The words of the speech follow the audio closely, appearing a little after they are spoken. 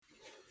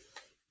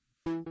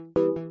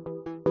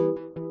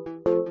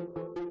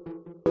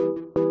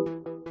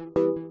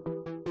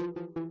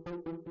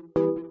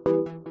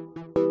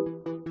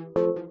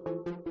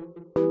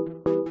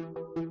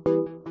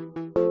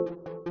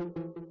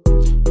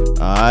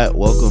Alright,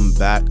 welcome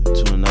back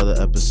to another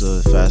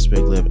episode of Fast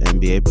Break Live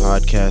NBA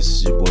Podcast.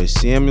 It's your boy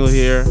Samuel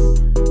here,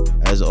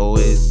 as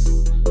always.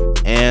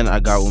 And I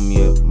got with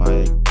me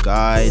my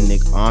guy,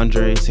 Nick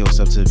Andre. Say what's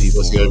up to the people.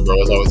 What's good, bro?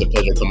 It's always a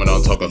pleasure coming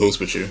on talking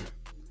hoops with you.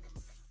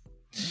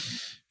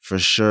 For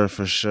sure.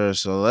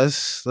 So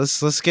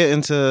let's get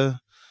into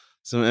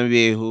some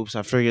NBA hoops.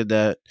 I figured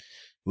that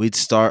we'd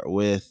start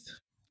with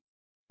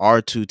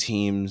our two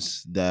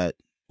teams that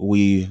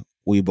we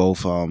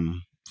both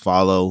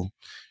follow,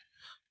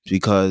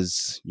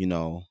 because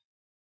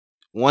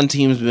one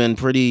team's been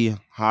pretty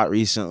hot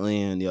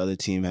recently and the other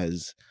team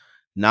has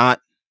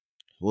not.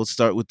 We'll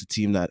start with the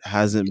team that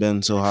hasn't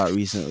been so hot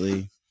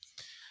recently.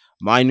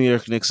 My New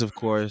York Knicks, of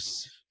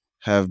course,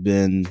 have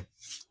been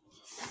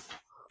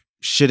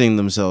shitting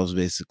themselves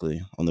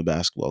basically on the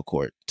basketball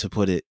court, to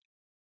put it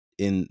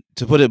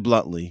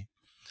bluntly.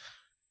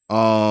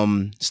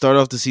 Start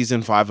off the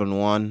season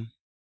 5-1,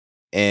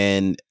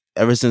 and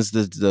ever since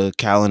the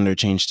calendar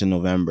changed to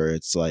November,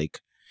 it's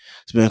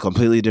been a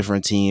completely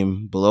different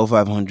team, below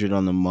 500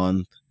 on the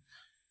month.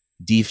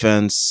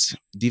 Defense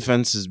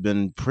has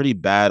been pretty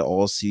bad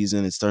all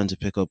season. It's starting to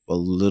pick up a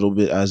little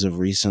bit as of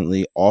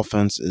recently.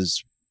 Offense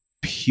is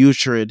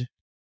putrid.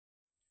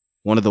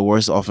 One of the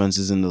worst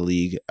offenses in the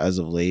league as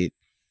of late.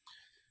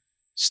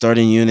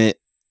 Starting unit,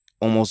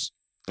 I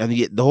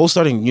think the whole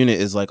starting unit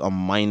is like a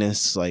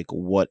minus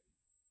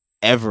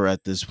whatever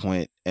at this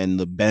point, and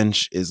the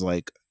bench is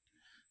like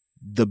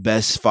the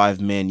best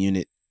 5-man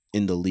unit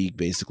in the league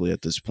basically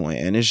at this point.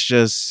 And it's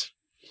just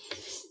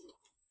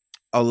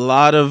a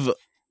lot of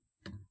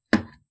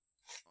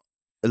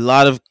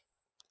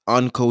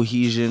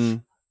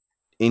uncohesion,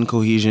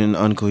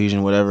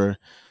 uncohesion, whatever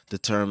the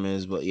term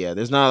is. But yeah,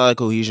 there's not a lot of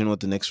cohesion with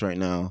the Knicks right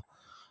now.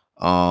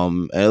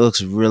 And it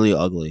looks really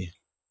ugly.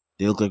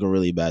 They look like a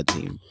really bad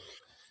team.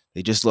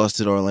 They just lost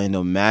to the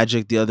Orlando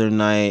Magic the other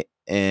night,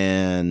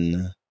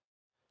 and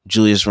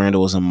Julius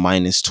Randle was a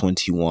minus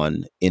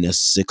 21 in a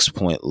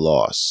 6-point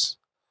loss.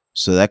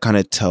 So that kind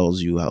of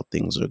tells you how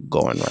things are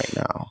going right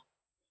now.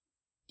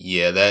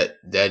 Yeah,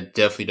 that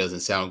definitely doesn't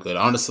sound good.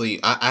 Honestly,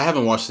 I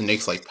haven't watched the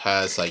Knicks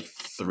past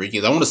 3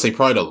 games. I want to say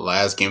probably the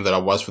last game that I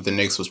watched with the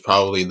Knicks was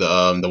probably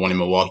the one in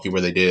Milwaukee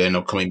where they did end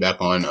up coming back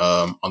on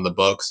the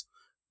Bucks.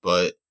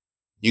 But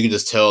you can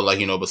just tell,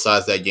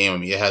 besides that game, I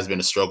mean, it has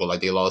been a struggle.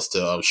 They lost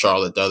to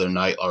Charlotte the other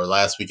night, or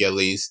last week at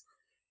least.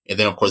 And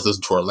then, of course,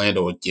 losing to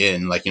Orlando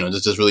again.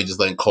 Just really just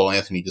letting Cole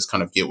Anthony just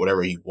kind of get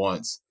whatever he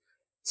wants.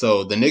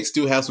 So the Knicks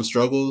do have some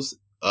struggles,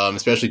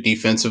 especially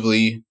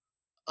defensively.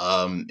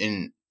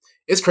 And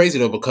it's crazy,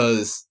 though,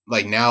 because,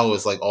 now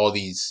is, all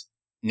these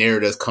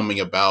narratives coming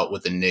about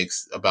with the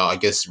Knicks about, I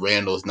guess,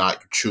 Randall's not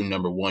your true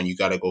number one. You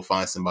got to go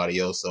find somebody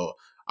else. So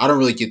I don't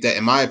really get that.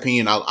 In my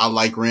opinion, I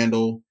like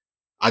Randall.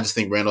 I just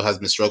think Randall has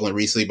been struggling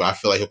recently, but I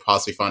feel like he'll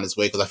possibly find his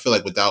way, because I feel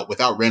like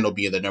without Randall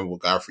being the number one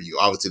guy for you,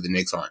 obviously the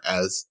Knicks aren't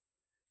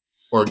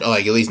or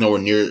at least nowhere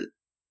near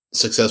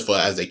successful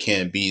as they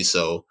can be.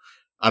 So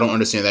I don't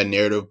understand that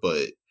narrative,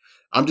 but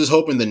I'm just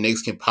hoping the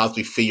Knicks can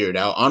possibly figure it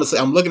out. Honestly,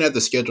 I'm looking at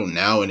the schedule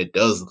now, and it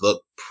does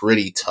look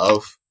pretty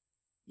tough,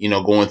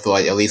 going through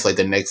at least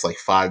the next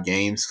 5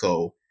 games.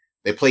 So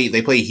they play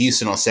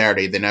Houston on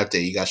Saturday. Then after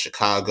you got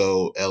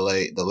Chicago,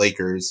 LA, the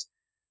Lakers,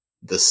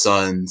 the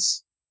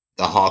Suns,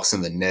 the Hawks,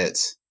 and the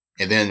Nets.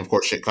 And then of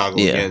course Chicago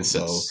again.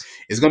 So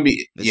it's gonna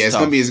be it's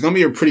gonna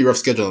be a pretty rough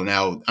schedule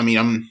now. I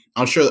mean,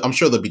 I'm sure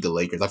they'll beat the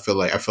Lakers. I feel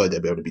like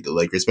they'll be able to beat the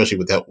Lakers, especially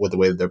with the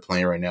way that they're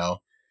playing right now.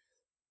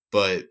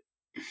 But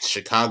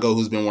Chicago,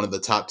 who's been one of the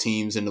top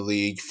teams in the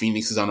league,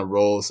 Phoenix is on a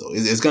roll, so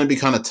it's going to be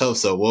kind of tough.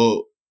 So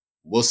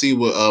we'll see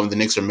what the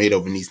Knicks are made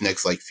of in these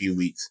next few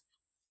weeks.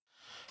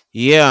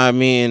 Yeah, I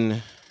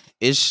mean,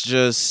 it's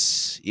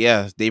just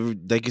they,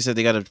 like you said,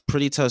 they got a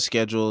pretty tough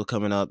schedule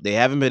coming up. They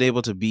haven't been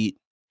able to beat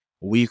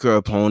weaker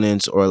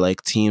opponents or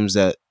teams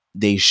that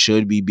they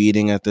should be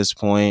beating at this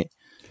point.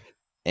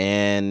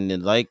 And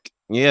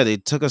they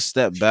took a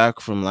step back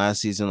from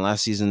last season.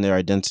 Last season, their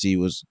identity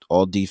was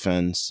all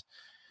defense.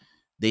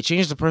 They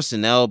changed the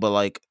personnel,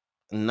 but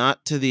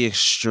not to the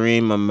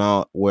extreme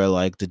amount where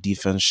the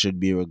defense should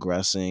be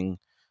regressing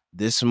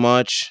this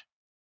much.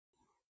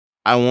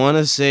 I want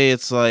to say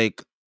it's the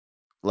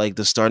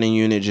starting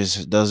unit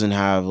just doesn't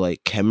have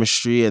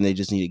chemistry, and they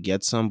just need to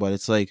get some. But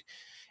it's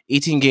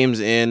 18 games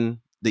in.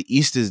 The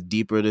East is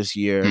deeper this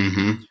year.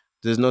 Mm-hmm.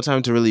 There's no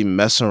time to really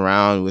mess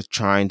around with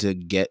trying to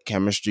get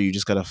chemistry. You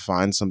just got to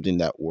find something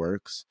that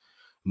works.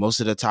 Most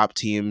of the top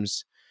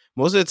teams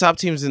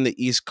in the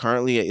East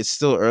currently, it's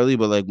still early,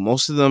 but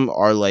most of them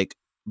are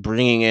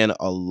bringing in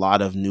a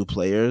lot of new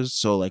players.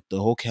 So the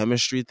whole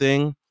chemistry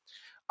thing,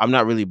 I'm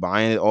not really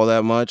buying it all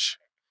that much,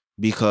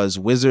 because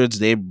Wizards,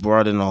 they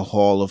brought in a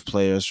haul of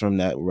players from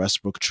that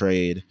Westbrook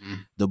trade. Mm-hmm.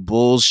 The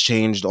Bulls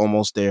changed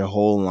almost their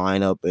whole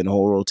lineup and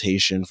whole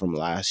rotation from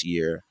last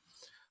year.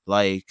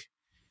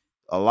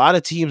 A lot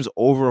of teams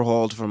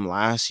overhauled from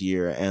last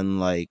year,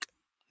 and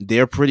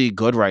they're pretty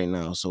good right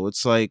now. So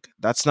it's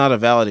that's not a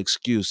valid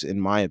excuse in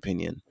my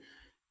opinion.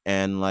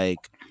 And a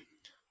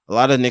a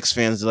lot of Knicks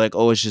fans are like,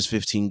 oh, it's just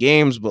 15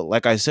 games. But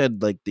like I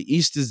said, like the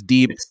East is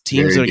deep. It's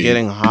Teams very are deep.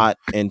 getting hot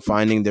and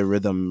finding their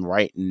rhythm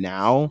right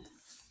now.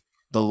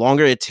 The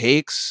longer it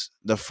takes,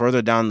 the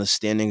further down the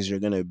standings you're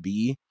going to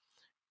be.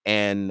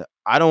 And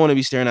I don't want to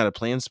be staring at a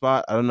playing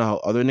spot. I don't know how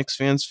other Knicks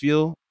fans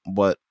feel,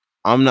 but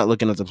I'm not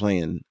looking at the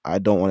playing. I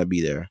don't want to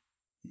be there.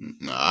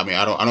 No, I mean,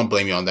 I don't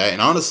blame you on that.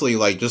 And honestly,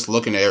 like just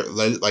looking at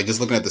just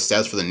looking at the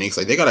stats for the Knicks,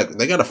 like they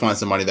gotta find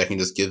somebody that can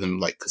just give them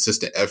like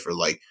consistent effort.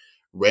 Like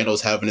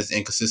Randall's having his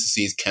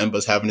inconsistencies,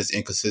 Kemba's having his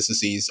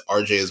inconsistencies,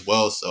 RJ as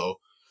well. So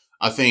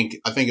I think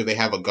if they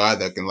have a guy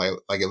that can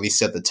like at least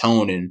set the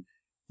tone and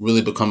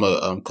really become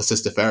a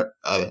consistent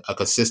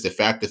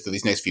factor through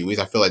these next few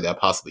weeks, I feel like that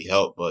possibly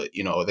help. But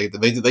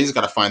they just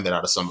gotta find that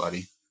out of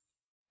somebody.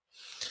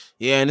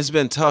 Yeah, and it's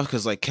been tough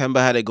because like Kemba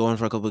had it going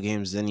for a couple of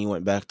games, then he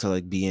went back to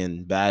like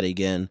being bad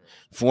again.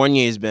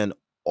 Fournier's been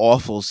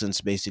awful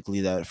since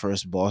basically that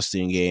first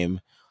Boston game.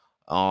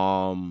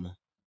 Um,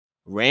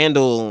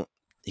 Randall,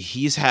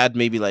 he's had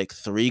maybe like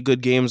 3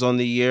 good games on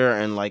the year,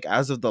 and like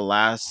as of the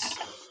last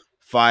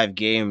 5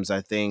 games,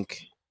 I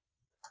think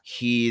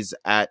he's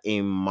at a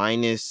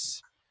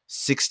minus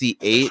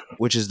 68,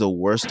 which is the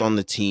worst on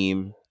the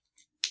team,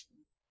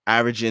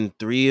 averaging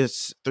three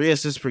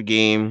assists per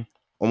game,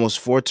 almost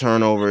 4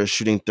 turnovers,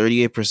 shooting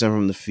 38%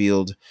 from the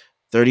field,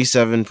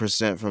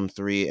 37% from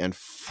three, and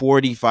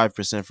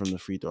 45% from the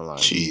free throw line.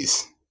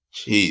 Jeez,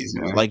 jeez,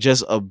 man. Like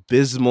just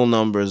abysmal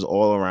numbers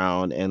all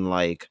around. And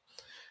like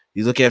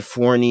you look at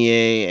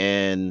Fournier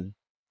and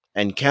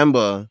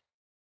Kemba,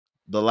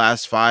 the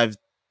last five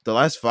the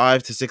last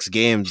 5 to 6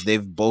 games,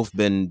 they've both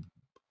been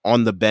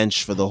on the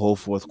bench for the whole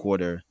fourth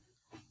quarter.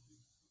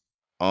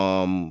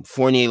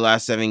 Fournier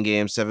last 7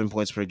 games, 7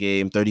 points per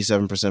game,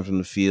 37% from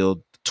the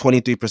field,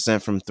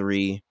 23% from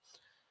three.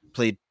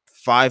 Played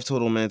 5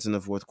 total minutes in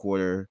the fourth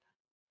quarter.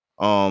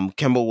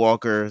 Kemba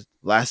Walker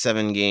last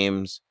 7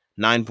 games,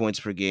 9 points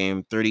per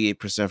game,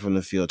 38% from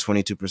the field,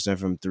 22%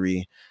 from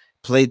three.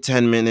 Played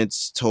 10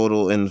 minutes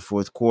total in the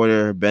fourth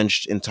quarter.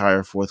 Benched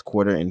entire fourth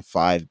quarter in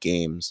 5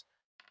 games.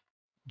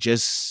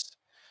 Just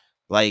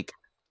like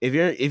if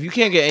you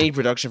can't get any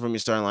production from your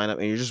starting lineup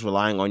and you're just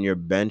relying on your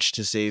bench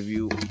to save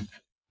you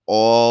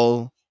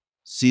all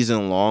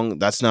season long,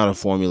 that's not a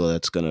formula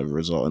that's going to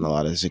result in a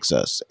lot of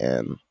success.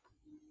 And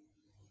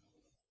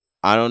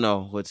I don't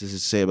know what to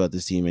say about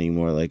this team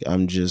anymore. Like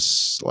I'm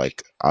just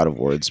like out of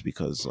words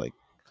because like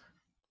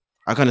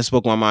I kind of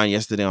spoke my mind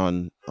yesterday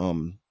on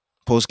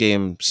post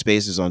game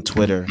spaces on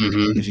Twitter. If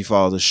Hmm. you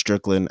follow the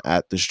Strickland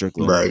at the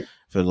Strickland, Right.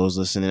 for those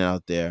listening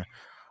out there.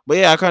 But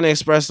yeah, I kind of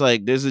expressed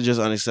like this is just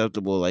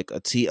unacceptable. Like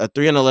a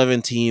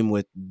 3-11 team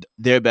with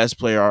their best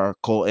player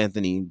Cole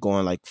Anthony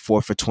going like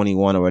 4 for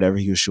 21 or whatever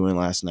he was shooting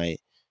last night.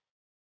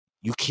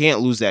 You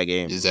can't lose that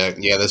game.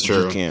 Exactly. Yeah, that's You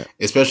just true. can't.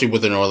 Especially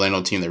with an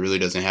Orlando team that really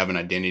doesn't have an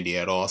identity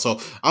at all. So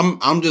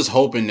I'm just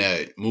hoping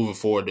that moving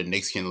forward, the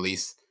Knicks can at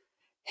least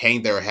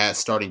hang their hat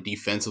starting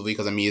defensively.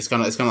 Because I mean, it's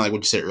kind of like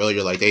what you said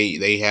earlier. Like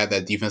they had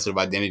that defensive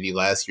identity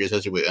last year,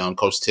 especially with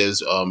Coach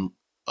Tibbs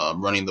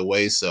running the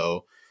way.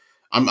 So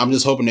I'm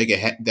just hoping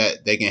that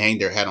they can hang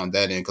their hat on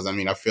that end. Because I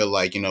mean, I feel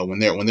like when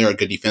they're a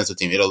good defensive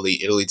team, it'll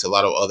lead to a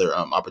lot of other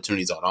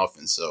opportunities on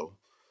offense. So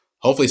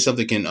hopefully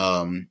something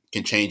can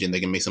change and they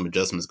can make some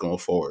adjustments going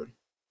forward.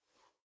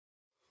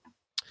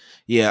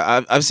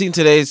 Yeah, I've seen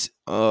today's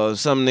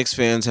some Knicks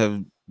fans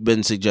have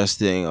been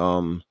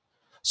suggesting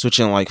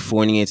switching like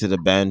Fournier to the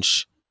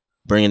bench,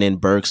 bringing in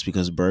Burks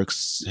because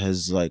Burks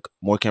has like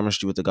more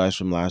chemistry with the guys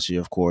from last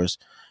year, of course,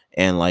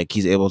 and like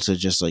he's able to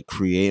just like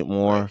create Right.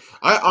 more,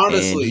 I and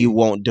honestly, he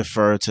won't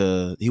defer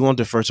to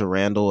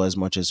Randall as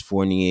much as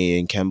Fournier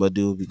and Kemba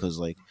do because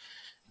like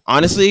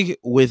honestly,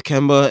 with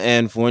Kemba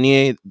and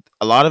Fournier,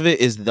 a lot of it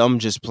is them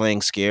just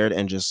playing scared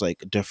and just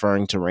like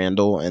deferring to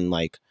Randall, and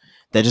like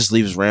that just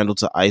leaves Randall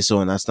to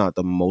ISO, and that's not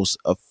the most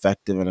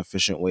effective and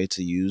efficient way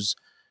to use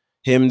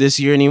him this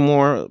year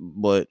anymore.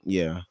 But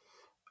yeah,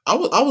 I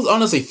was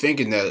honestly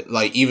thinking that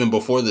like even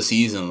before the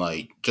season,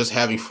 like just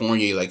having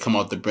Fournier like come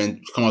off the bench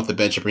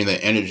and bring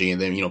that energy,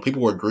 and then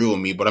people were agreeing with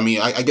me. But I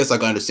mean, I guess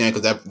like, I understand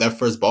because that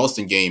first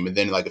Boston game, and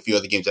then like a few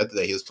other games after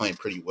that, he was playing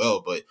pretty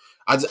well. But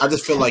I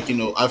just feel like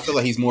I feel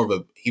like he's more of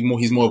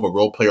a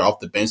role player off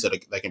the bench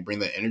that can bring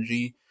that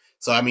energy.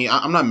 So I mean,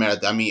 I'm not mad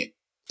at that. I mean,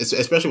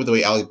 especially with the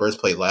way Alec Burks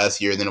played last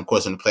year, and then of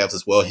course in the playoffs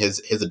as well,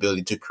 his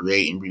ability to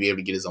create and be able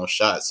to get his own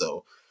shot.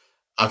 So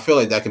I feel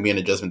like that can be an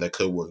adjustment that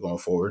could work going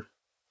forward.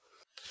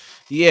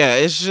 yeah,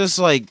 it's just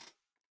like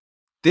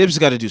Thibs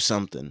got to do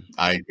something.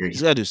 I He's agree.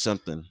 got to do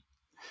something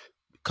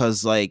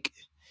because like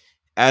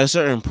at a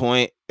certain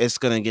point, it's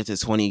gonna get to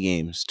 20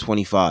 games,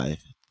 25,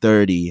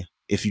 30.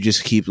 If you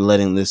just keep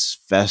letting this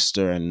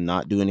fester and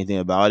not do anything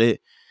about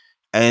it,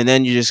 and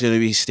then you're just going to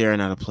be staring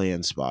at a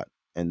play-in spot.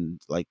 And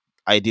like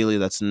ideally,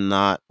 that's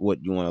not what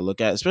you want to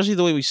look at, especially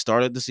the way we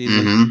started the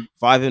season, Hmm.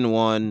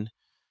 5-1.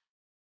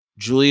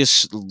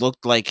 Julius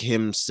looked like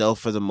himself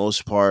for the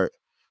most part.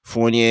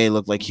 Fournier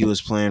looked like he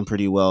was playing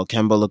pretty well.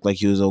 Kemba looked like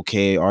he was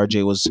okay.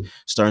 RJ was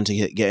starting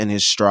to get in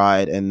his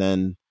stride, and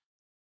then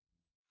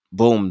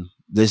boom,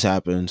 this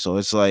happened. So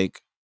it's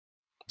like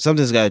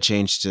something's got to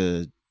change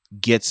to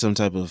get some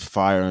type of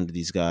fire under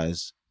these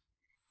guys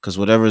because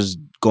whatever's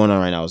going on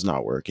right now is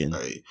not working.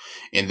 Right.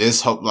 And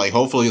this hope like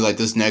hopefully like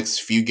this next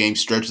few game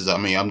stretches, I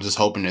mean, I'm just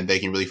hoping that they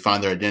can really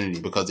find their identity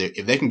because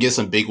if they can get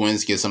some big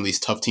wins, get some of these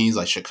tough teams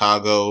like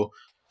Chicago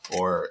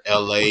or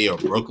LA or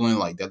Brooklyn,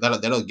 like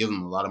that'll give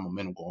them a lot of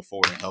momentum going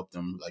forward and help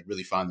them like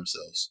really find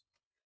themselves.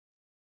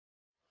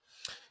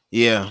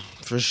 Yeah,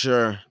 for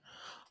sure.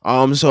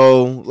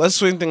 So let's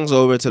swing things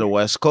over to the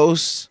West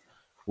Coast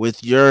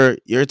with your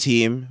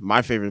team,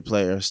 my favorite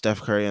player,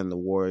 Steph Curry and the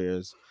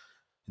Warriors.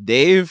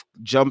 They've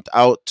jumped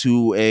out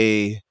to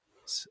a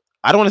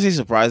I don't want to say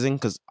surprising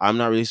because I'm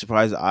not really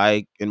surprised.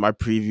 I in one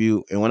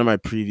of my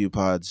preview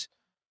pods,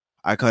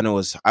 I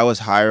was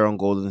higher on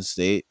Golden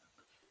State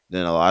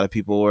than a lot of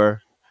people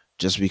were,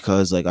 just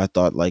because like I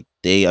thought like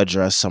they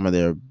addressed some of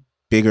their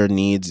bigger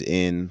needs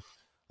in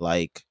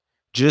like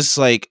just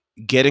like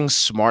getting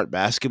smart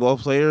basketball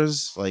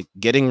players, like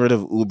getting rid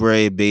of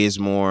Oubre,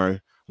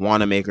 Bazemore,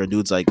 Wanamaker,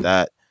 dudes like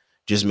that,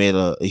 just made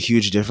a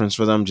huge difference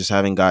for them. Just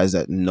having guys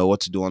that know what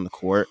to do on the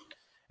court,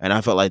 and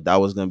I felt like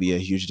that was going to be a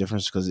huge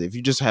difference because if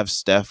you just have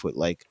Steph with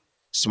like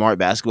smart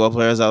basketball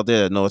players out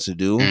there that know what to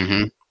do,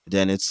 Mm-hmm.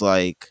 then it's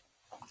like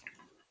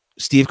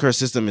Steve Kerr's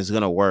system is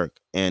gonna work,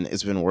 and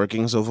it's been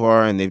working so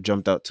far. And they've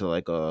jumped out to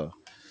like a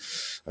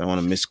I don't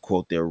want to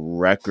misquote their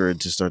record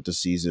to start the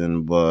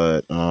season,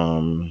 but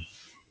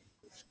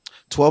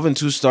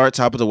 12-2 start,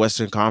 top of the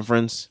Western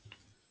Conference.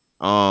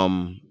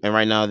 And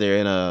right now they're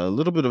in a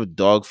little bit of a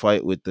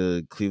dogfight with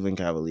the Cleveland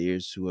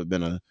Cavaliers, who have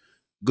been a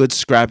good,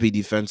 scrappy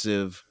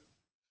defensive,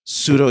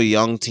 pseudo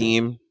young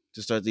team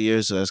to start the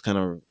year. So that's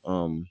kind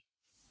of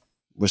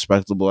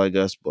respectable, I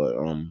guess.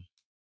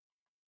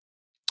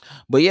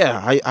 But yeah,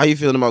 how you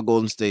feeling about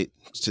Golden State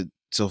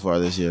so far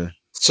this year?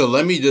 So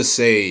let me just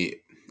say,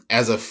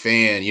 as a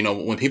fan, you know,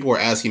 when people were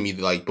asking me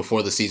like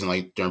before the season,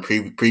 like during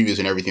previews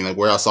and everything, like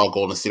where I saw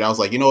Golden State, I was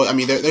like, you know what? I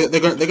mean,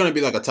 they're gonna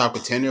be like a top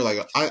contender. Like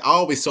I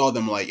always saw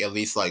them like at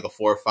least like a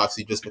 4 or 5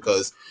 seed, just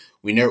because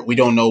we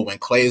don't know when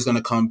Clay is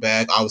gonna come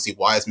back. Obviously,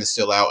 Wiseman's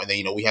still out, and then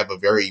you know we have a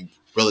very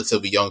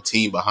relatively young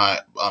team behind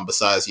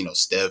besides you know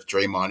Steph,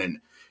 Draymond, and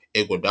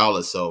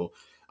Iguodala. So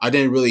I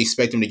didn't really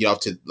expect them to get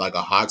off to like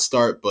a hot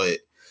start, but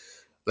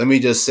let me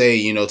just say,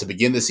 you know, to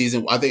begin the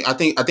season, I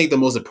think the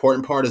most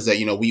important part is that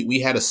you know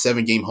we had a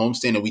 7 game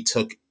homestand and we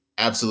took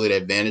absolute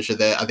advantage of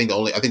that. I think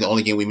the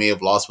only game we may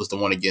have lost was the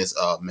one against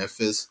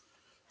Memphis.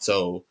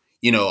 So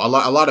you know, a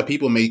lot of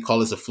people may call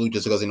this a fluke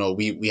just because you know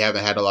we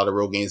haven't had a lot of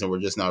road games and we're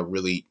just not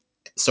really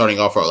starting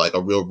off our like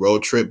a real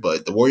road trip.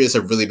 But the Warriors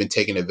have really been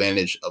taking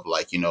advantage of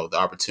like you know the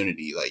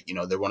opportunity. Like you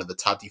know they're one of the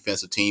top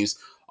defensive teams.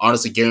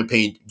 Honestly, Gary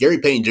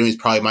Payton Jr. is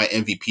probably my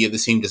MVP of the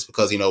team just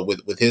because you know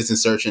with his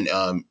insertion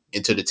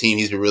into the team,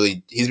 he's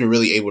been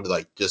really able to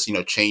like just you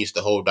know change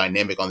the whole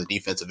dynamic on the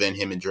defensive end,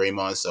 him and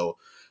Draymond. So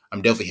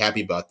I'm definitely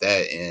happy about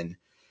that. And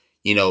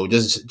you know,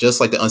 just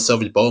like the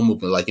unselfish ball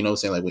movement, like you know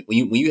what I'm saying, like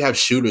when you have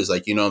shooters,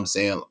 like you know what I'm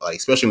saying, like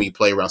especially when you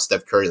play around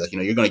Steph Curry, like you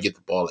know you're gonna get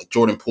the ball. Like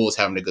Jordan Poole's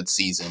having a good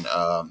season.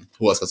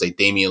 Who else can say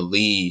Damian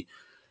Lee,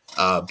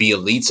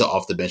 Bielitsa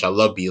off the bench. I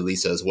love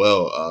Bielitsa as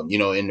well. You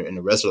know, and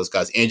the rest of those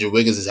guys. Andrew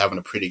Wiggins is having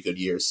a pretty good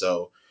year.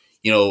 So,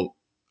 you know,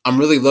 I'm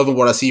really loving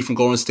what I see from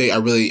Golden State. I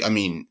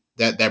mean,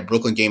 that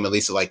Brooklyn game at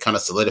least like kind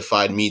of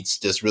solidified me.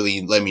 Just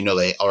really let me know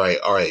that all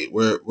right,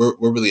 we're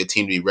really a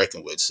team to be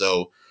reckoned with.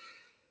 So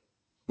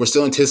we're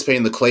still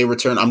anticipating the Clay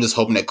return. I'm just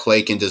hoping that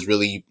Clay can just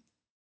really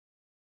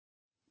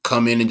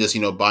come in and just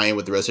you know buy in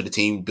with the rest of the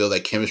team, build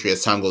that chemistry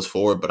as time goes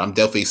forward. But I'm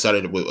definitely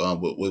excited with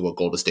what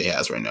Golden State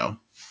has right now.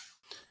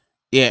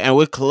 Yeah, and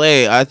with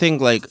Clay, I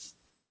think like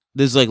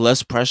there's like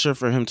less pressure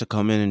for him to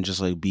come in and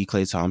just like be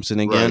Clay Thompson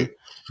again Right.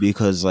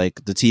 because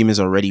like the team is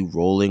already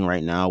rolling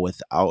right now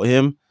without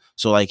him.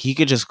 So like he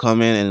could just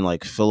come in and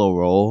like fill a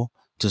role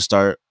to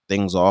start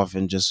things off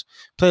and just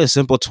play a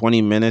simple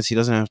 20 minutes. He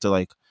doesn't have to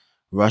like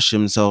rush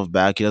himself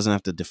back. He doesn't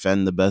have to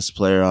defend the best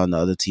player on the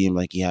other team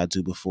like he had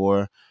to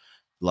before.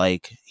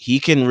 Like he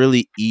can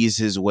really ease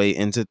his way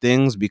into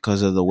things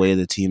because of the way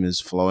the team is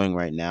flowing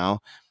right now.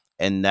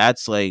 And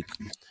that's like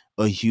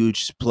a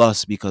huge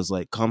plus because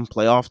like come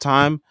playoff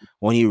time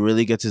when he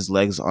really gets his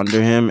legs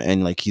under him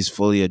and like he's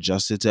fully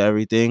adjusted to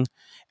everything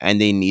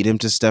and they need him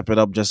to step it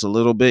up just a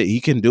little bit,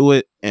 he can do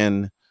it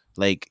and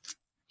like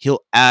he'll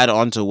add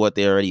on to what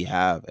they already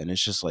have. And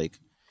it's just like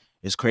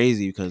it's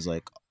crazy because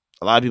like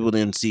a lot of people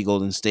didn't see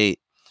Golden State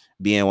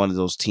being one of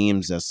those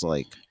teams that's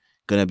like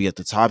gonna be at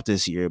the top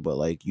this year, but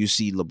like you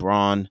see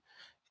LeBron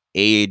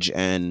age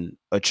and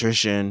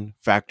attrition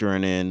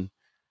factoring in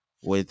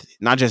with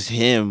not just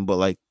him, but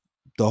like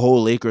the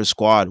whole Lakers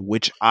squad,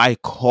 which I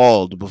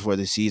called before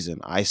the season.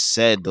 I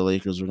said the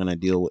Lakers were going to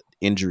deal with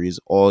injuries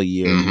all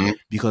year Mm-hmm.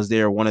 because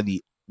they are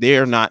they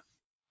are not,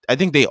 I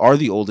think they are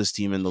the oldest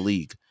team in the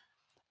league.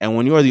 And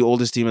when you are the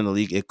oldest team in the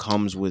league, it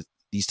comes with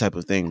these type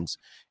of things.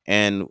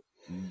 And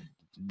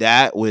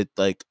that with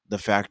like the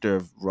factor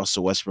of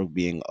Russell Westbrook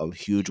being a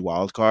huge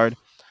wild card,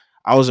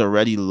 I was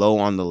already low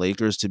on the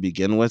Lakers to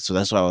begin with. So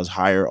that's why I was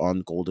higher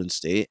on Golden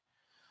State.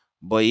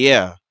 But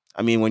yeah,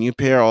 I mean, when you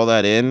pair all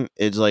that in,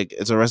 it's like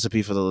it's a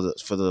recipe for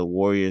the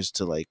Warriors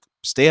to like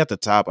stay at the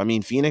top. I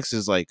mean, Phoenix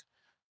is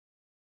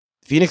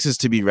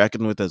to be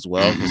reckoned with as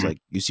well because Hmm. like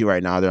you see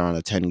right now they're on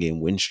a 10 game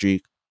win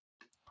streak.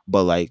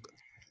 But like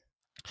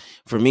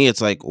for me,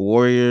 it's like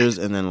Warriors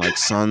and then like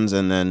Suns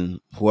and then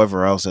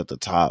whoever else at the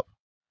top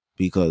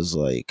because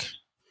like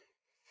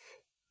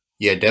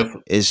Yeah,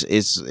 definitely. it's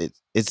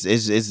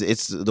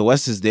the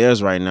West is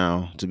theirs right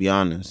now. To be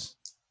honest.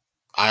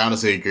 I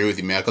honestly agree with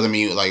you, man. Because I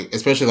mean, like,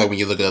 especially like when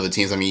you look at other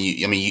teams.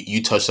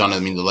 You touched on it. I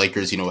mean, the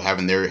Lakers,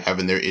 having their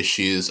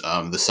issues.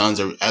 The Suns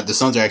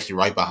are actually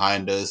right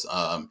behind us.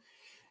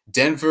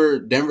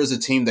 Denver's a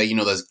team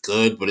that that's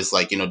good, but it's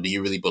like do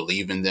you really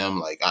believe in them?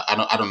 Like, I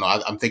don't know.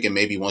 I'm thinking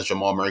maybe once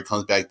Jamal Murray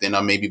comes back, then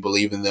I maybe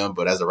believe in them.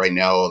 But as of right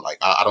now, like,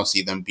 I don't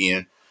see them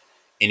being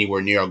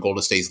anywhere near our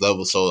Golden State's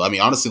level. So I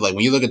mean, honestly, like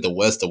when you look at the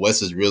West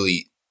is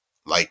really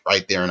like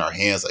right there in our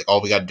hands. Like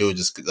all we got to do is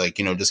just like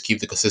just keep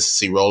the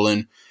consistency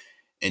rolling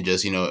and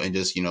just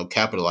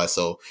capitalize.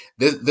 So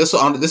this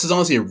is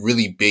honestly a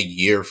really big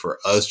year for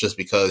us, just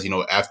because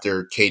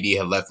after KD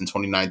had left in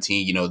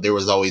 2019, there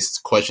was always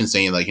questions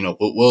saying like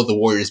will the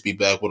Warriors be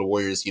back? Will the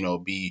Warriors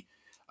be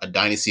a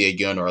dynasty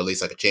again, or at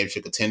least like a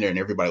championship contender? And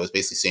everybody was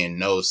basically saying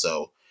no.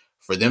 So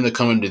for them to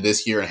come into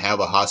this year and have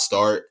a hot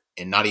start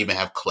and not even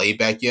have Clay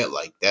back yet,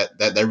 like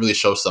that really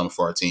shows something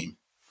for our team.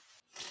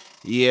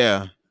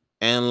 Yeah,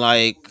 and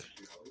like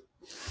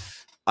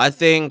I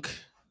think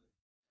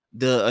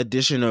the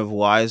addition of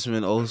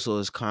Wiseman also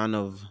is kind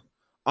of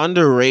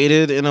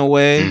underrated in a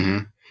way Mm-hmm.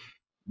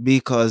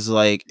 because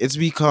like it's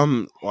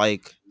become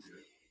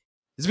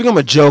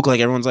a joke. Like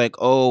everyone's like,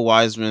 "Oh,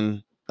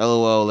 Wiseman,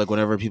 LOL." Like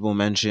whenever people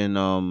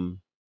mention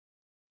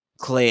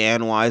Clay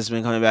and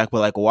Wiseman coming back, but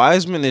like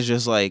Wiseman is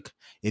just like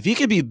if he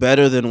could be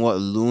better than what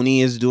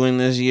Looney is doing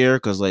this year,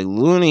 because like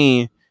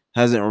Looney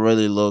hasn't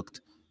really looked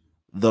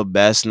the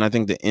best, and I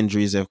think the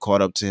injuries have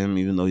caught up to him,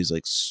 even though he's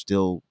like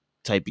still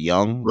type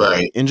young. But like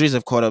Right. injuries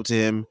have caught up to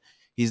him.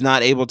 He's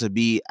not able to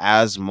be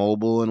as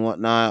mobile and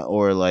whatnot,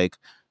 or like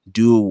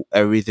do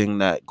everything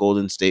that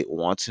Golden State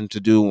wants him to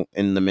do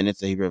in the minutes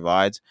that he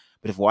provides.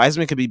 But if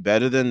Wiseman could be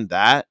better than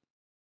that,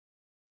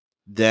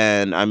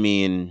 then I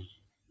mean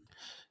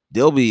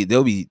they'll be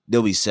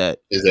set.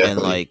 And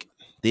Exactly. like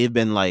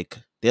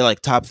they're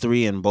like top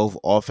three in both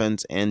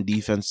offense and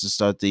defense to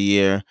start the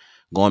year,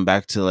 going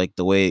back to like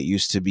the way it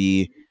used to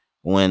be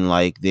when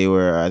like they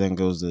were, I think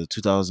it was the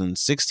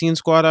 2016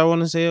 squad, I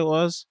want to say it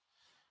was.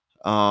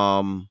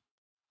 Um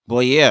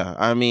but yeah,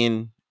 I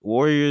mean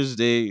Warriors,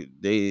 they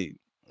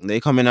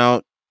coming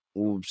out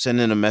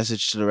sending a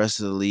message to the rest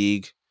of the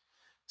league.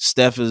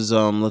 Steph is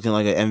looking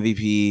like an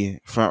MVP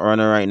front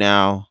runner right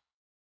now.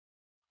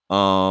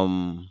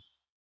 Um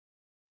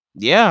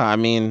Yeah, I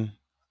mean,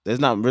 there's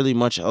not really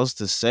much else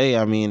to say.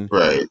 I mean,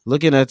 Right.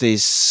 looking at the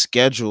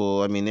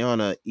schedule, I mean, they're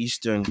on a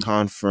Eastern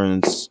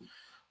Conference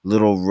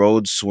little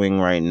road swing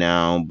right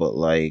now, but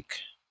like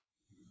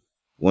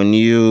when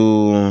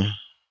you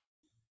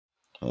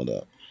hold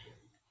up.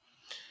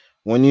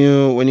 When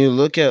you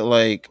look at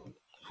like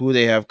who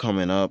they have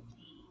coming up,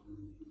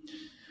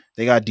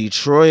 they got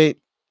Detroit,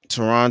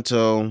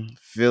 Toronto,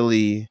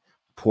 Philly,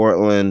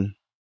 Portland,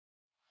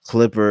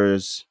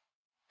 Clippers,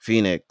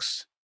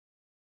 Phoenix.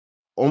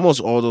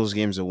 Almost all those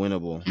games are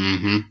winnable.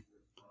 Mm-hmm.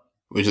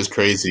 Which is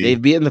crazy.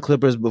 They've beaten the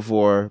Clippers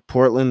before.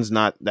 Portland's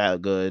not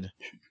that good.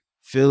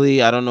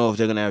 Philly, I don't know if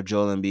they're gonna have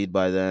Joel Embiid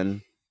by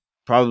then.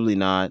 Probably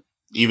not.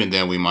 Even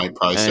then, we might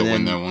probably And still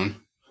win that then one.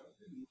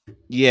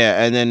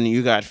 yeah, and then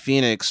you got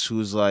Phoenix,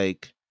 who's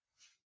like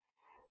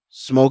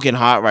smoking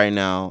hot right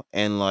now,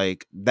 and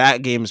like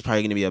that game is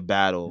probably gonna be a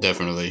battle.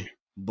 Definitely.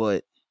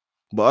 But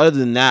other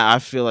than that, I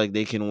feel like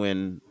they can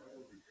win.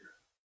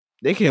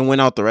 They can win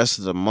out the rest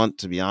of the month,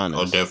 to be Oh,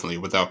 honest. definitely,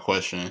 without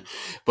question.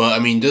 But I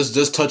mean,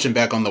 just touching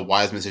back on the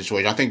Wiseman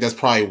situation, I think that's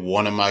probably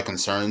one of my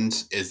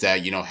concerns is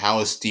that how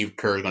is Steve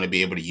Kerr going to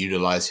be able to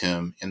utilize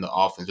him in the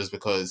offense? Just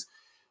because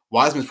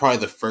Wiseman's probably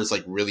the first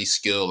like really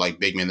skilled like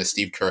big man that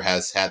Steve Kerr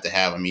has had to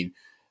have. I mean,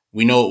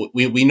 we know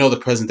the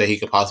presence that he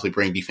could possibly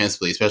bring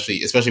defensively,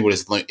 especially with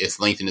his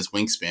length and his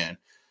wingspan.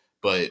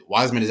 But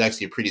Wiseman is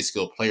actually a pretty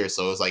skilled player,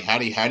 so it's like how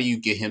do you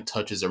get him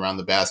touches around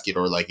the basket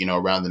or like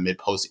around the mid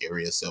post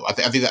area? So I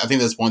think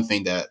that's one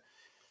thing that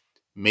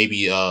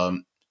maybe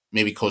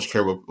maybe Coach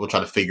Kerr will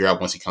try to figure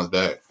out once he comes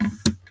back.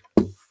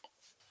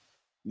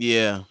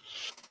 Yeah,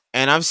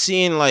 and I've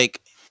seen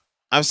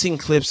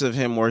clips of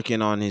him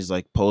working on his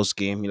like post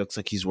game. He looks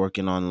like he's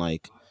working on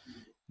like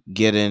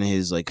getting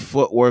his like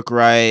footwork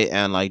right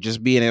and like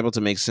just being able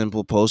to make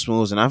simple post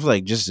moves. And I feel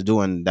like just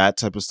doing that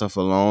type of stuff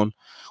alone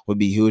would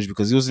be huge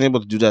because he wasn't able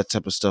to do that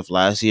type of stuff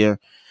last year.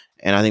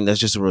 And I think that's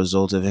just a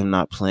result of him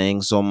not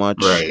playing so much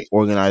Right.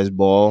 organized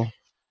ball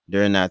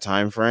during that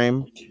time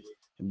frame.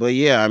 But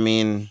yeah, I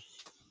mean,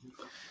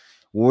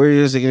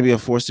 Warriors are going to be a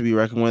force to be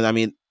reckoned with. I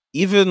mean,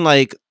 even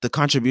like the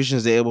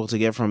contributions they're able to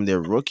get from their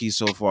rookies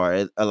so far,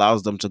 it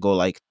allows them to go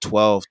like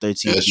 12, Yeah,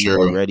 13 that's deep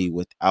true. already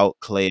without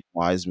Clay and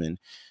Wiseman.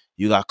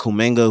 You got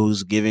Kuminga,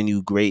 who's giving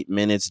you great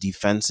minutes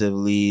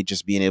defensively,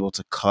 just being able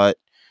to cut,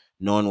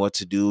 knowing what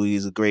to do.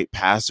 He's a great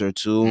passer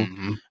too.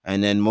 Mm-hmm.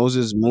 And then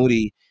Moses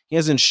Moody, he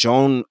hasn't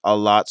shown a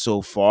lot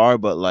so far,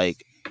 but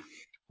like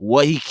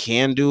what he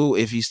can do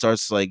if he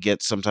starts to like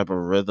get some type of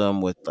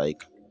rhythm with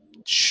like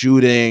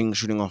shooting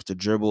off the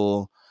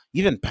dribble,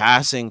 even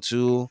passing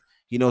too.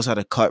 He knows how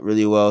to cut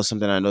really well,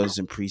 something I noticed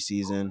in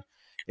preseason.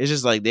 It's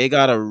just like they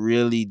got a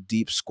really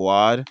deep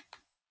squad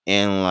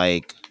and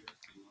like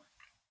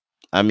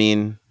I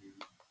mean,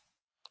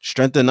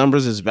 strength in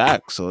numbers is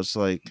back, so it's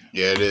like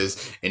Yeah, it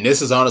is. And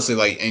this is honestly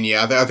like, and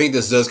yeah, I think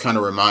this does kind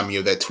of remind me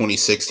of that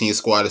 2016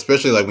 squad,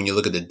 especially like when you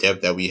look at the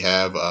depth that we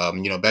have.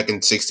 Back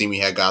in 16, we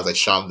had guys like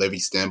Sean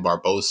Livingston,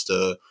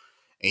 Barbosa,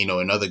 and,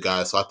 and other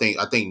guys. So I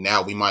think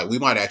now we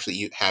might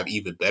actually have an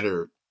even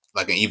better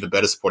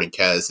supporting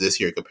cast this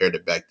year compared to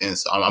back then.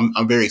 So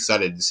I'm very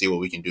excited to see what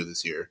we can do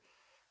this year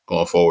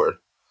going forward.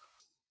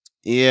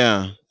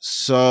 yeah.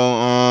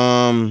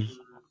 So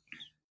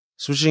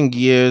switching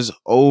gears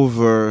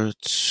over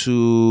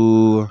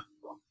to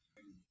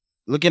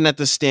looking at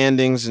the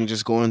standings and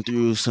just going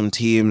through some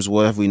teams,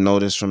 what have we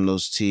noticed from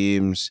those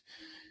teams?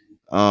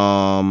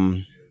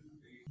 Um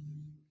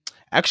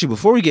Actually,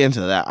 before we get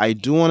into that, I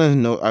do want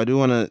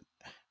to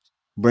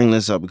bring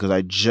this up because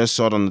I just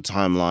saw it on the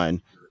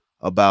timeline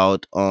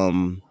about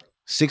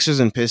Sixers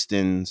and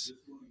Pistons.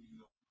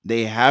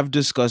 They have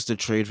discussed a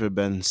trade for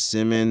Ben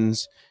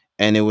Simmons,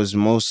 and it was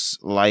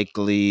most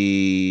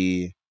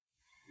likely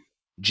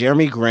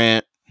Jeremy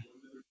Grant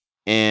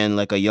and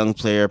like a young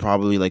player,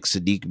 probably like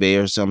Sadiq Bey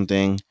or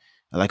something,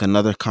 like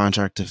another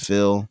contract to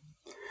fill,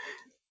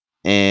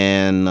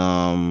 and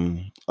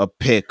a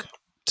pick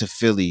to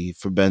Philly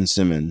for Ben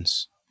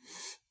Simmons.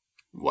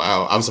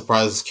 Wow, I'm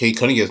surprised Kate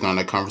Cunningham's not in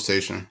that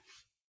conversation.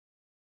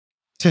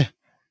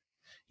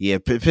 Yeah,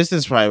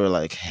 Pistons probably were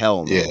like,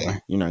 hell no, Yeah,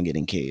 you're not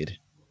getting Cade.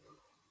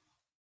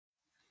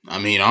 I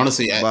mean,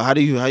 honestly, But how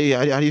do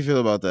you feel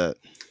about that?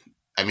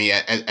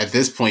 at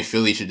this point,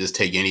 Philly should just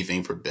take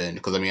anything for Ben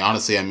because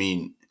honestly,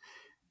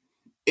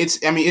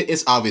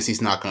 it's obvious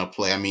he's not going to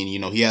play.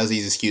 He has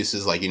these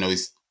excuses like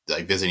he's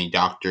like visiting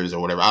doctors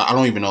or whatever. I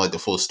don't even know like the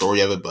full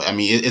story of it, but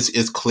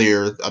it's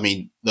clear.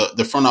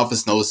 The front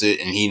office knows it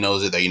and he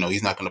knows it that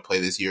he's not going to play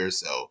this year.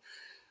 So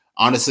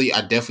honestly,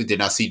 I definitely did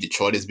not see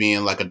Detroit as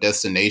being like a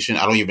destination.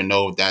 I don't even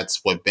know if that's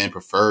what Ben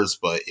prefers,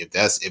 but if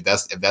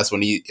that's what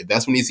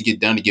needs to get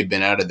done to get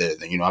Ben out of there,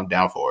 then I'm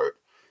down for it.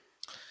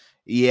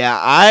 Yeah,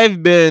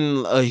 I've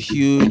been a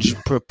huge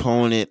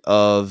proponent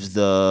of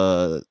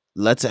the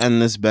let's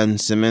end this Ben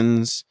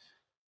Simmons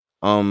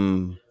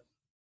um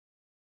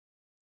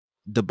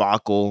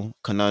debacle,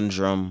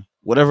 conundrum,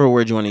 whatever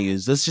word you want to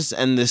use. Let's just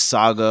end this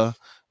saga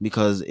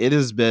because it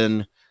has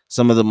been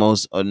some of the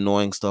most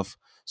annoying stuff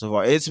so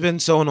far. It's been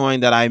so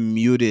annoying that I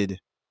muted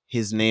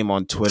his name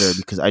on Twitter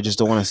because I just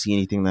don't want to see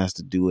anything that has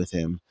to do with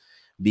him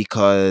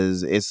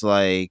because it's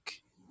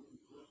like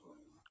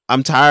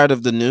I'm tired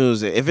of the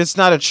news. If it's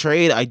not a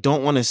trade, I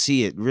don't want to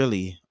see it,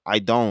 really. I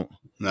don't.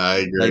 No, I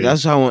Like agree.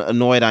 that's how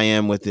annoyed I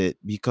am with it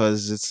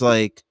because it's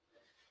like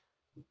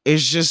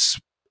it's just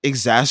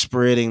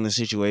exasperating the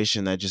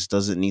situation that just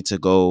doesn't need to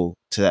go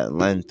to that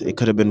length. It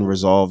could have been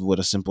resolved with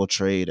a simple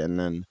trade and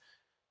then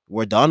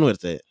we're done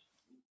with it.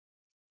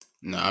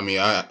 No,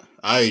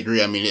 I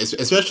agree.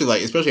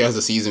 Especially as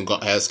the season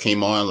has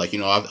came on, like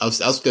I've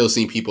still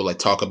seen people like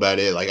talk about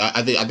it. Like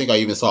I think I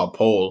even saw a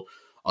poll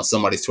on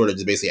somebody's Twitter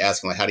just basically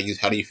asking like how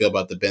do you feel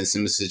about the Ben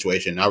Simmons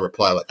situation? And I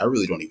reply like I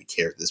really don't even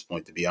care at this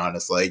point, to be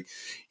honest. Like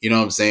what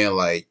I'm saying,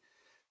 like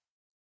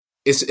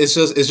it's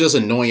just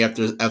annoying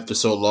after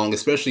so long,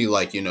 especially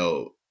like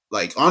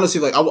like honestly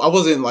like I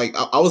wasn't like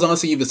I was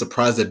honestly even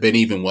surprised that Ben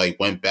even like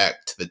went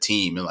back to the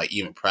team and like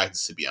even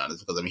practice, to be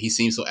honest, because he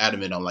seems so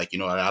adamant on like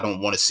I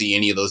don't want to see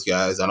any of those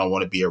guys, I don't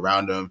want to be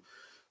around them.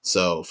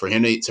 So for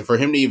him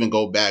to even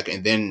go back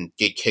and then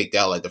get kicked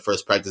out like the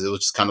first practice, it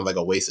was just kind of like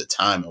a waste of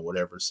time or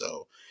whatever.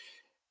 So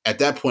at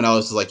that point, I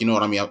was just like, you know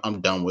what I mean,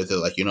 I'm done with it.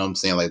 Like what I'm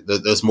saying, like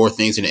there's more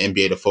things in the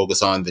NBA to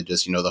focus on than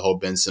just the whole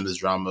Ben Simmons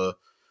drama.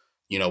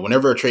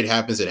 Whenever a trade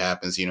happens, it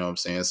happens. You know what I'm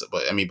saying? So,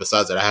 but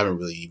besides that, I haven't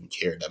really even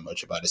cared that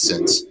much about it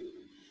since.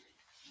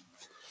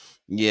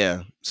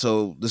 Yeah.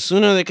 So the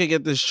sooner they could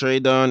get this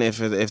trade done, if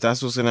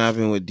that's what's gonna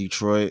happen with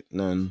Detroit,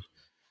 then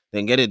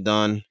get it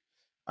done.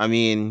 I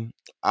mean,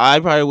 I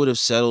probably would have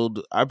settled.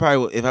 If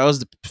I was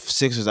the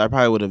Sixers, I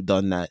probably would have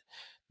done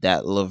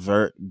that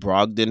Levert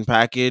Brogdon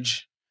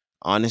package,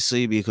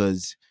 honestly,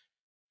 because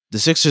the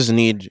Sixers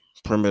need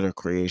perimeter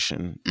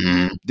creation.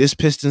 Mm-hmm. This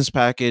Pistons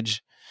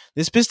package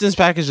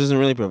doesn't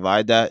really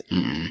provide that.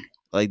 Mm-hmm.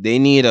 Like they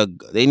need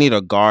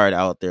a guard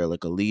out there,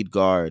 like a lead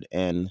guard,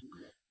 and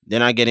they're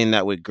not getting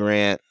that with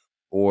Grant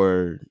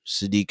or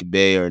Sadiq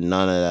Bey or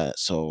none of that.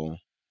 So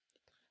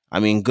I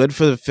mean, good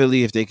for the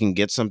Philly if they can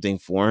get something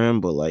for him,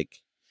 but like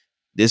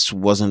this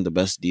wasn't the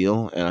best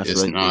deal, and I feel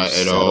It's like they've not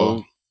at all.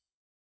 settled.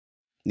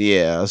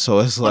 Yeah, so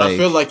it's But I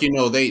feel like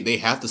like they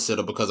have to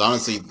settle because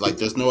honestly, like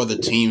there's no other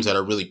teams that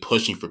are really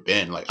pushing for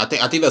Ben. Like I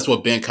think that's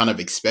what Ben kind of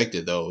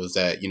expected though, is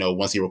that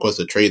once he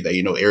requested a trade that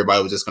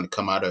everybody was just going to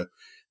come out of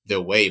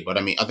their way. But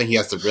I think he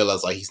has to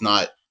realize like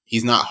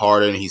he's not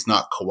Harden, he's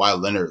not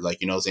Kawhi Leonard, like,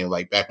 you know what I'm saying,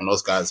 like back when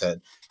those guys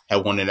had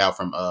won it out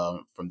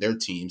from their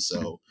team.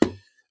 So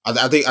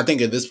I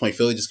think at this point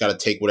Philly just got to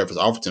take whatever's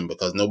offered to them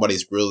because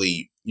nobody's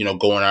really, you know,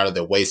 going out of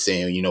their way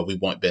saying, you know, we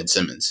want Ben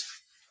Simmons.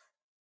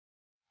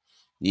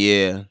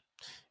 Yeah.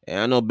 And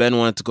I know Ben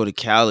wanted to go to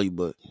Cali,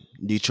 but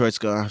Detroit's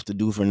gonna have to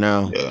do for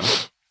now. Yeah,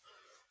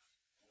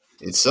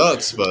 it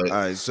sucks, but All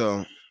right,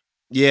 so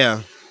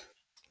yeah,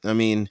 I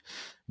mean,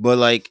 but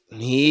like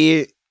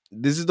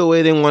this is the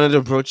way they wanted to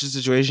approach the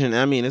situation.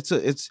 I mean,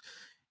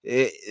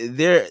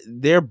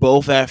 they're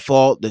both at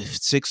fault, the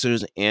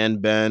Sixers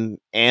and Ben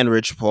and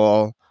Rich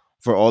Paul,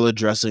 for all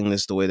addressing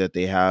this the way that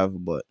they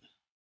have. But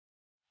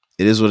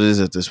it is what it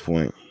is at this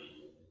point.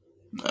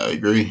 I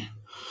agree.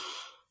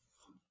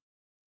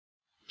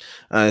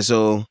 All right,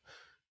 so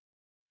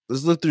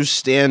let's look through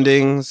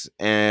standings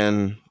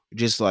and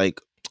just like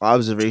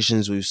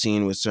observations we've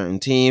seen with certain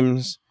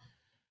teams.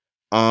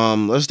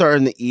 Let's start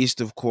in the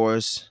East, of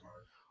course.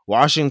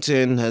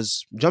 Washington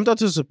has jumped out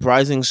to a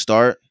surprising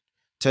start,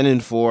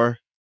 10-4.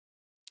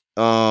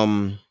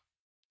 Um,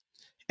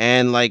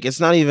 and like it's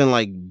not even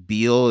like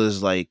Beal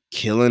is like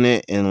killing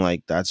it, and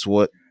like that's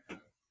what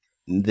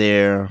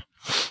their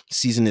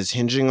season is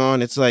hinging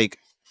on. It's like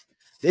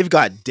they've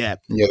got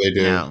depth Yeah, they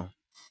do. now.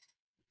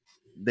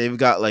 They've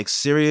got like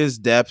serious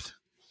depth,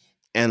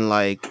 and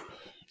like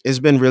it's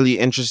been really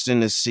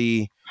interesting to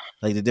see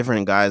like the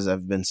different guys that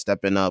have been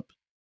stepping up.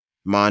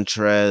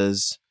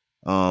 Montrez,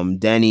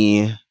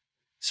 Denny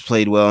has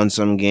played well in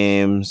some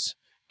games.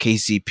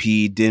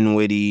 KCP,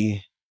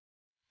 Dinwiddie,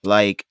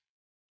 like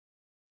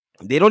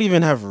they don't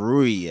even have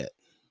Rui yet.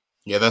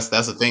 Yeah, that's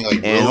the thing.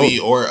 Like And Rui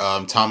or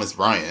Thomas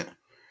Bryant.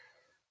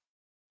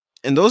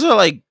 and those are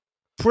like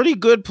pretty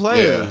good Yeah.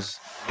 players.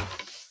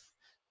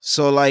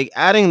 So like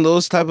adding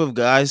those type of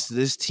guys to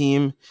this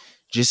team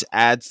just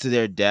adds to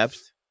their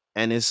depth,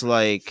 and it's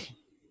like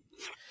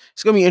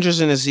it's gonna be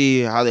interesting to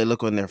see how they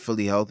look when they're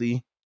fully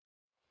healthy.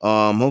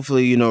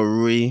 Hopefully, you know,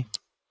 Rui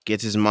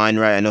gets his mind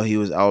right. I know he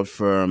was out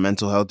for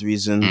mental health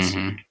reasons,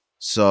 Mhm.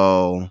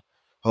 so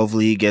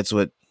hopefully he gets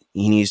what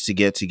he needs to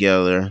get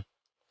together,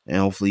 and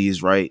hopefully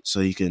he's right so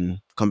he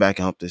can come back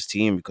and help this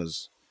team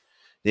because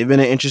they've been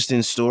an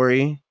interesting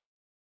story.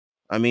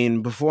 I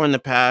mean, before in the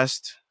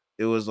past,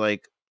 it was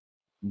like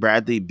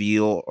Bradley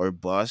Beal or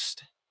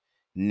bust.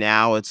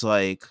 Now it's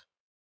like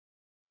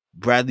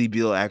Bradley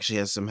Beal actually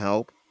has some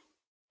help.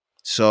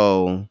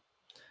 So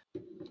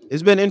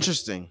it's been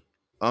interesting.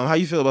 How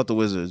you feel about the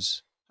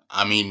Wizards?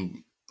 I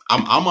mean,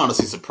 I'm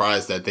honestly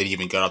surprised that they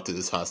even got up to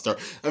this hot start.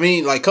 I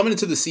mean, like coming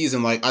into the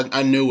season, like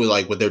I knew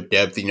with their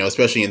depth, you know,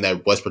 especially in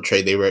that Westbrook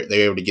trade, they were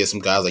able to get some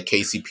guys like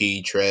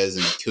KCP, Trez,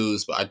 and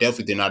Kuz, but I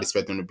definitely did not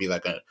expect them to be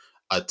like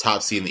a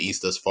top seed in the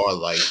East thus far.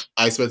 Like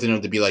I expected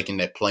them to be like in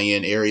that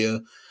play-in area.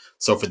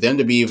 So for them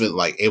to be even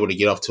like able to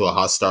get off to a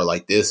hot start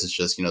like this is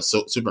just, you know,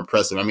 so super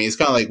impressive. I mean, it's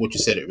kind of like what you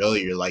said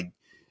earlier, like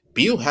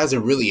Beal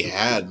hasn't really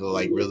had to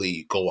like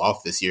really go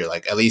off this year,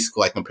 like at least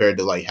like compared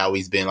to like how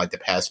he's been like the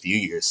past few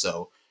years.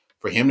 So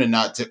for him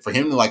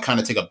to like kind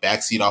of take a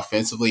backseat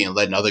offensively and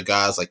letting other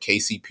guys like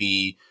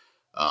KCP,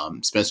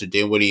 Spencer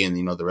Dinwiddie, and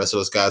you know the rest of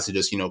those guys to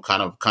just, you know,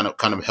 kind of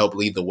help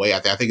lead the way. I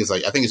think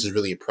it's just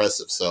really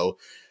impressive. So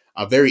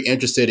I'm very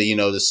interested in, you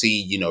know, to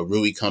see, you know,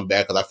 Rui come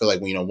back because I feel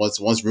like, you know,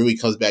 once Rui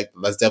comes back,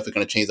 that's definitely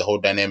going to change the whole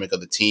dynamic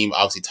of the team.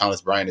 Obviously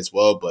Thomas Bryant as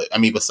well, but I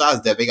mean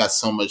besides that, they got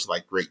so much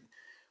like great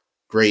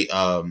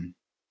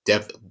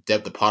depth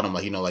upon him.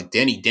 Like, you know, like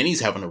Denny's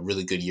having a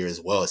really good year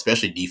as well,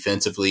 especially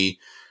defensively.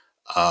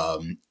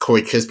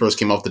 Corey Kispers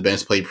came off the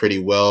bench, played pretty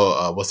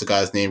well. What's the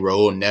guy's name?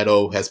 Raul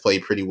Neto has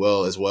played pretty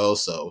well as well.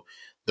 So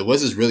the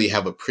Wizards really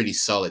have a pretty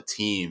solid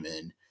team,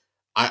 and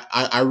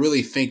I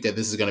really think that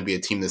this is going to be a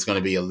team that's going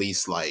to be at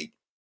least like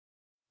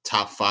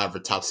top 5 or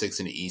top 6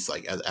 in the East,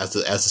 like as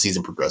the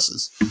season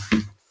progresses.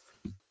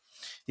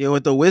 Yeah,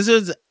 with the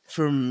Wizards,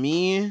 for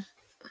me,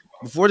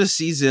 before the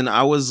season,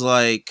 I was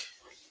like,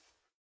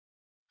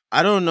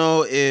 I don't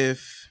know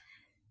if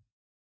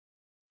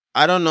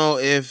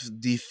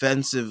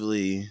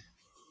defensively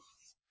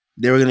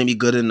they were gonna be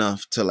good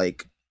enough to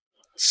like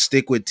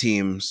stick with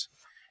teams.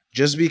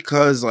 Just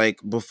because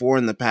like before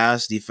in the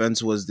past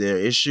defense was their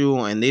issue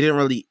and they didn't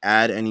really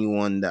add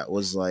anyone that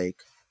was like,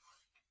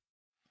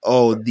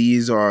 oh,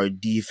 these are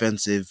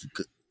defensive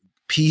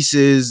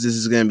pieces. This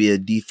is gonna be a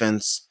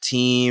defense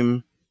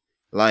team.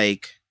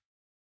 Like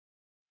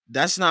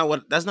that's not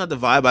the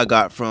vibe I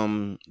got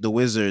from the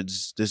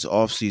Wizards this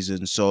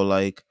offseason. So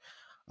like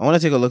I want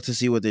to take a look to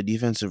see what their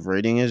defensive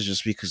rating is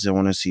just because I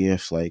want to see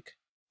if like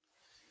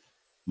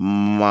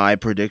my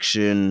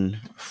prediction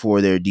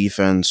for their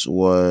defense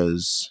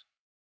was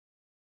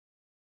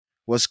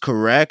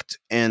correct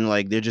and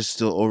like they're just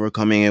still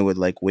overcoming it with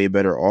like way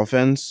better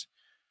offense.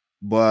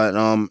 But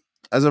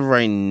as of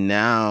right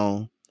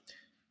now,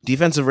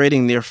 defensive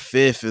rating they're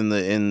 5th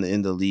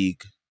in the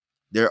league.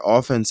 Their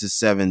offense is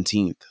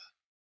 17th.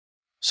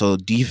 So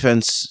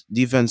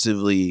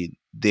defensively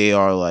they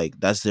are like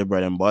that's their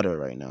bread and butter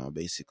right now,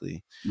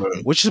 basically.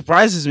 Right. Which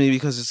surprises me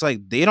because it's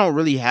like they don't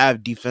really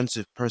have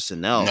defensive No,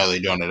 personnel they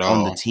don't at on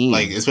the all. Like, team.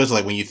 especially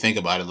like when you think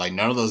about it, like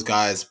none of those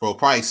guys, bro.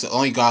 Probably the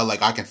only guy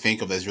like I can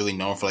think of that's really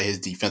known for like his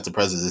defensive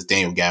presence is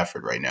Daniel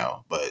Gafford right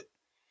now. But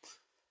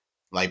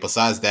like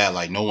besides that,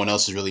 like no one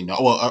else is really known.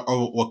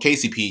 Well,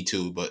 KCP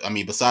too. But I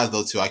mean, besides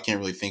those two, I can't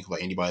really think of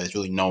like anybody that's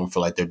really known for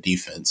like their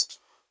defense.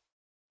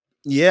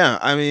 Yeah,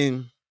 I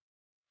mean,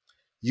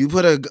 you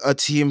put a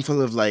team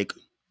full of like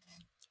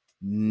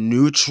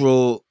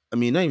neutral. I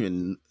mean, not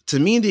even to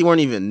me, they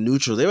weren't even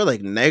neutral. They were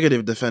like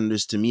negative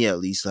defenders to me, at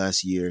least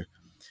last year.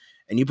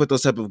 And you put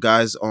those type of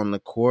guys on the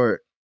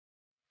court.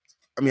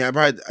 I mean,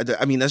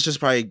 I mean, that's just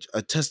probably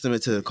a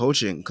testament to the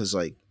coaching because,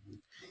 like,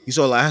 you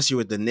saw last year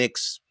with the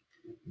Knicks,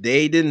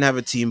 they didn't have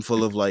a team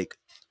full of like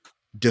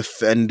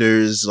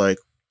defenders, like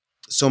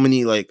so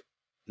many like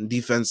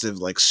defensive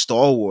like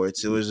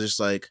stalwarts. It was just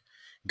like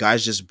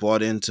guys just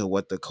bought into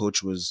what the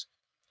coach was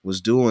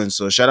doing.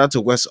 So shout out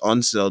to Wes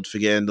Unseld for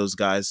getting those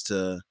guys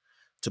to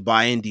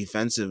buy in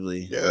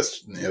defensively.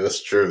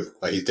 That's true.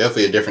 Like he's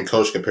definitely a different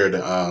coach compared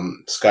to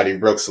Scotty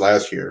Brooks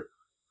last year.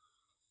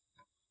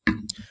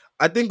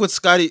 I think with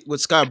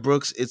Scott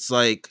Brooks, it's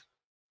like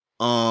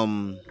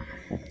um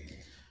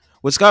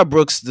with Scott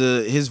Brooks,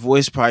 the his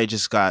voice probably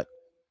just got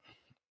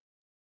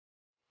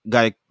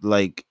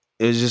like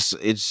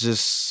it's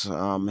just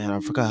man, I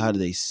forgot how do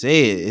they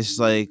say it. It's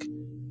like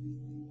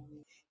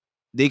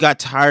they got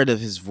tired of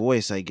his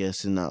voice, I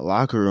guess, in that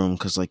locker room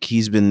because like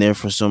he's been there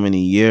for so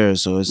many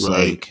years. So it's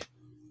Right. like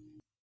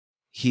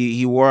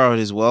he wore out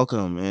his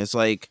welcome, and it's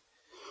like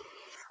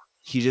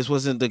he just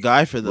wasn't the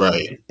guy for them.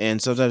 Right.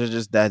 And sometimes it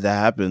just that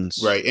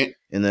happens Right.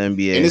 in the And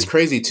it's NBA.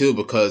 crazy too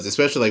because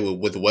especially like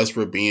with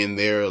Westbrook being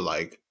there,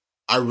 like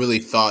I really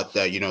thought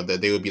that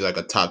that they would be like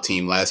a top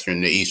team last year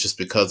in the East just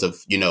because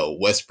of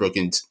Westbrook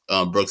and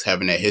Brooks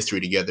having that history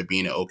together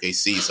being at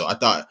OKC. So I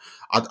thought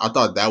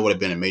that would have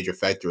been a major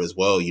factor as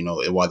well.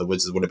 And why the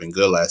Wizards would have been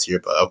good last year,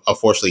 but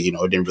unfortunately,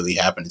 it didn't really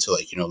happen until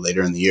like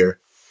later in the year.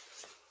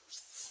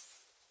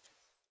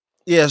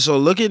 Yeah. So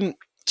looking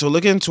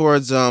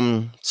towards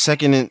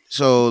second in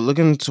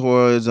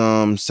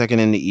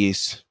the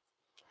East.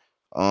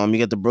 You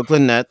get the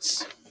Brooklyn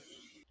Nets.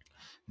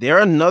 They're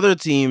another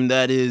team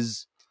that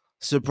is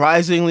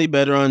surprisingly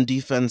better on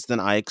defense than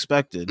I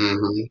expected. Hmm.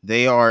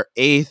 They are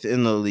eighth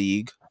in the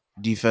league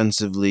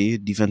defensively,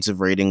 defensive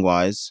rating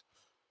wise,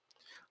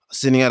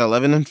 sitting at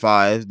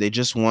 11-5. They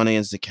just won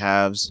against the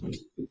Cavs.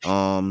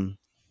 Um,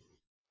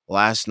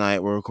 Last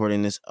night we're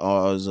recording this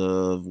as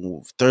of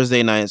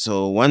Thursday night.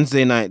 So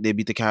Wednesday night they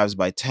beat the Cavs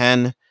by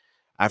 10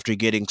 after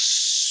getting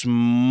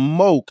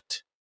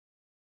smoked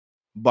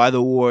by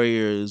the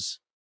Warriors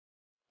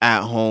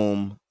at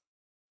home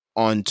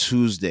on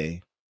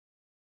Tuesday.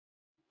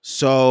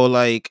 So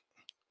like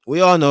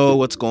we all know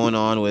what's going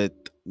on with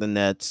the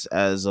Nets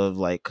as of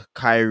like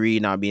Kyrie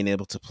not being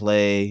able to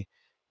play.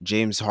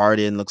 James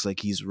Harden looks like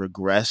he's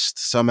regressed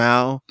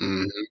somehow.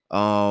 Hmm.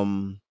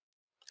 Um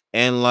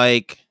and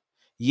like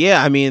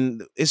yeah, I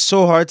mean, it's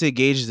so hard to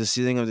gauge the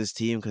ceiling of this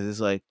team because it's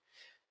like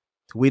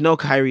we know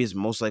Kyrie is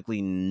most likely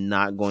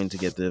not going to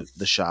get the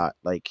shot.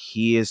 Like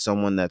he is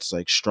someone that's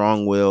like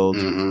strong willed.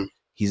 Hmm.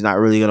 He's not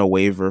really gonna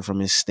waver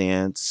from his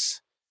stance.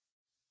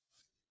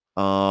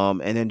 And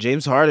then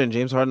James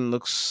Harden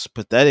looks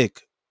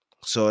pathetic.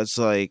 So it's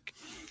like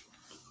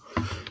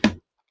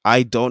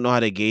I don't know how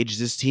to gauge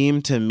this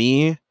team. To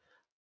me,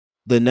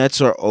 the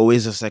Nets are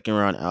always a second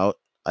round out.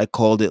 I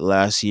called it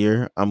last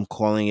year. I'm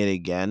calling it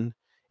again.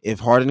 If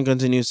Harden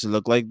continues to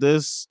look like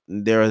this,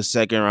 they're a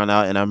second round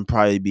out, and I'm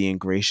probably being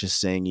gracious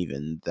saying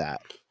even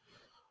that.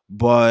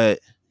 But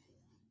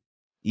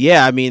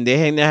yeah, I mean, they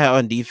hang their hat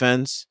on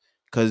defense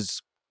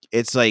because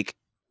it's like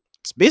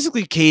it's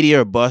basically KD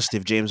or bust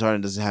if James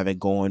Harden doesn't have it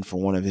going for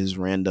one of his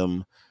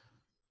random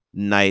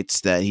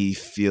nights that he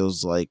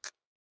feels like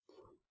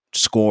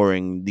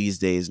scoring these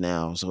days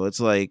now. So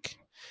it's like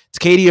it's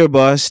KD or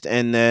bust,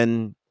 and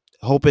then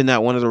hoping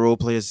that one of the role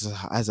players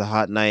has a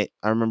hot night.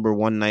 I remember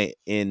one night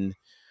in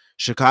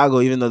Chicago,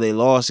 even though they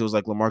lost, it was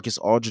like LaMarcus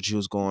Aldridge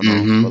was going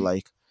off. But Hmm.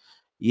 like,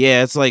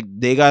 yeah, it's like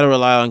they got to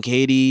rely on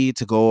KD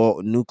to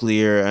go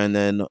nuclear, and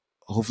then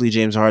hopefully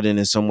James Harden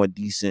is somewhat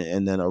decent,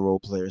 and then a role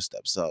player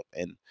steps up.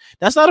 And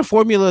that's not a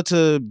formula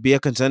to be a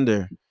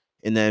contender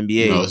in the No,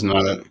 NBA. it's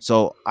not.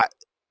 So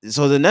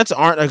so the Nets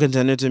aren't a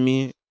contender to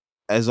me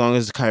as long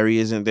as Kyrie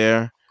isn't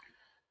there.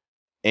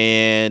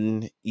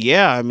 And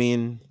yeah, I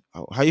mean,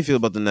 how you feel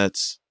about the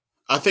Nets?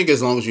 I think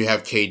as long as you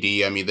have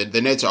KD, I mean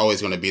the Nets are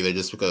always going to be there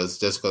just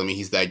because I mean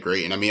he's that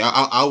great, and I mean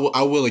I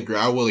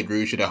will agree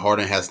with you that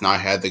Harden has not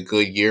had the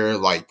good year.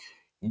 Like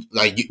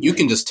you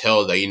can just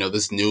tell that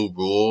this new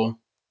rule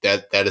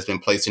that has been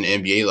placed in the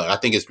NBA. Like I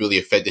think it's really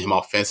affected him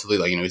offensively.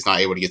 Like he's not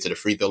able to get to the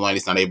free throw line.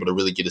 He's not able to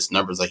really get his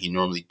numbers like he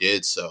normally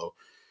did. So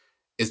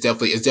it's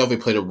definitely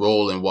played a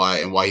role in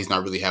why he's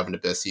not really having the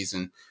best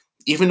season.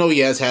 Even though he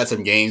has had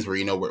some games where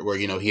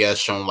he has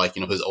shown like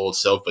his old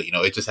self, but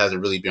it just hasn't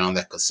really been on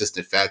that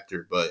consistent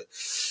factor. But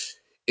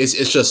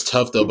it's just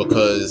tough though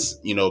because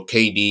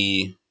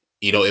KD.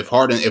 if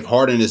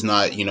Harden is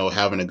not,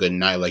 having a good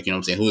night, like,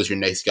 I'm saying, who is your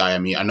next guy? I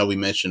mean, I know we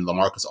mentioned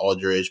LaMarcus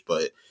Aldridge,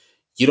 but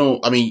you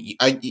don't. I mean,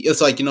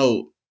 it's like,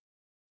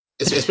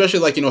 especially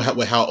like,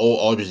 with how old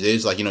Aldridge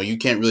is, like, you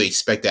can't really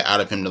expect that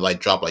out of him to like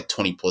drop like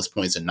 20 plus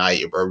points a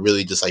night or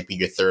really just like be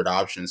your third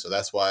option. So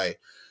that's why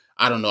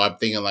I don't know. I'm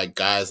thinking like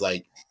guys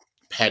like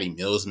Patty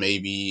Mills,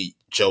 maybe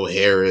Joe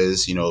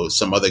Harris,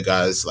 some other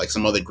guys, like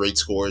some other great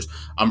scorers.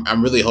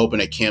 I'm really hoping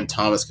that Cam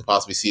Thomas could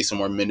possibly see some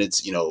more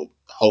minutes,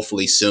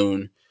 hopefully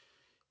soon.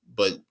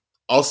 But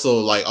also,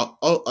 like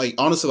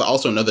honestly, like,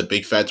 also another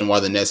big factor in why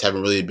the Nets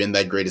haven't really been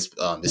that great is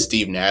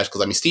Steve Nash.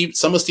 Because I mean,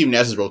 some of Steve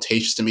Nash's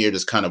rotations to me are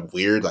just kind of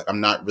weird. Like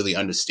I'm not really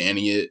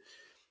understanding it.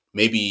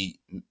 Maybe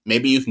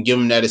maybe you can give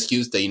him that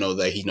excuse that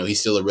that he's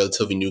still a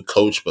relatively new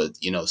coach, but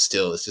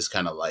still it's just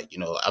kind of like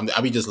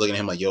I'll be just looking at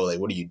him like, yo, like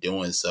what are you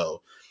doing?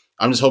 So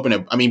I'm just hoping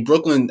that, I mean,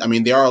 Brooklyn, I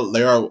mean, they are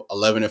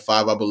 11-5,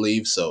 I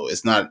believe, so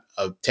it's not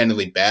a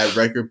technically bad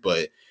record,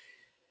 but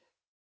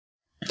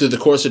through the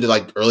course of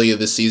like earlier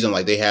this season,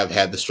 like they have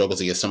had the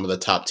struggles against some of the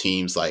top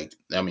teams. Like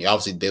I mean,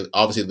 obviously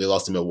they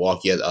lost to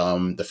Milwaukee at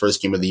the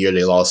first game of the year.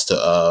 They lost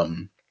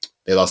to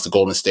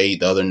Golden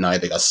State the other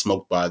night. They got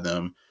smoked by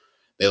them.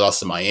 They lost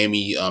to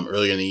Miami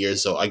earlier in the year.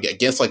 So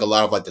against like a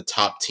lot of like the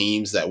top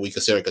teams that we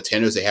consider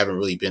contenders, they haven't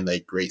really been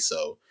that great.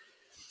 So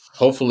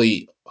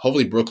hopefully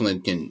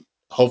Brooklyn can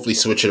hopefully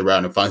switch it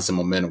around and find some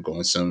momentum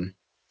going soon.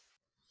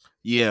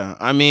 Yeah,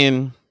 I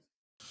mean,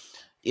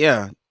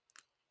 yeah,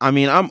 I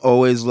mean, I'm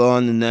always low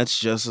on the Nets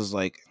just as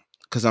like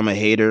because I'm a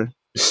hater,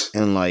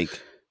 and like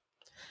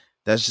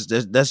that's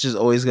just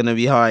always gonna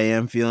be how I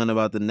am feeling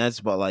about the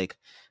Nets. But like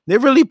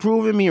they've really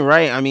proven me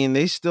right. I mean,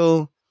 they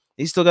still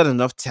got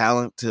enough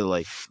talent to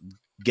like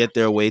get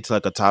their way to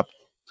like a top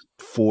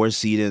four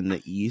seed in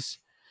the East.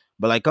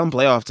 But like come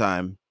playoff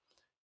time,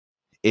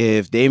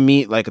 if they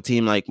meet like a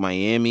team like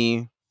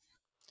Miami,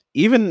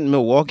 even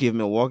Milwaukee, if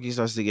Milwaukee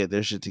starts to get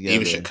their shit Even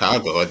together,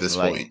 Chicago at this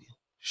like point.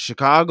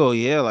 Chicago,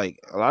 yeah, like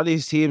a lot of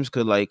these teams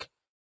could like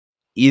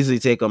easily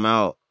take them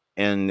out,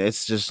 and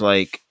it's just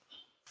like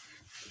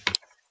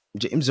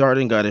James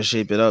Harden got to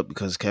shape it up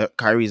because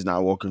Kyrie's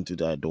not walking through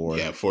that Yeah, door.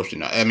 unfortunately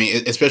not. I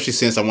mean, especially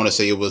since I want to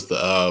say it was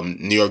the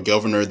New York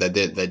governor that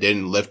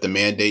didn't lift the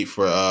mandate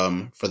for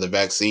the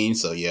vaccine.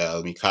 So yeah,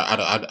 I mean,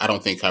 I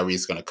don't think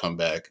Kyrie's going to come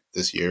back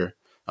this year,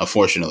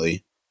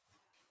 unfortunately.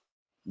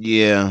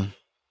 Yeah,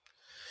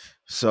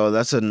 so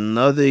that's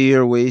another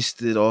year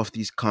wasted off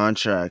these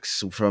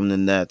contracts from the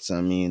Nets.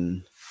 I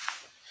mean,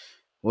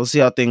 we'll see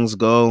how things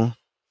go.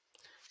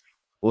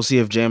 We'll see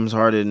if James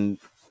Harden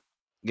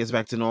gets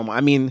back to normal.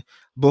 I mean,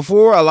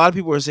 before a lot of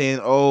people were saying,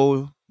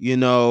 "Oh,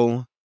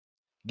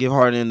 give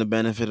Harden the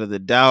benefit of the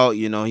doubt."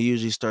 He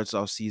usually starts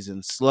off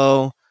season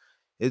slow.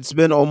 It's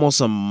been almost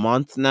a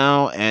month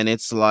now, and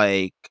it's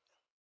like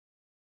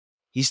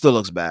he still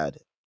looks bad.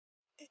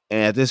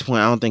 And at this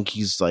point, I don't think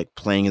he's like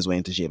playing his way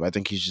into shape. I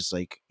think he's just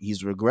like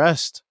he's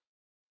regressed.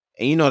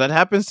 And that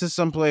happens to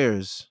some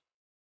players.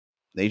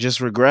 They just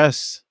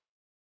regress.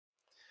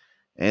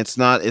 And it's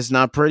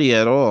not pretty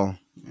at all.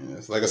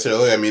 Yes, like I said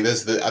earlier, I mean, I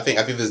think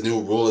this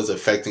new rule is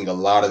affecting a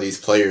lot of these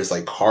players.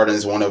 Like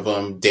Harden's one of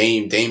them.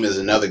 Dame is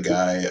another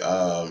guy.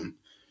 Yeah,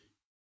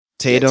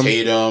 Tatum.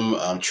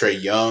 Tatum, Trey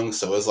Young.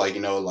 So it's like,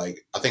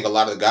 like I think a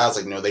lot of the guys,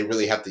 like, they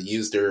really have to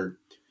use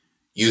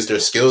their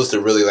skills to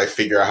really like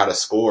figure out how to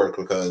score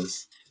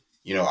because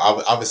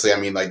obviously, I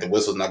mean, like the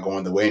whistle's not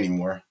going the way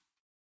anymore.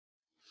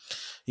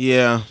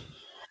 Yeah.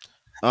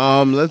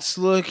 Let's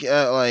look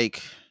at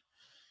like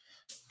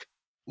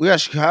we got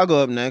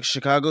Chicago up next.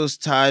 Chicago's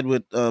tied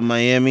with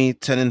Miami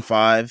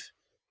 10-5.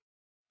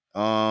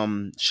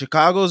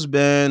 Chicago's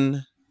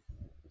been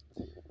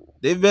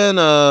they've been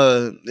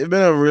a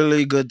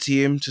really good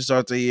team to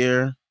start the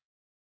year.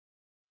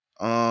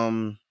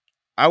 Um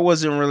I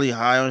wasn't really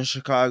high on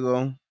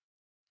Chicago,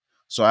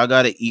 so I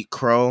got to eat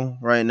crow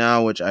right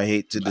now, which I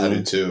hate to I do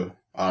do. too,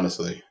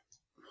 honestly.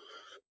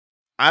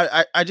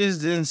 I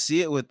just didn't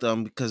see it with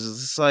them because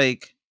it's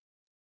like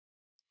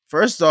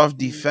first off,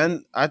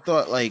 defend. I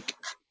thought like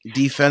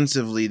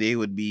defensively they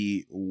would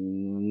be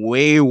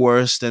way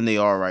worse than they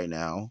are right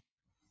now,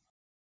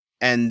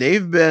 and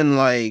they've been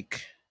a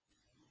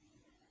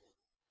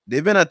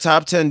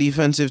top 10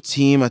 defensive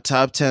team, a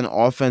top 10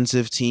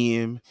 offensive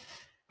team.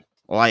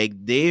 Like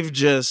they've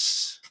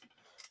just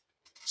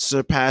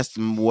surpassed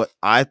what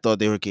I thought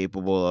they were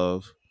capable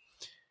of.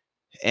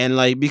 And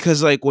like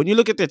because like when you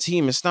look at their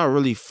team, it's not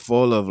really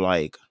full of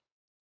like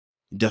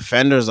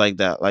defenders like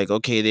that. Like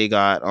okay, they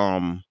got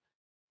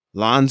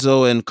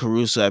Lonzo and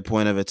Caruso at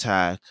point of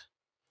attack.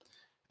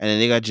 And then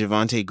they got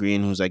Javante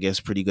Green, who's I guess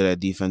pretty good at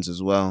defense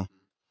as well.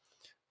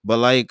 But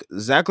like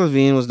Zach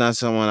Levine was not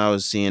someone I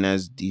was seeing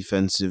as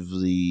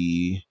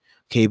defensively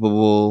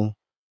capable.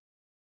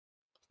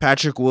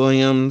 Patrick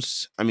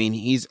Williams, I mean,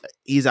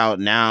 he's out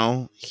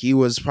now. He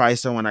was probably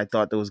someone I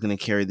thought that was going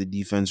to carry the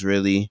defense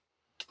really.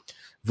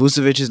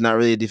 Vucevic is not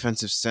really a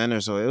defensive center,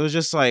 so it was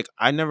just like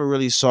I never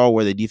really saw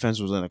where the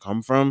defense was going to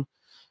come from.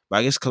 But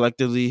I guess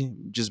collectively,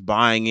 just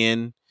buying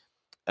in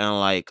and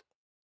like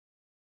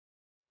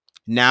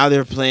now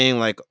they're playing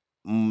like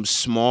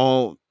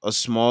a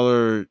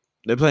smaller.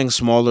 They're playing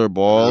smaller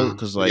ball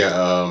because You like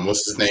got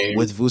what's his name?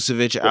 with Vucevic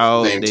What's his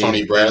out, name?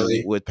 Tony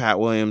Bradley. with Pat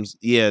Williams,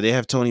 yeah, they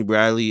have Tony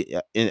Bradley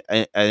in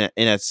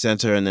at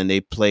center, and then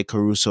they play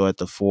Caruso at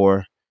the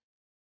four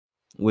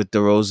with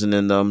DeRozan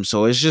in them.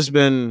 So it's just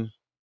been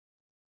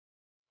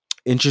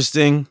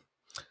interesting.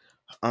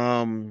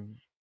 Um,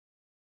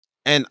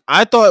 and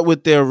I thought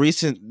with their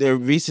recent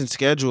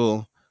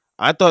schedule,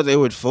 I thought they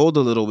would fold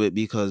a little bit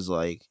because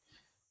like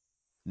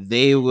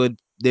they've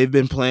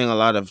been playing a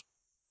lot of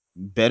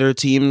better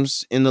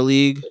teams in the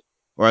league,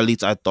 or at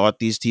least I thought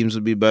these teams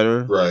would be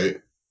better. Right.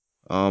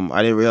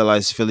 I didn't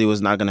realize Philly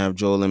was not gonna have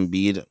Joel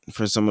Embiid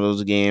for some of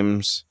those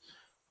games.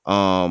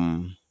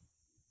 Um,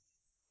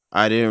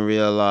 I didn't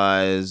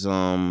realize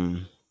I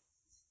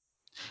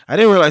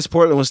didn't realize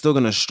Portland was still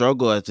gonna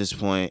struggle at this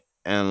point,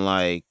 and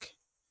like,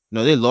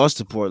 no, they lost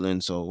to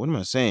Portland. So what am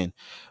I saying?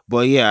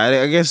 But yeah,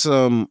 I guess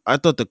I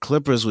thought the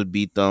Clippers would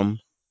beat them,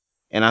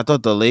 and I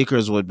thought the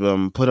Lakers would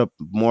put up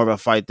more of a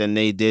fight than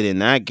they did in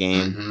that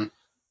game. Mm-hmm.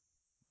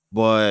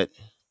 But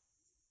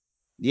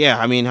yeah,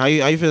 I mean, how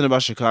you feeling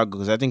about Chicago?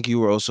 Because I think you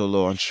were also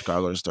low on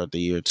Chicago to start the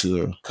year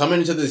too. Coming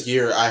into this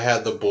year, I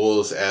had the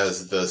Bulls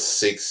as the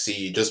sixth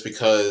seed just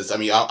because, I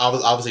mean, I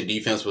was obviously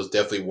defense was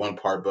definitely one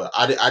part, but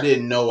I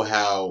didn't know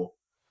how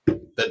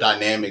the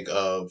dynamic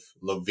of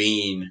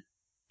Levine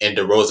and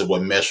DeRozan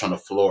would mesh on the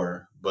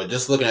floor. But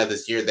just looking at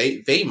this year,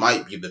 they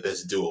might be the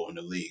best duo in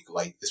the league,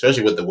 like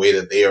especially with the way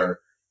that they are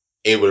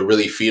able to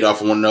really feed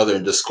off one another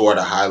and just score at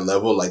a high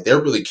level. Like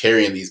they're really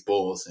carrying these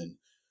Bulls, and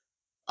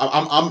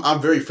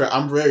I'm very proud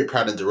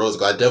of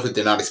DeRozan. I definitely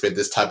did not expect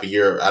this type of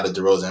year out of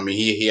DeRozan. I mean,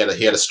 he had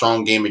a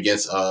strong game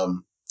against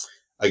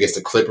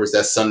the Clippers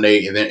that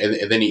Sunday, and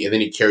then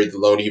he carried the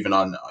load even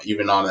on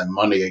that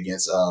Monday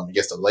against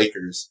the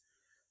Lakers.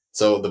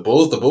 So the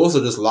Bulls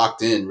are just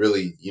locked in,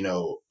 really,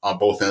 on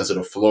both ends of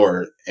the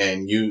floor,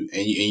 and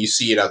you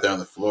see it out there on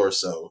the floor.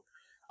 So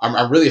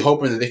I'm really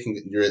hoping that they can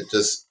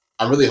just.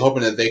 I'm really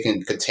hoping that they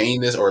can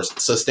contain this or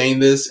sustain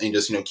this and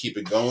just keep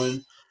it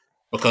going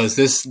because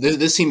this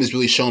team has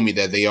really shown me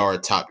that they are a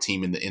top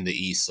team in the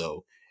East.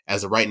 So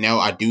as of right now,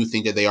 I do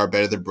think that they are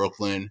better than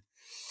Brooklyn.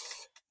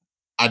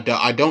 I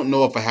don't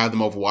know if I have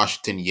them over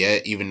Washington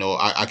yet, even though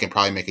I can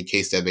probably make a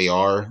case that they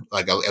are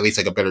like at least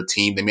like a better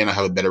team. They may not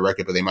have a better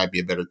record, but they might be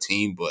a better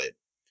team. But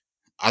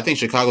I think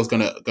Chicago's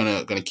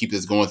gonna keep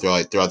this going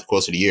throughout the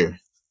course of the year.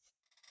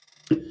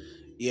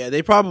 Yeah,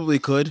 they probably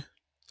could.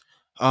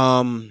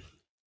 Um,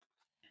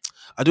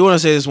 I do want to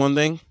say this one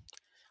thing.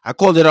 I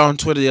called it out on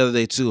Twitter the other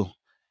day too,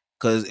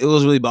 because it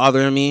was really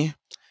bothering me.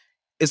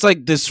 It's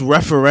like this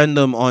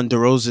referendum on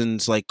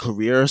DeRozan's like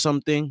career or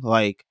something.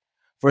 Like,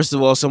 first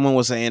of all, someone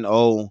was saying,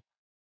 "Oh,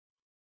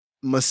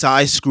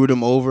 Masai screwed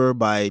him over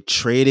by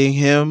trading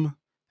him,"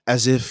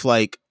 as if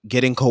like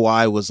getting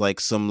Kawhi was like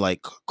some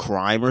like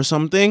crime or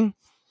something.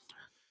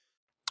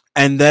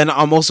 And then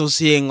I'm also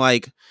seeing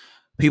like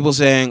people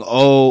saying,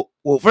 "Oh,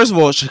 well, first of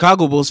all,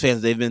 Chicago Bulls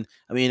fans, they've been,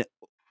 I mean,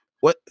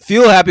 what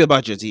feel happy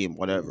about your team,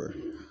 whatever."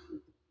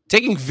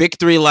 Taking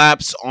victory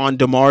laps on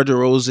DeMar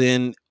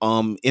DeRozan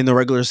in the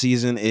regular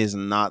season is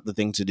not the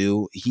thing to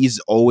do. He's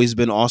always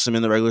been awesome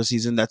in the regular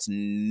season. That's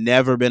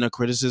never been a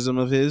criticism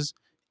of his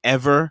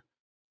ever.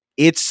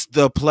 It's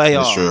the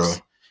That's true.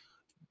 playoffs.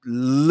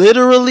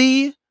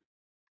 Literally,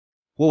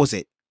 what was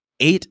it?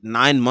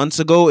 8-9 months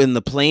ago in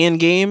the play-in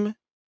game,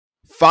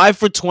 5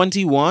 for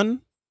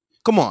 21.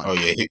 Come Oh on.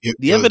 yeah, The it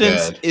was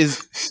evidence bad.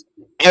 is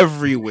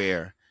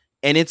everywhere,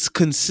 and it's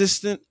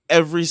consistent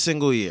every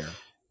single year.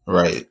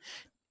 Right.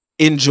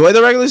 Enjoy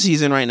the regular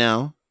season right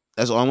now.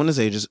 That's all I'm going to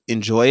say. Just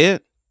enjoy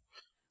it.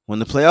 When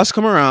the playoffs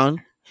come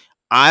around,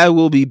 I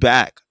will be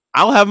back.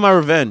 I'll have my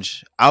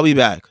revenge. I'll be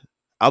back.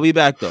 I'll be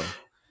back though.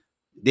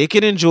 They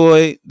can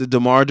enjoy the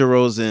DeMar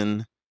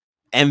DeRozan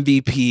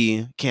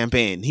MVP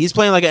campaign. He's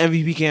playing like an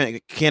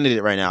MVP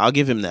candidate right now. I'll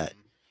give him that.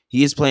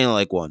 He is playing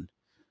like one.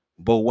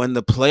 But when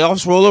the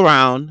playoffs roll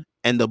around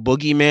and the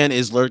boogeyman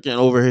is lurking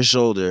over his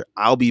shoulder,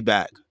 I'll be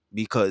back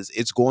because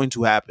it's going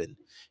to happen.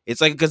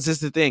 It's like a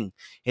consistent thing.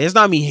 It's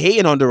not me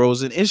hating on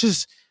DeRozan. It's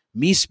just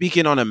me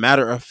speaking on a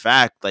matter of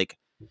fact. Like,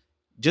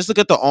 just look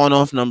at the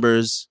on-off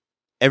numbers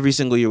every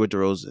single year with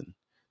DeRozan.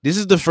 This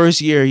is the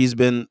first year he's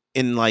been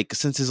in like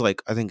since his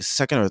like I think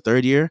second or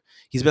third year.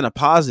 He's been a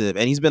positive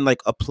and he's been like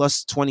a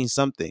plus 20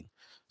 something.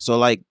 So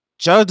like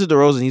shout out to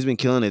DeRozan. He's been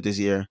killing it this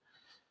year.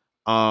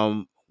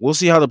 We'll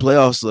see how the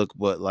playoffs look,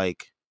 but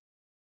like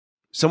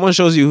someone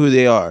shows you who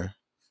they are,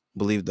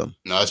 believe them.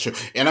 No, that's true.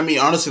 And I mean,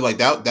 honestly, like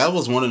that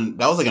was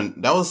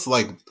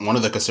like one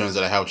of the concerns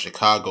that I have with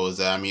Chicago is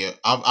that I mean,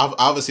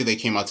 obviously they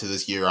came out to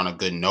this year on a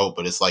good note,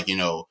 but it's like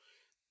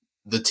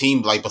the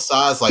team like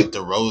besides like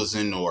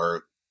DeRozan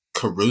or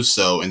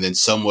Caruso and then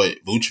somewhat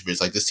Vucevic,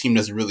 like this team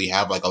doesn't really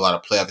have like a lot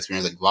of playoff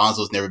experience. Like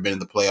Lonzo's never been in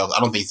the playoffs. I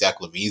don't think Zach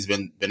LaVine's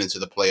been into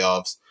the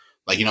playoffs.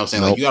 Like what I'm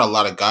saying, like Nope. you got a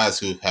lot of guys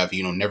who have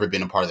never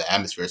been a part of the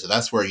atmosphere. So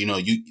that's where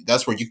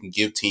that's where you can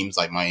give teams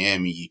like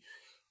Miami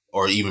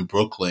or even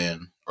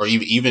Brooklyn or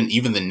even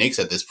the Knicks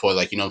at this point,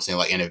 like what I'm saying,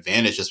 like an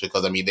advantage just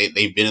because I mean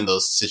they've been in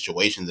those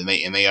situations and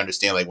they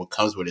understand like what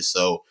comes with it.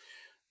 So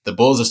the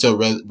Bulls are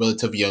still a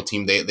relatively young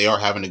team. They are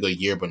having a good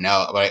year, but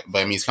now, but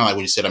I mean, it's kind of like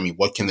what you said. I mean,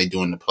 what can they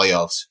do in the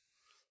playoffs?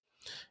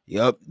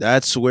 Yep,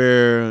 that's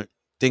where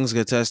things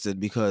get tested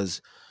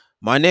because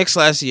my Knicks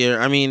last year,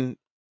 I mean,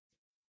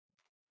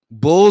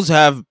 Bulls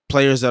have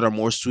players that are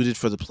more suited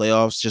for the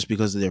playoffs just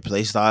because of their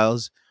play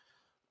styles.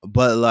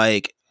 But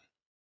like,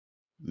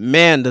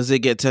 man, does it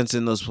get tense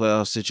in those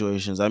playoff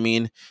situations. I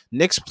mean,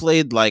 Knicks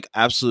played like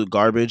absolute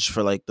garbage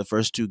for like the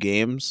first two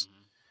games,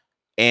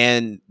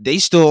 and they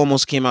still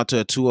almost came out to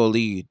a 2-0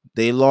 lead.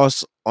 They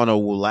lost on a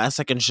last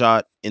second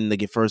shot in the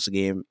first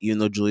game, even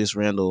though Julius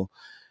Randle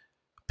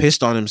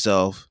pissed on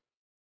himself.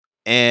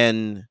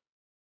 And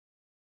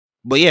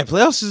but yeah,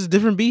 playoffs is a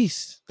different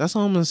beast. That's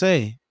all I'm gonna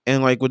say.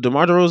 And like with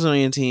DeMar DeRozan on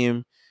your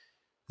team,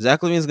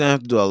 Zach LaVine's gonna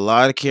have to do a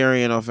lot of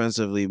carrying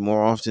offensively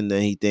more often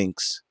than he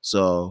thinks.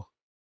 So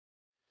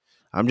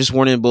I'm just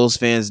warning Bulls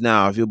fans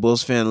now. If you're a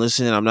Bulls fan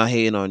listening, I'm not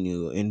hating on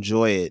you.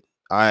 Enjoy it.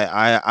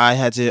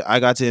 I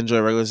got to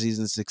enjoy regular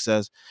season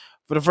success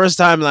for the first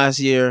time last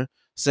year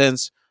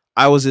since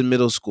I was in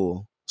middle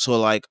school. So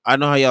like I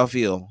know how y'all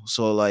feel.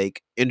 So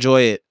like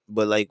enjoy it.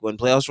 But like when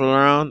playoffs roll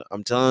around,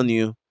 I'm telling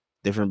you,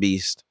 different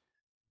beast.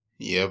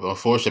 Yeah, but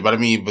unfortunately, but I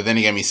mean, but then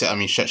again,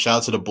 shout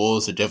out to the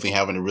Bulls. They're definitely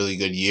having a really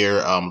good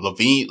year.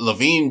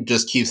 Levine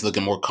just keeps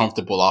looking more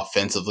comfortable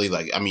offensively.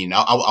 Like, I mean,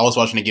 I was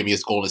watching the game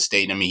against Golden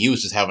State, and I mean, he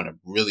was just having a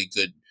really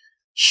good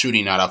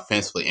shooting night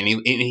offensively, and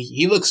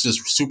he looks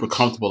just super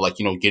comfortable, like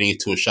getting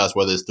into his shots,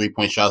 whether it's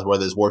 3-point shots,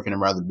 whether it's working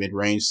around the mid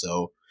range.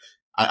 So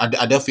I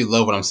definitely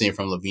love what I'm seeing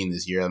from Levine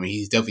this year. I mean,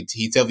 he's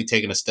definitely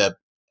taking a step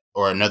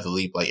or another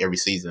leap like every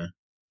season.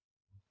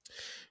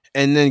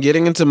 And then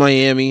getting into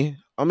Miami,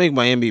 I'll make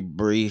Miami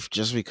brief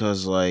just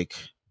because like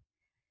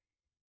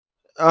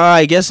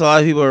I guess a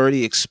lot of people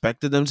already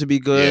expected them to be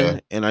Yeah.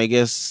 good, and I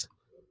guess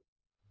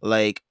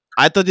like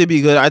I thought they'd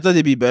be good. I thought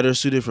they'd be better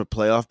suited for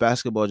playoff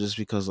basketball just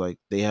because like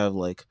they have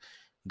like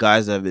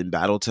guys that have been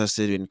battle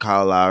tested in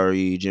Kyle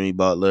Lowry, Jimmy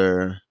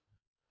Butler,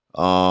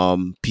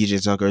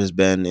 PJ Tucker has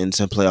been in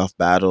some playoff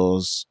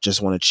battles,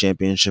 just won a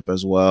championship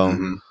as well.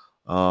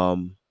 Mm-hmm.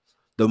 Um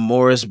the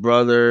Morris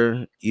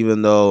brother,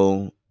 even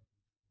though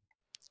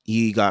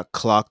he got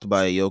clocked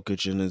by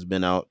Jokic and has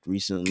been out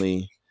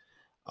recently.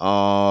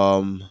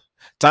 Um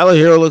Tyler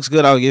Hero looks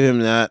good, I'll give him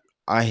that.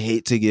 I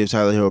hate to give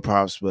Tyler Hero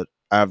props, but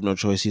I have no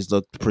choice. He's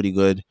looked pretty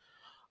good.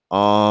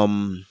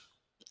 Um,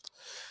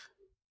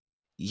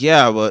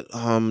 yeah, but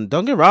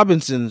Duncan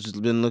Robinson's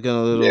been looking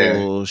a Yeah.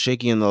 little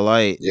shaky in the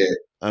light. Yeah.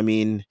 I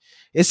mean,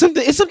 it's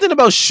something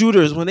about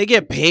shooters when they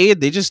get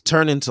paid, they just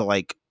turn into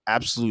like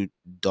absolute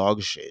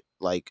dog shit.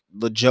 Like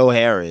the Joe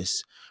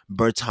Harris,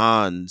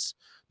 Bertans,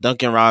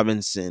 Duncan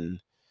Robinson.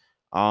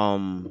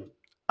 Um,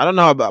 I don't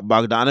know how about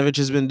Bogdanovich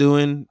has been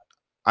doing.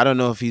 I don't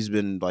know if he's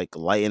been like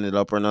lighting it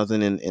up or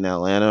nothing in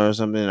Atlanta or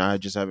something. I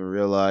just haven't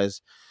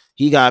realized.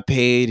 He got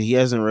paid. He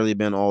hasn't really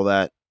been all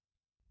that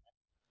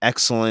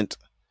excellent.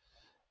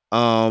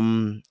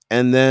 And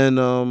then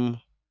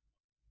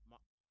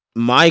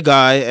my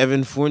guy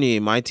Evan Fournier,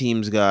 my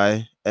team's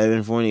guy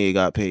Evan Fournier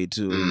got paid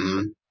too.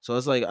 Mm-hmm. So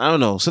it's like I don't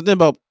know something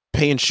about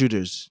paying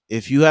shooters.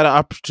 If you had an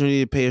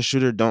opportunity to pay a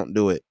shooter, don't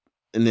do it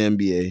in the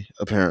NBA.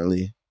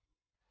 Apparently,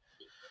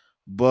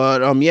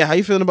 but yeah, how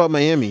you feeling about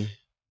Miami?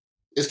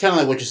 It's kind of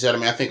like what you said. I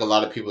mean, I think a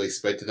lot of people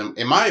expected them.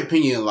 In my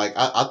opinion, like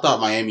I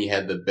thought Miami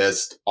had the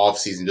best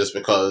offseason just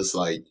because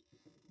like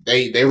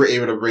they were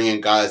able to bring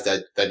in guys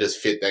that just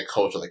fit that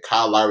culture. Like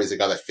Kyle Lowry's a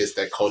guy that fits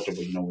that culture,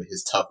 but with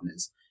his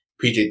toughness.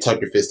 PJ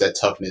Tucker fits that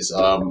toughness.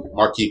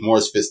 Markieff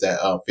Morris fits that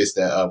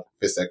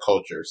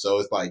culture. So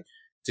it's like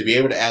to be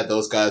able to add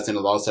those guys in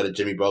alongside of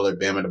Jimmy Butler,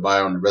 Bam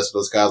Adebayo, and the rest of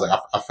those guys. Like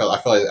I feel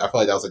like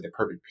that was like the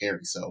perfect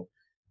pairing. So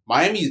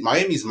Miami's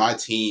my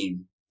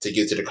team to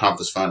get to the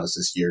conference finals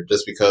this year,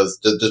 just because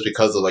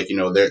of like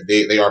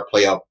they are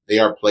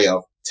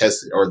playoff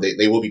tested, or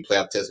they will be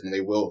playoff tested, and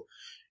they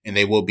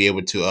will be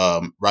able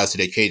to rise to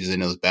their cages in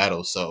those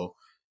battles. So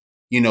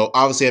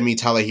obviously, I mean,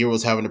 Tyler Hero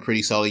was having a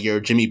pretty solid year.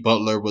 Jimmy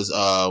Butler was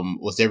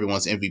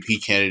everyone's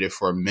MVP candidate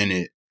for a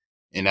minute,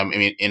 and I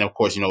mean, and of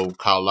course,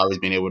 Kyle Lowry's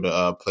been able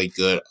to play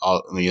good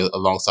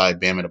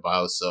alongside Bam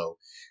Adebayo. So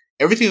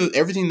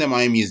everything that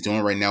Miami is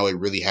doing right now, it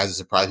really hasn't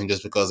surprised me.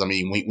 Just because I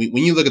mean,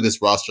 when you look at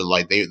this roster,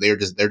 like they're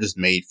just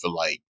made for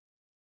like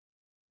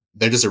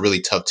they're just a really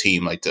tough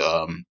team like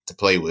to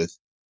play with.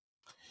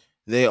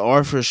 They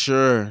are for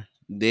sure.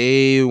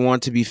 They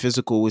want to be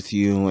physical with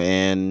you,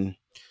 and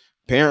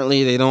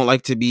apparently they don't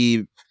like to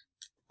be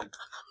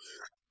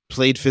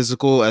played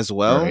physical as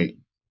well. Right.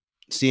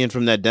 Seeing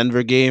from that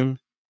Denver game,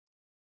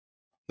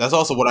 That's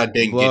also what I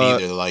didn't get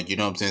but either. Like, you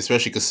know what I'm saying?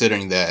 Especially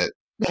considering that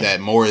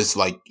Morris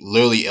like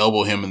literally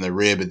elbowed him in the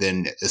rib, and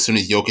then as soon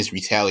as Jokic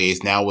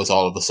retaliates, now it's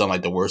all of a sudden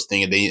like the worst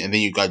thing. And then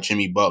you got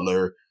Jimmy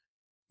Butler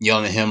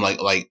yelling at him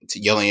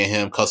yelling at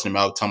him, cussing him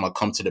out, talking about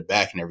come to the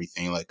back and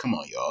everything. Like, come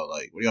on, y'all!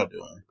 Like, what are y'all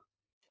doing?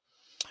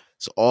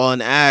 it's all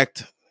an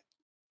act.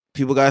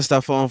 People gotta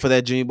stop falling for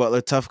that Jimmy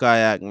Butler tough guy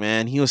act,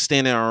 man. He was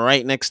standing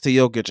right next to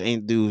Jokic,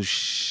 ain't do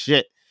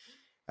shit.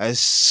 As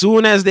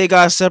soon as they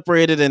got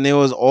separated and they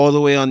was all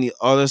the way on the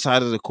other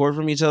side of the court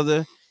from each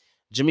other,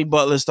 Jimmy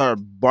Butler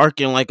started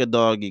barking like a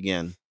dog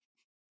again.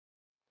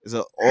 It's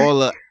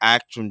all a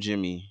act from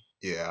Jimmy.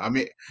 Yeah,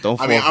 Don't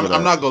I mean, fall for I'm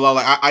that. not gonna lie.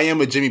 Like, I am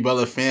a Jimmy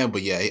Butler fan,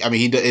 but yeah, I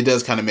mean, it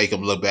does kind of make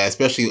him look bad,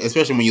 especially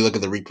when you look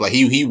at the replay.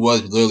 He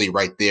was literally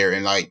right there,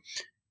 and like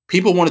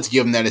people wanted to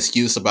give him that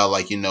excuse about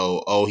like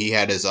oh he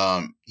had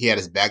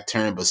his back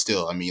turned, but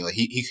still, I mean, like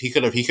he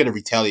could have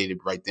retaliated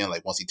right then,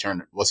 like once he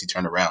turned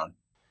around.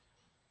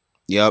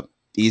 Yep,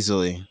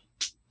 easily,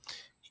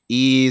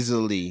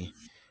 easily.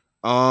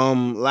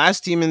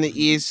 Last team in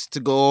the East to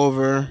go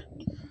over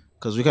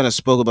because we kind of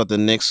spoke about the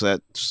Knicks. So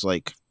that's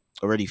like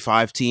already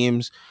five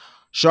teams.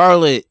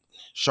 Charlotte.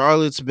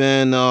 Charlotte's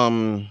been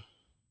um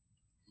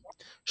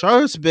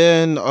Charlotte's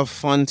been a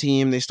fun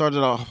team. They started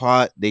off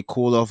hot. They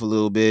cooled off a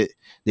little bit.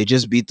 They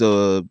just beat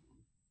the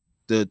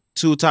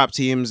two top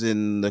teams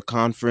in the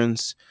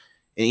conference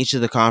in each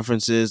of the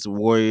conferences, the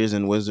Warriors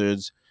and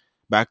Wizards,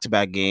 back to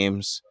back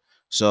games.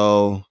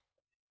 So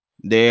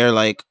they're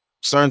like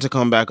starting to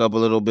come back up a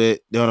little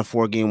bit. They're on a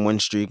 4 game win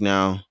streak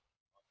now.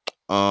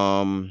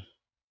 Um,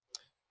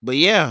 but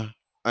yeah,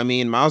 I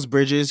mean Miles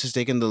Bridges has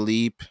taken the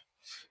leap.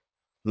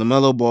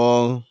 LaMelo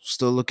Ball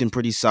still looking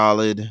pretty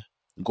solid.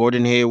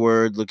 Gordon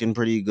Hayward looking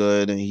pretty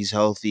good. He's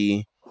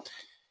healthy.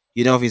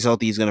 You know if he's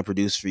healthy, he's gonna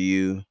produce for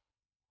you.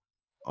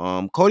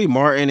 Cody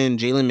Martin and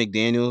Jalen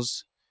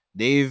McDaniels,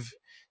 they've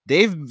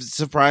they've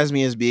surprised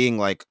me as being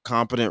like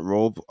competent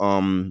role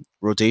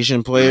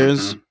rotation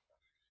players Hmm.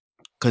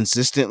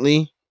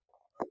 consistently.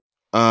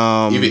 Even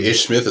Um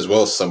Ish Smith as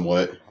well,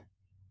 somewhat.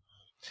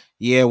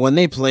 yeah, when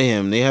they play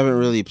him, they haven't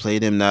really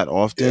played him that Yeah.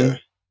 often.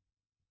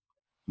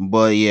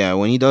 But yeah,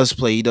 when he does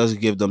play, he does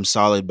give them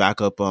solid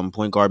backup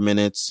point guard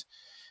minutes.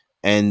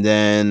 And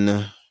then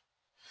I'm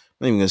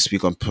not even gonna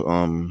speak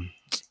on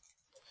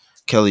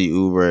Kelly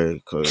Oubre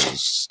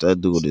because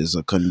that dude is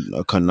a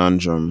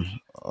conundrum.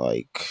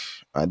 Like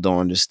I don't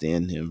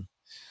understand him.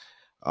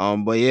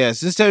 But yeah,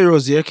 since Terry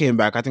Rozier came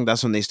back, I think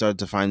that's when they started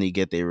to finally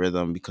get their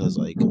rhythm because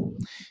like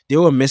they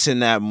were missing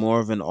that more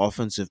of an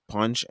offensive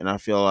punch, and I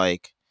feel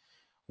like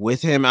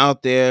with him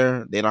out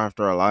there, they don't have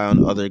to rely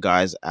on other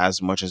guys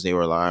as much as they were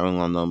relying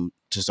on them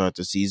to start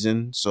the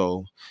season.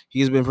 So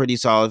he's been pretty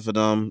solid for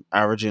them,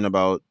 averaging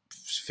about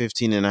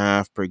 15 and a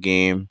half per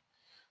game.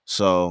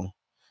 So,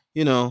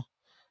 you know,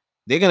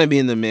 they're gonna be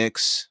in the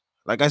mix.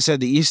 Like I said,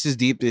 the East is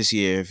deep this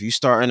year. If you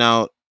starting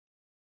out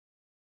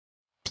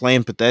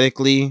playing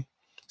pathetically,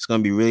 it's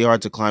gonna be really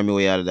hard to climb your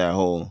way out of that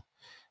hole.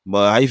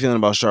 But how you feeling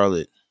about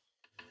Charlotte?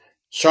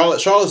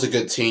 Charlotte's a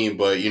good team,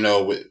 but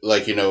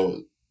like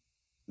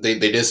they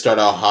did start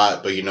out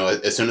hot, but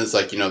as soon as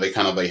like they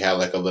kind of like had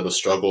like a little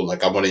struggle,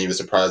 like I wasn't even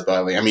surprised by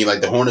it. Like I mean,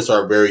 like the Hornets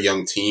are a very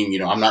young team.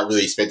 I'm not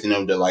really expecting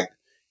them to like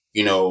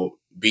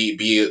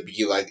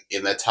be like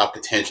in that top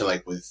contention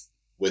like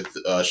with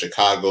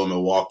Chicago,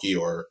 Milwaukee,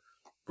 or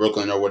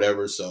Brooklyn or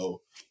whatever.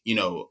 So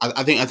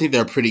I think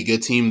they're a pretty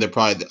good team.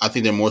 I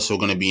think they're more so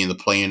going to be in the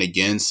playing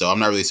again. So I'm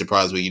not really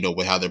surprised with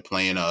with how they're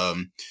playing.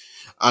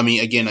 I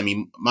mean, again, I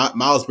mean,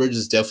 Miles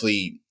Bridges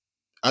definitely.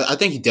 I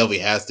think he definitely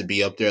has to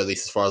be up there, at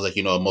least as far as like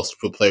a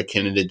multiple player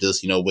candidate.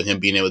 Just with him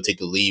being able to take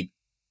the lead,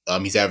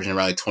 he's averaging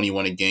around like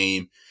 21 a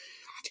game.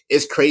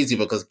 It's crazy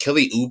because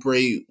Kelly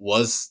Oubre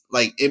was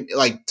like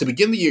to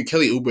begin the year,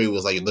 Kelly Oubre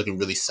was like looking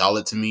really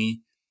solid to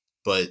me,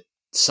 but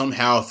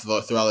somehow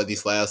throughout like,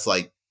 these last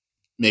like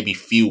maybe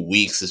few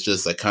weeks, it's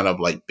just like kind of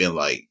like been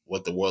like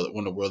what the world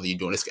are you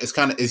doing? He's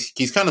kind of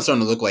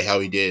starting to look like how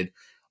he did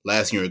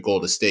last year at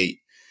Golden State.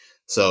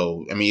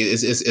 So I mean,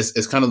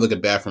 it's kind of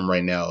looking bad for him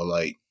right now.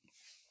 Like,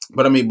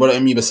 but I mean,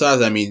 besides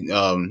that, I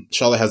mean,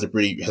 Charlotte has a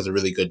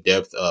really good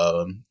depth.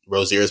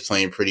 Rozier is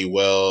playing pretty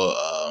well.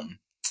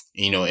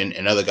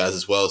 And other guys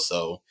as well.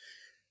 So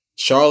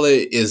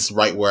Charlotte is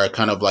right where I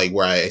kind of like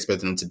where I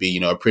expected them to be.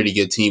 A pretty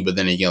good team, but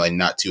then again, like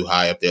not too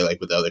high up there like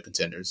with the other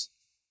contenders.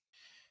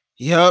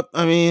 Yep,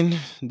 I mean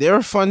they're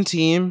a fun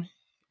team.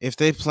 If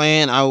they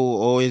playing, I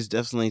will always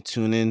definitely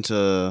tune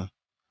into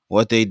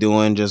what they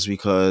doing just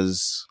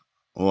because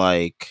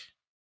like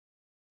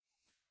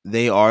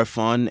they are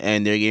fun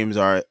and their games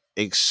are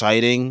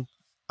exciting.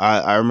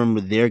 I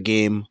remember their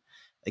game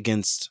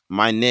against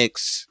my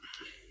Knicks.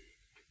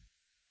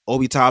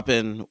 Obi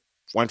Toppin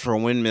went for a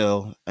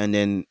windmill, and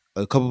then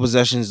a couple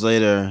possessions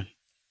later,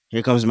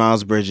 here comes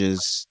Miles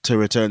Bridges to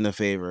return the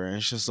favor. And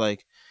it's just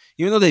like,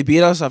 even though they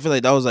beat us, I feel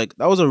like that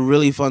was a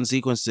really fun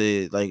sequence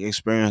to like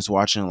experience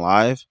watching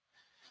live.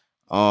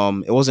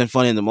 It wasn't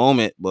fun in the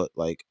moment, but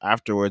like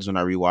afterwards when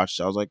I rewatched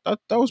it, I was like, that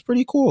was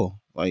pretty cool.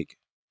 Like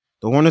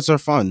the Hornets are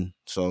fun,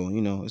 so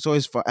it's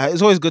always fun.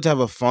 It's always good to have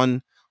a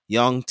fun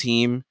young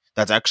team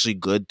that's actually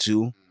good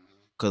too,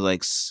 because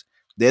like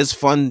there's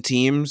fun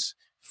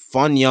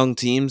young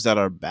teams that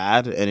are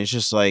bad, and it's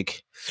just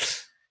like,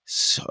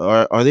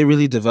 are they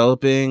really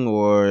developing,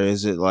 or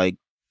is it like,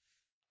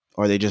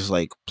 are they just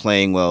like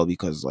playing well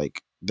because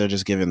like they're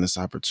just given this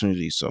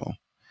opportunity? So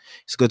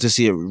it's good to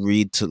see it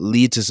lead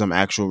to some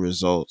actual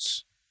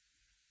results.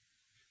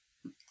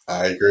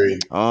 I agree.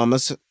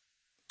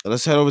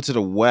 Let's head over to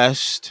the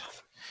West.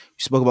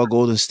 You spoke about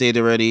Golden State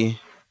already.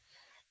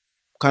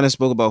 kind of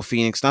spoke about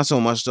Phoenix, not so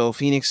much though.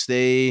 Phoenix,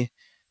 they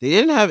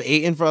didn't have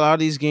Aiton for a lot of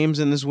these games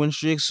in this win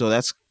streak, so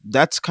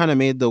that's kind of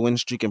made the win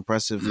streak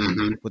impressive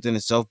Hmm. within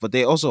itself. But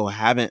they also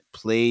haven't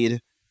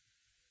played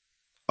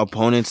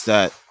opponents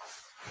that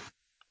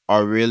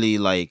are really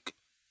like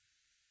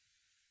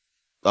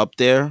up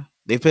there.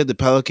 They played the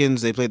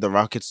Pelicans, they played the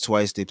Rockets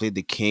twice, they played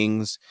the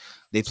Kings,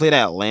 they played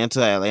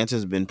Atlanta.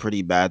 Atlanta's been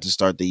pretty bad to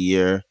start the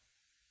year.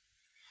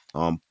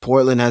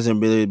 Portland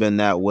hasn't really been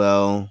that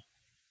well.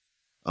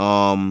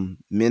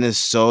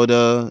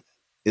 Minnesota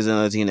is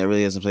another team that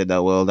really hasn't played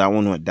that well. That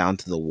one went down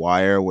to the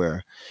wire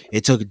where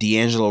it took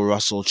D'Angelo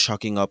Russell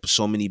chucking up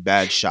so many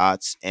bad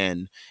shots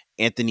and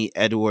Anthony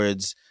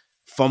Edwards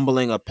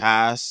fumbling a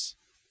pass,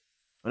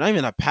 or not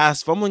even a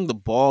pass, fumbling the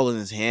ball in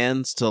his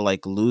hands to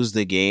like lose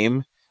the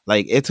game.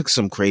 Like it took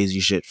some crazy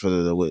shit for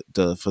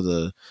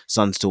the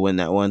Suns to win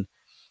that one.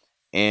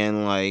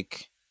 And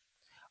like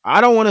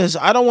I don't want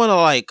to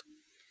like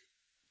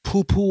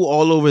poo poo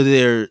all over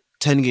their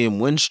 10-game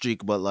win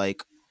streak, but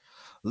like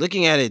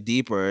looking at it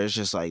deeper, it's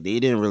just like they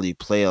didn't really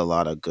play a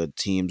lot of good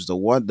teams.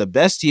 The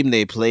best team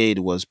they played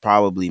was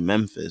probably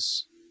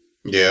Memphis.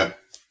 Yeah.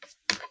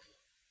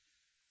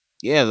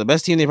 Yeah, the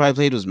best team they probably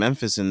played was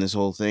Memphis in this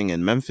whole thing,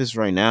 and Memphis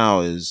right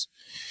now is,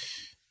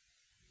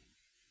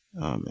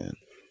 oh man,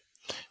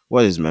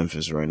 what is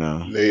Memphis right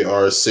now? They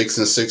are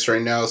 6-6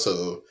 right now,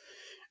 so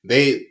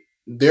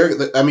they're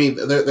I mean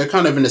they're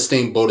kind of in the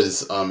same boat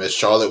as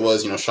Charlotte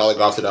was. You know, Charlotte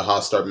got off to the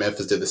hot start.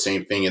 Memphis did the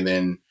same thing, and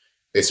then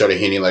they started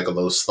hitting like a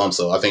little slump.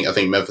 So I think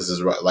Memphis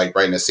is right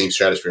in the same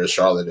stratosphere as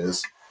Charlotte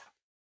is.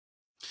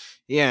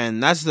 Yeah,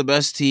 and that's the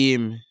best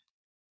team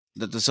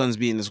that the Suns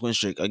beat in this win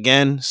streak.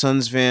 Again,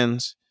 Suns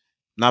fans,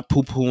 not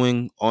poo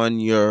pooing on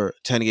your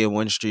 10-game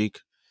win streak.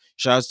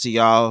 Shouts to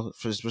y'all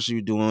for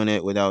especially doing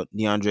it without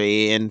DeAndre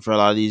Ayton for a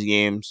lot of these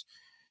games.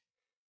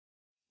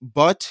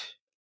 But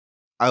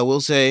I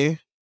will say,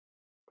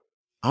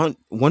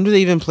 when do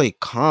they even play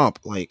comp?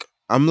 Like,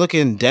 I'm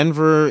looking,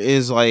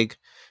 Denver's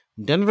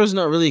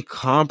not really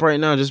comp right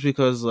now just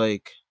because,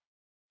 like,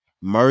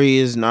 Murray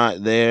is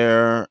not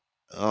there.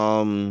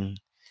 Um,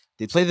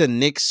 they play the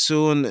Knicks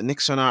soon. The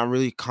Knicks are not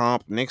really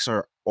comp. Knicks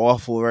are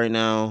awful right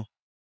now.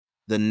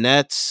 The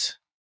Nets,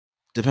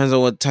 depends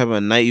on what type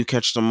of night you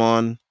catch them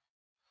on.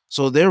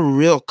 So their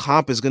real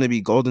comp is going to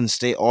be Golden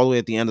State all the way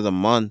at the end of the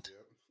month.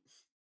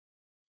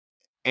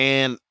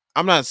 And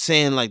I'm not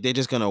saying like they're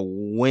just going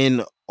to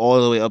win all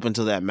the way up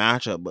until that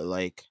matchup, but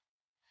like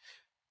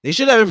they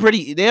should have a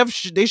pretty they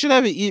should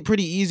have it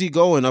pretty easy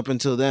going up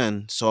until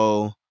then.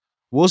 So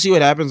we'll see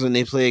what happens when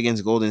they play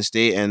against Golden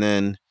State, and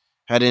then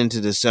heading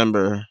into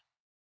December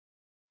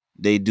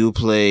they do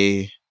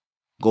play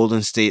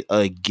Golden State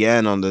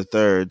again on the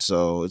 3rd.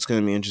 So it's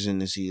gonna be interesting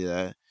to see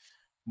that.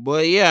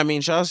 But yeah, I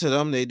mean, shout out to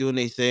them. They doing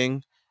their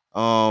thing.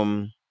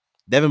 Um,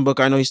 Devin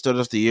Booker, I know he started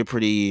off the year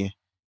pretty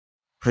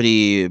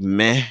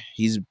meh.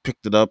 He's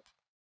picked it up.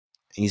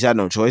 He's had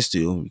no choice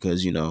to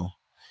because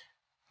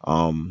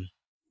um,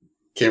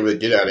 Can't really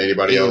get at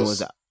anybody Aiden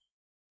was else.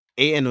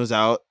 Aiden was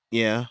out.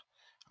 Yeah.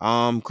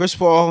 Chris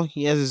Paul,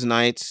 he has his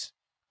nights.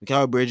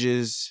 Mikal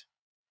Bridges,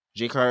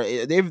 J.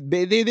 Carter,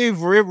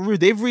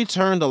 they've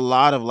returned a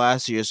lot of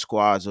last year's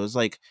squad, so it's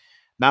like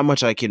not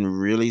much I can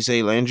really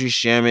say. Landry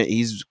Shamet,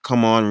 he's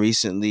come on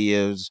recently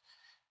as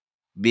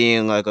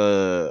being like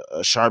a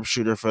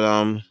sharpshooter for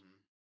them.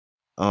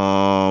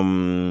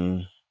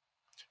 Um,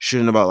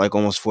 Shooting about like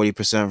almost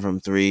 40% from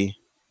three.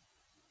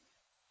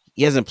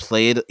 He hasn't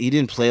played. He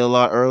didn't play a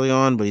lot early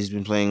on, but he's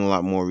been playing a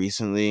lot more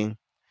recently.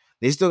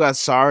 They still got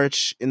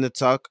Saric in the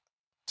tuck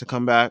to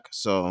come back,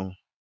 so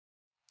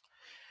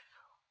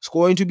it's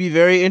going to be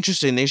very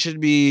interesting. They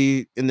should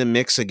be in the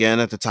mix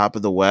again at the top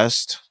of the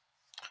West.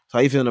 So how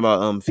you feeling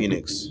about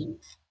Phoenix?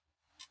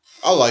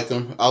 I like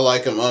them. I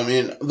like them. I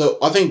mean,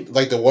 I think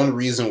like the one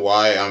reason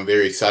why I'm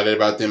very excited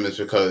about them is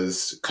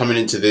because coming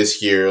into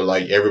this year,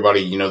 like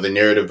everybody, the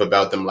narrative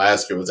about them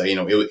last year was that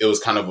it was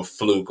kind of a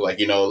fluke. Like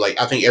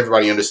like I think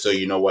everybody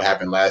understood what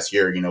happened last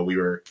year. We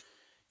were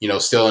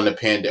still in the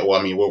pandemic. Well,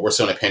 I mean, we're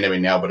still in the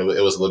pandemic now, but it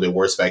was a little bit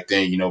worse back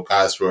then.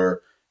 Guys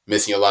were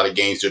missing a lot of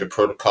games due to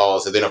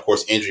protocols, and then of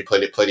course injury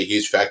played a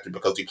huge factor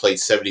because we played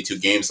 72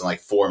 games in like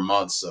 4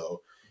 months.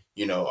 So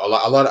a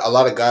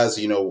lot of guys,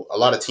 a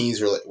lot of teams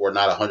were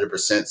not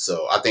 100%.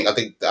 So I think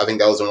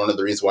that was one of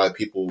the reasons why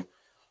people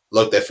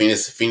looked at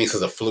Phoenix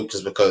as a fluke,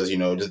 just because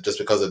just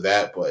because of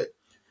that. But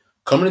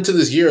coming into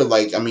this year,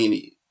 like I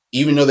mean,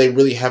 even though they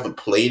really haven't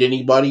played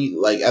anybody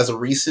like as of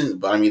recent,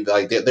 but I mean,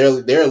 like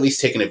they're at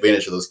least taking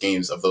advantage of those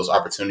games, of those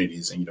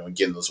opportunities, and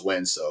getting those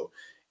wins. So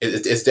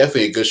it's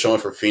definitely a good showing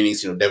for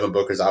Phoenix. Devin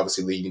Booker's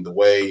obviously leading the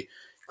way.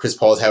 Chris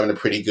Paul is having a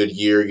pretty good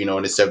year, in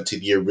his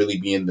 17th year, really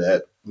being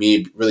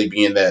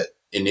that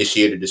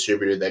initiator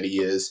distributor that he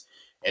is.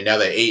 And now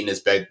that Aiton is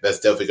back, that's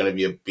definitely going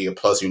to be a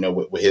plus,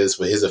 with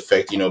his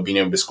effect, being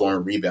able to score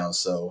and rebound.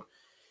 So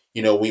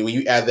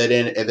we add that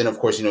in, and then of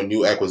course,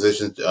 new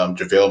acquisitions,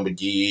 JaVale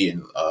McGee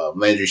and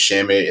Landry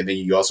Shamet, and then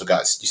you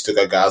still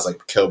got guys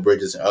like Kel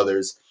Bridges and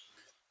others.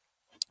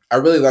 I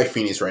really like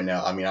Phoenix right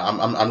now. I mean,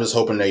 I'm just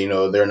hoping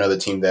that they're another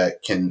team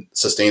that can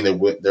sustain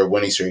their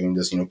winning streak and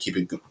just keep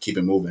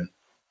it moving.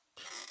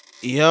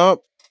 Yep.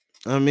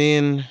 I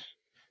mean,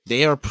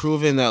 they are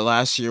proving that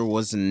last year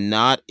was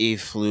not a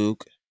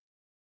fluke.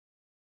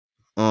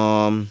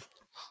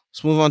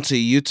 Let's move on to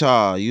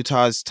Utah.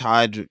 Utah is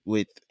tied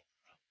with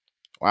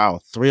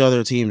three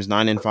other teams,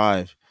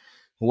 9-5.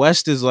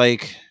 West is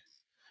like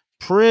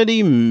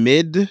pretty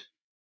mid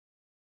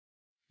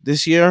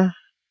this year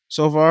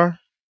so far,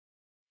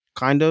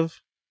 kind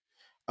of.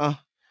 Uh,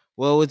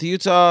 well, with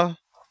Utah,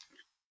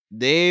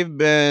 they've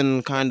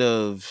been kind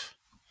of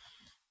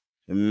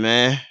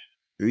meh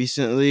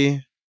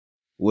recently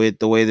with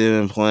the way they've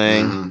been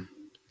playing. Mm-hmm.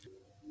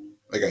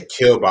 They got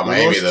killed by They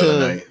Miami lost the other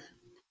to night.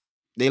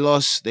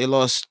 they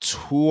lost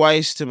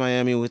twice to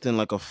Miami within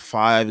like a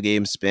 5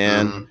 game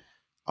span.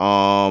 Mm-hmm.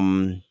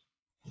 Um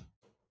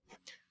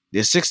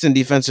they're sixth in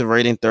defensive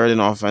rating, third in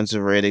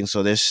offensive rating,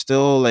 so they're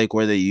still like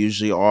where they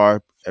usually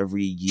are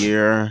every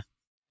year.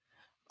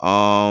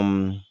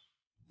 Um,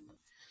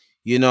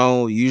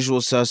 usual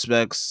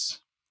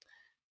suspects.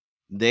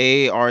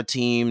 They are a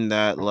team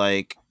that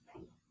like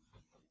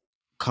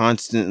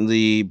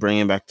constantly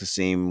bringing back the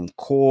same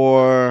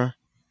core.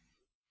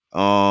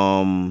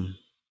 Um,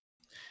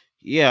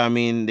 yeah, I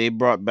mean they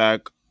brought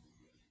back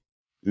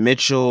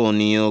Mitchell,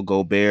 O'Neal,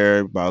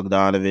 Gobert,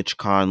 Bogdanovich,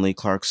 Conley,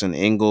 Clarkson,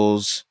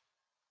 Ingles.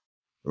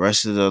 The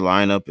rest of the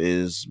lineup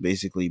is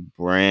basically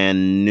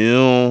brand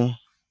new.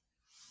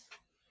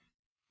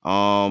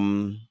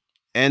 Um,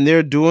 and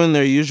they're doing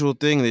their usual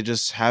thing. They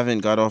just haven't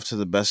got off to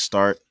the best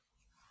start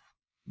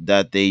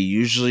that they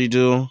usually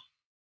do.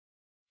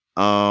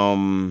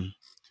 Um,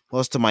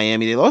 Lost to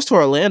Miami. They lost to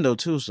Orlando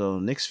too. So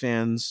Knicks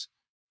fans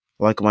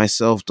like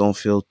myself don't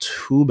feel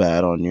too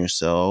bad on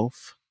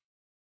yourself.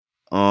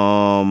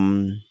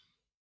 Um,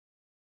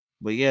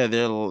 but yeah,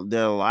 their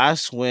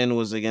last win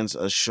was against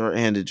a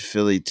shorthanded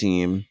Philly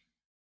team,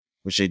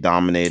 which they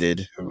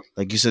dominated.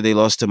 Like you said, they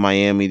lost to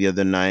Miami the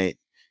other night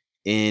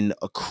in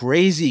a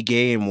crazy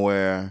game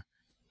where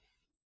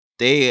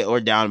they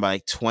were down by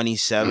like Mm-hmm.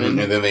 27.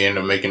 And then they end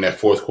up making that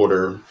fourth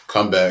quarter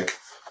comeback.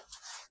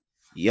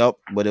 Yep,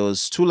 but it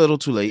was too little,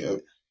 too late, Yep.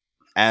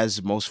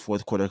 as most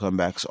fourth quarter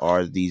comebacks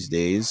are these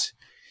days.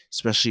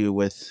 Especially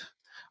with,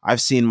 I've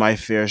seen my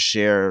fair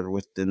share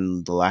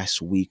within the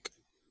last week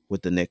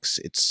with the Knicks.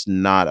 It's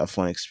not a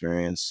fun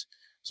experience.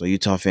 So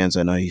Utah fans,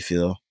 I know how you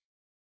feel.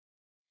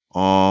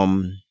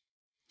 Um,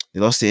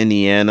 they lost to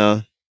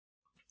Indiana.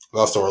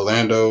 Lost to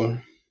Orlando.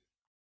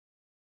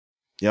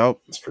 Yep,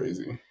 It's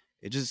crazy.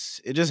 it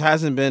just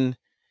hasn't been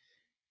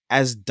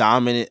as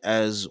dominant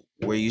as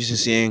we're used to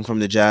seeing from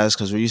the Jazz,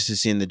 because we're used to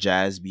seeing the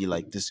Jazz be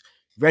like this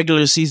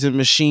regular season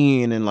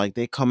machine, and like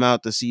they come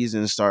out the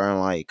season starting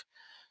like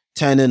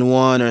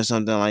 10-1 or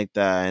something like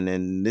that, and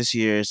then this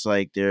year it's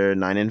like they're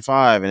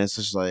 9-5, and it's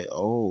just like,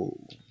 oh,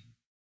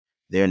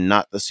 they're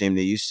not the same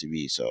they used to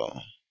be. So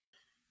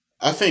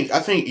I think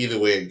either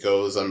way it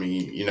goes. I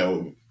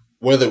mean,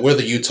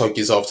 whether Utah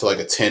gets off to like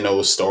a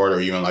 10-0 start or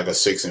even like a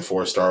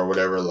 6-4 start or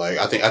whatever, like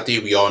I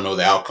think we all know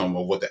the outcome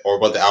of what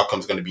the outcome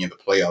is going to be in the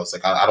playoffs.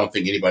 Like I don't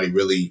think anybody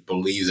really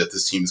believes that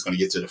this team is going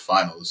to get to the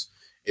finals,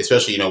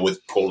 especially with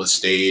Golden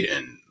State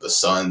and the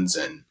Suns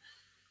and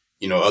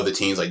other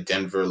teams like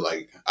Denver.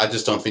 Like I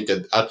just don't think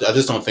that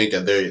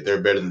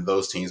they're better than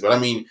those teams. But I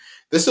mean,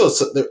 they're still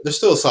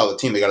a solid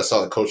team. They got a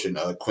solid coach in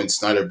Quinn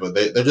Snyder, but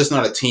they're just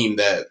not a team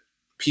that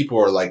people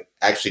are like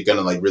actually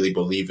gonna like really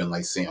believe in,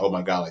 like saying, oh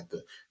my god, like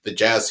the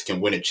Jazz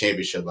can win a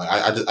championship. Like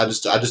I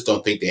just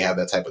don't think they have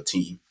that type of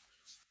team.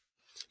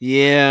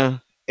 yeah,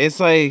 it's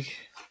like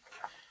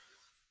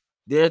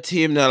they're a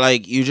team that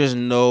like you just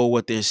know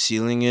what their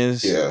ceiling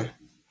is, Yeah,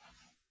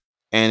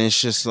 and it's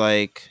just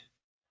like,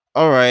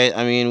 all right.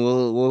 I mean,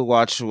 we'll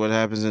watch what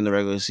happens in the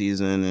regular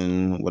season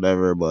and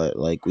whatever, but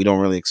like we don't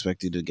really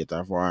expect you to get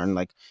that far. And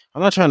like,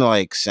 I'm not trying to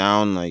like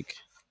sound like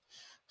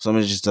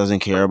someone just doesn't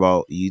care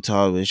about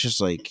Utah, but it's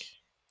just like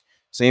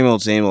same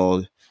old, same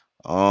old.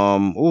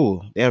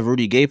 Ooh, they have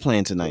Rudy Gay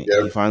playing tonight.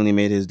 yeah. He finally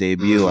made his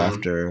debut Mm-hmm.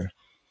 after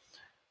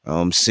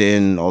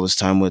sitting all this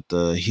time with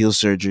the heel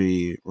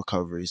surgery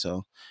recovery.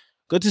 So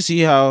good to see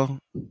how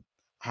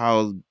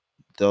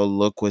they'll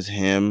look with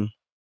him.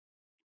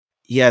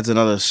 He adds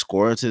another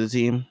scorer to the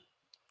team,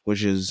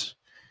 which is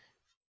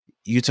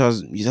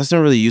Utah's. That's not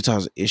really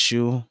Utah's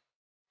issue.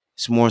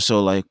 It's more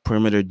so like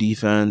perimeter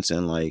defense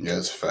and Yeah, like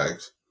it's a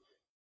fact.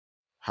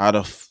 how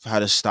to how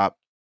to stop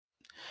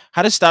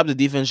how to stop the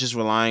defense just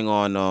relying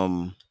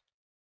on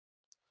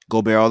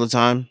Gobert all the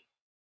time.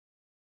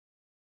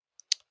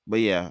 But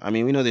yeah, I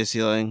mean we know their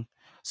ceiling.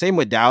 Same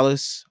with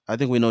Dallas. I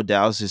think we know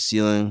Dallas'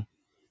 ceiling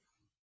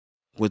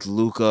with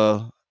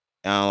Luca.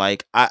 And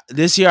like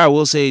this year, I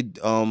will say,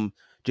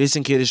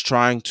 Jason Kidd is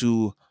trying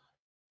to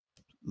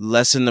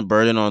lessen the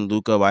burden on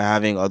Luca by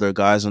having other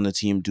guys on the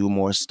team do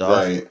more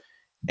stuff. Right.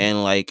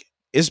 And like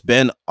it's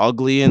been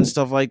ugly and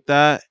stuff like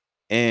that.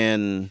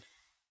 And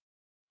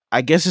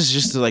I guess it's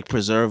just to like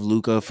preserve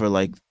Luca for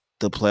like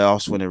the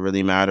playoffs when it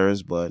really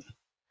matters. But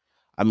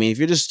I mean, if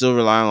you're just still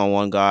relying on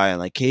one guy, and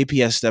like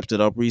KP has stepped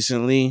it up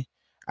recently,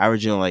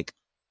 averaging like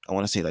I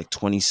want to say like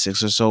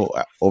 26 or so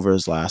over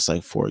his last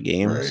like 4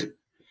 games. Right.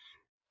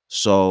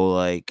 So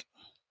like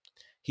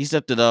he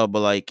stepped it up,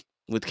 but like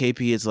with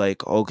KP, it's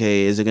like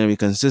okay, is it gonna be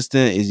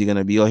consistent? Is he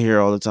gonna be here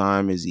all the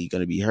time? Is he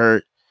gonna be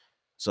hurt?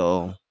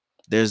 So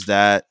there's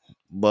that.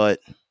 But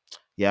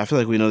yeah, I feel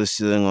like we know the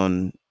ceiling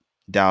on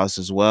Dallas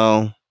as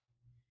well.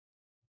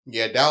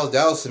 Yeah,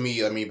 Dallas to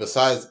me, I mean,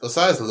 besides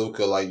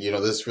Luca, like,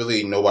 there's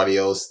really nobody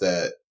else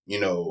that,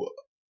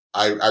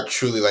 I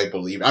truly like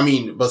believe. I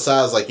mean,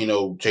 besides like,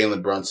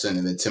 Jalen Brunson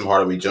and then Tim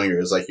Hardaway Jr.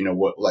 is like,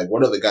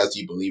 what other guys do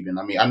you believe in?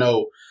 I mean, I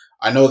know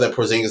that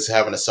Porzingis is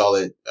having a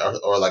solid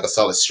or like a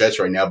solid stretch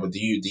right now, but do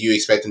you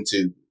expect him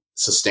to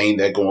sustain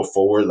that going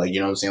forward? Like,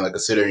 what I'm saying? Like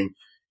considering,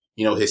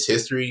 his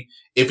history.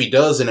 If he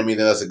does, then I mean,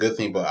 then that's a good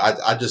thing, but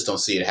I just don't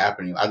see it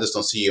happening. I just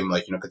don't see him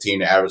like,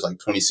 continuing to average like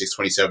 26,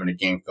 27 a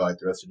game for like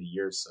the rest of the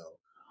year. So,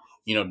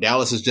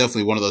 Dallas is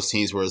definitely one of those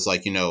teams where it's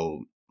like,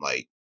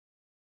 like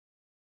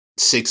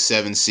 6,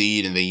 7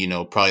 seed and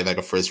then, probably like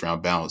a first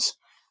round bounce.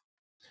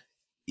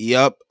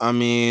 Yep. I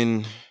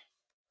mean,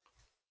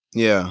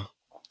 yeah.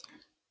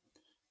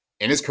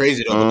 And it's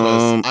crazy though,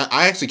 because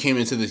I actually came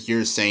into this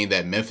year saying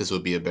that Memphis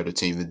would be a better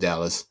team than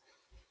Dallas.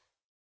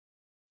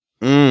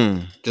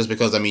 Just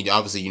because, I mean,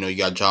 obviously, you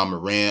got John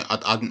Morant.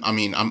 I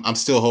mean, I'm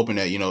still hoping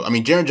that, I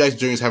mean, Jaren Jackson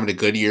Jr. is having a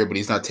good year, but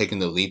he's not taking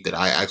the leap that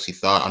I actually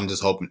thought. I'm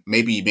just hoping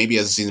maybe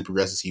as the season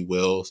progresses, he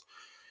will.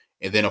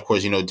 And then, of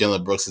course,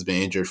 Dylan Brooks has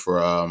been injured for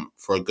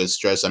a good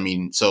stretch. I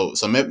mean,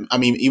 I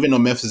mean, even though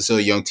Memphis is still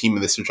a young team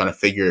and they're still trying to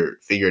figure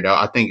it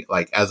out, I think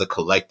like as a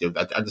collective,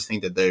 I just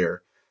think that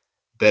they're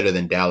better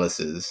than Dallas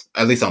is,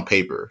 at least on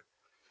paper.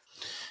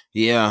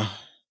 Yeah.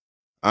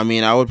 I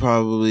mean, I would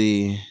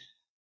probably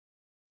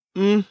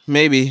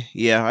maybe.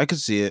 Yeah, I could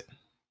see it.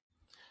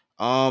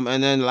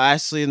 And then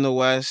lastly in the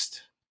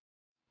West,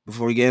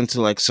 before we get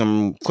into like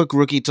some quick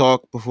rookie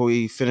talk before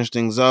we finish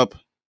things up,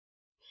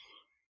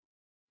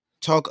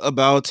 talk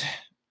about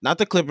not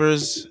the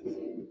Clippers,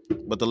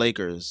 but the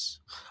Lakers.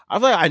 I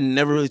feel like I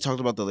never really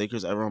talked about the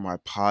Lakers ever on my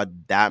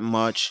pod that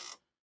much.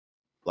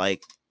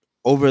 Like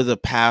over the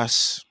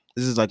past,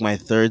 this is like my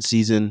third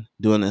season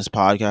doing this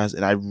podcast,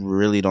 and I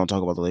really don't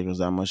talk about the Lakers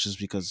that much just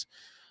because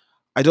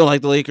I don't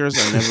like the Lakers.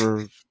 I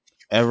never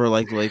ever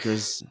liked the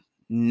Lakers.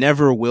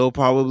 Never will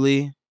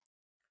probably.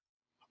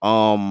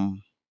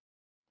 Um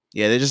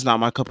yeah, they're just not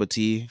my cup of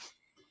tea.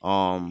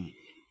 Um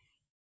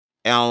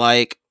and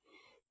like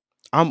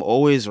I'm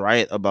always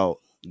right about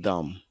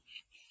them.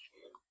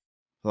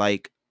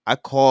 Like I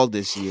called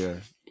this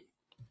year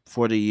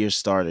before the year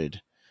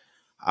started.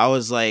 I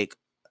was like,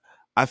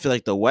 I feel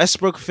like the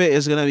Westbrook fit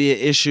is gonna be an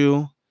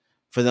issue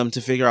for them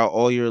to figure out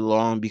all year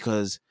long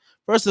because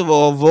first of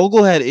all,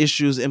 Vogel had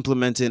issues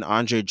implementing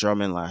Andre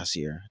Drummond last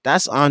year.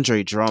 That's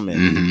Andre Drummond.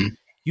 Mm-hmm.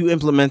 You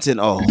implemented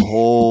a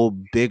whole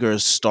bigger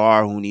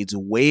star who needs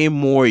way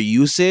more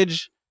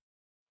usage.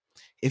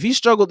 If he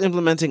struggled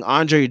implementing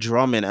Andre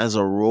Drummond as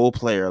a role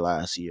player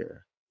last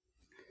year,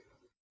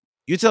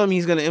 you telling me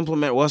he's going to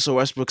implement Russell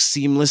Westbrook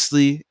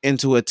seamlessly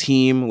into a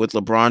team with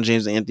LeBron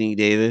James and Anthony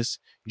Davis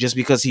just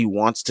because he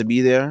wants to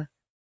be there?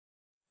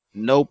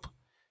 Nope,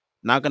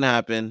 not going to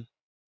happen.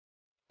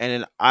 And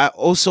then I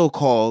also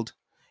called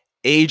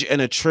age and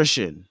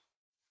attrition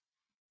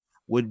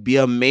would be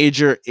a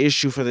major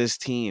issue for this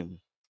team.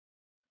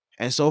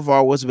 And so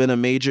far, what's been a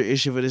major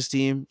issue for this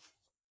team?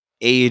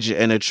 Age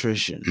and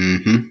attrition.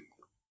 Mm-hmm.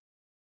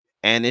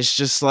 And it's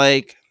just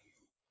like,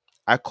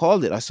 I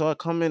called it. I saw it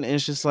coming, and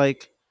it's just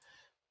like,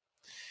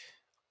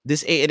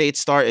 this 8-8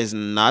 start is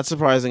not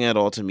surprising at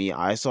all to me.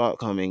 I saw it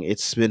coming.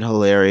 It's been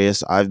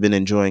hilarious. I've been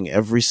enjoying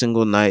every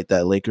single night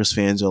that Lakers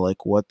fans are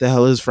like, what the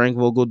hell is Frank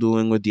Vogel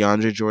doing with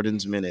DeAndre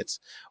Jordan's minutes?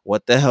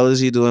 What the hell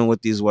is he doing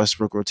with these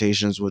Westbrook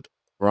rotations with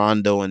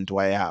Rondo and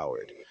Dwight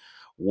Howard?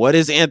 What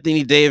is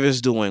Anthony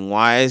Davis doing?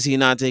 Why is he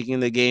not taking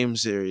the game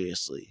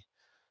seriously?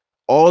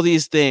 All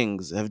these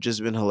things have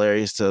just been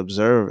hilarious to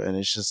observe. And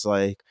it's just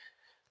like,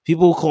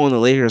 people calling the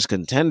Lakers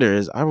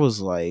contenders, I was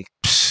like,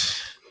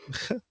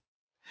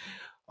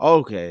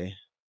 okay.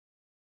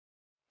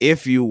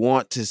 If you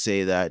want to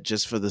say that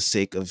just for the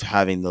sake of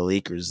having the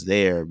Lakers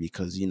there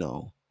because,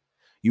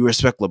 you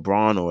respect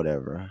LeBron or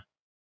whatever.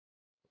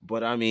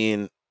 But I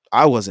mean,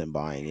 I wasn't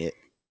buying it.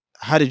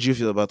 How did you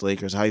feel about the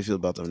Lakers? How do you feel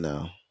about them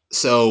now?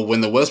 So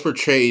when the Westbrook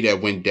trade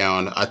that went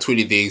down, I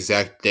tweeted the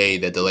exact day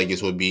that the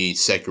Lakers would be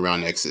second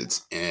round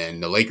exits,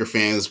 and the Laker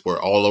fans were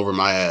all over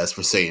my ass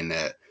for saying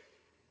that.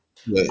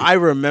 But, I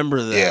remember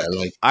yeah, that.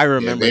 like I yeah,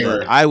 remember they that.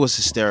 were I was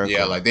hysterical.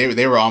 yeah, like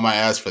they were on my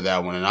ass for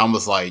that one, and I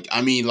was like,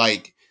 I mean,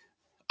 like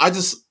I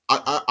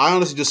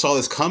honestly just saw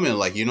this coming,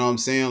 like you know what I'm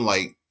saying,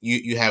 like.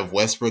 You have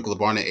Westbrook,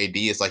 LeBron, and AD.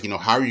 It's like,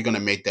 how are you going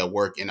to make that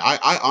work? And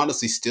I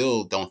honestly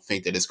still don't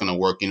think that it's going to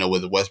work,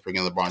 with Westbrook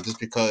and LeBron, just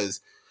because.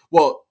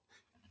 Well,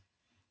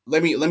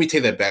 let me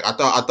take that back. I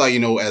thought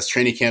as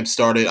training camp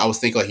started, I was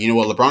thinking like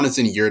what, LeBron is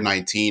in year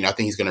 19. I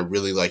think he's gonna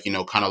really like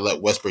kind of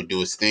let Westbrook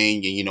do his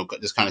thing and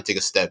just kind of take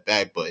a step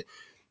back. But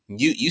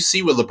you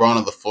see with LeBron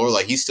on the floor,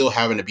 like he's still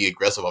having to be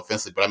aggressive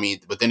offensively. But I mean,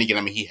 but then again,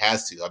 I mean he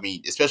has to. I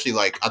mean, especially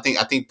like I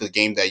think the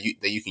game that you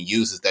can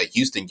use is that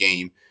Houston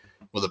game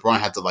where LeBron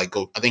had to like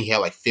go. I think he had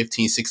like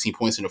 15, 16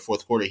 points in the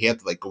fourth quarter. He had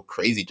to like go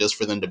crazy just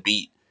for them to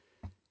beat,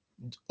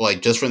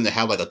 like just for them to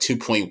have like a 2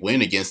 point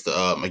win against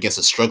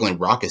a struggling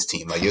Rockets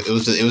team. Like it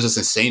was just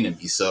insane to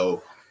me.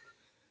 So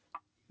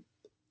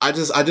I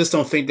just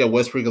don't think that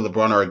Westbrook and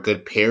LeBron are a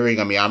good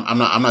pairing. I mean, I'm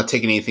not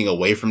taking anything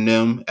away from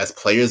them as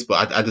players,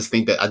 but I just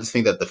think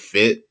that the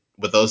fit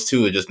with those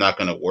two is just not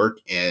going to work.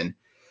 And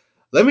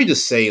let me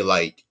just say,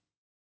 like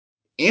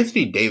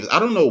Anthony Davis, I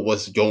don't know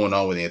what's going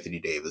on with Anthony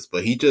Davis,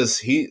 but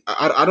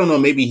I don't know,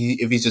 maybe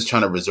if he's just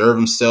trying to reserve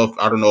himself.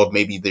 I don't know if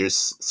maybe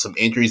there's some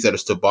injuries that are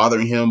still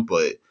bothering him,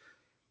 but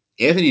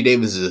Anthony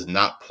Davis is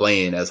not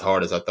playing as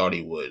hard as I thought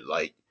he would.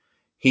 Like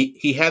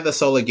he had the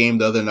solid game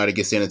the other night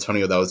against San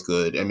Antonio that was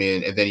good. I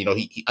mean, and then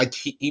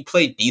he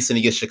played decent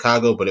against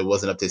Chicago, but it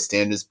wasn't up to his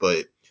standards.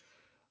 But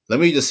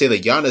let me just say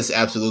that Giannis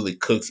absolutely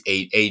cooked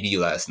AD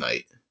last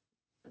night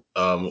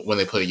when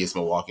they played against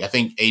Milwaukee. I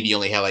think AD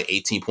only had like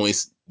 18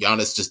 points.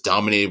 Giannis just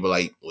dominated with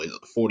like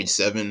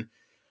 47.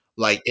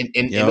 Like in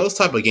Yep. those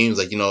type of games,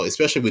 like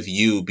especially with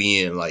you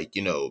being like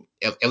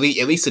at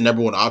least the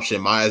number one option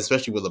in my eyes,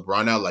 especially with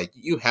LeBron now, like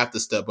you have to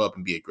step up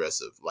and be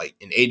aggressive. Like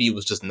and AD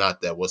was just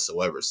not that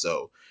whatsoever.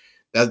 So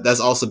that's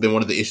also been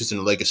one of the issues in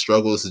the Lakers'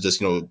 struggles is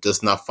just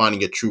just not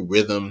finding a true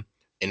rhythm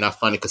and not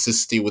finding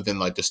consistency within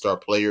like the star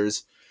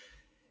players.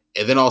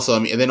 And then also,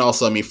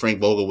 I mean, Frank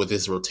Vogel with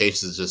his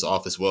rotations is just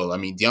off as well. I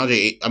mean,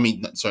 sorry,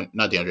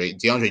 not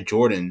DeAndre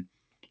Jordan.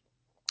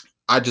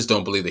 I just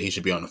don't believe that he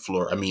should be on the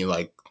floor. I mean,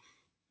 like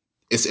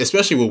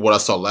especially with what I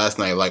saw last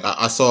night. Like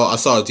I saw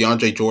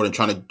DeAndre Jordan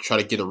try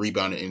to get a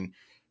rebound, and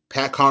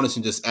Pat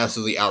Connaughton just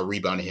absolutely out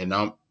rebounded him.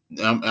 Now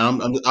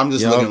I'm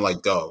just Yep. looking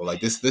like dog.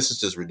 Like this is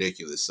just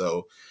ridiculous.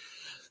 So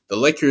the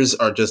Lakers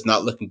are just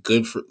not looking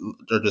good for.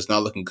 They're just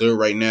not looking good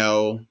right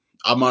now.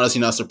 I'm honestly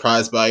not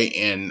surprised by it,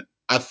 and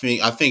I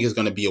think it's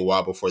going to be a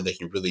while before they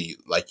can really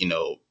like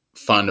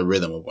find a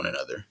rhythm with one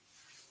another.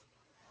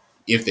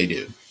 If they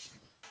do,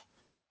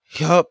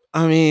 Yep.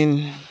 I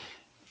mean,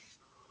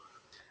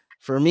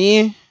 for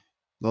me,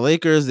 the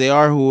Lakers, they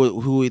are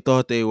who we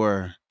thought they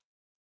were.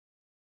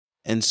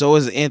 And so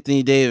is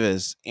Anthony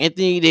Davis.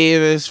 Anthony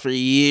Davis for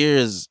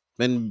years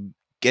been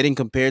getting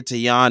compared to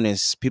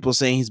Giannis. People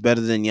saying he's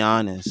better than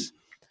Giannis.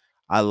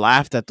 I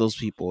laughed at those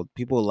people.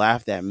 People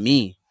laughed at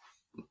me.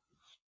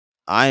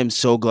 I am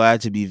so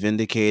glad to be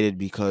vindicated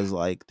because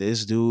like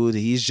this dude,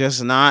 he's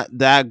just not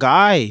that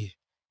guy.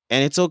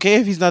 And it's okay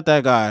if he's not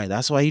that guy.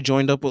 That's why he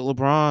joined up with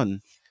LeBron.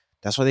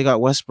 That's why they got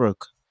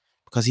Westbrook.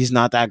 Because he's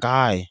not that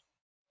guy.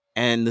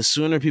 And the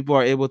sooner people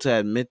are able to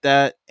admit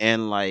that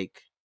and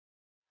like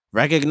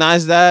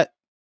recognize that,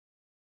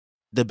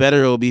 the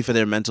better it will be for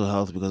their mental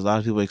health because a lot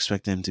of people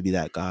expect him to be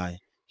that guy.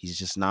 He's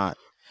just not.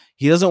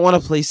 He doesn't want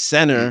to play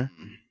center.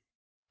 mm-mm.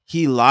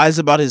 He lies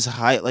about his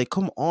height. Like,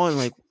 come on,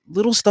 like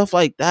little stuff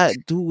like that,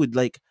 dude.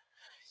 Like,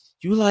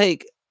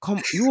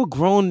 come, you a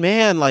grown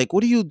man. Like,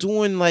 what are you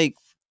doing? Like,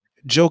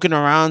 joking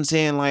around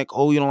saying like,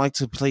 oh, you don't like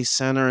to play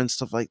center and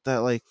stuff like that.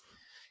 Like,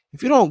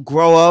 if you don't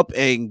grow up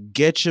and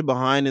get your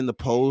behind in the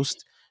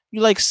post,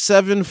 you like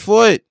 7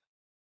 foot.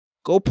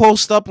 Go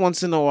post up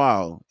once in a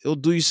while. It'll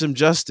do you some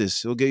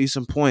justice. It'll get you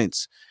some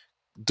points.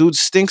 Dude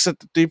stinks at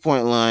the 3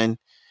 point line,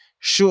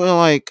 shooting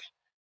like,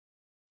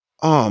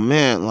 oh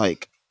man,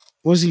 like,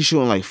 was he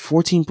shooting like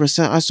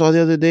 14%? I saw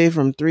the other day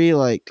from three.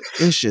 Like,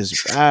 it's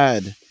just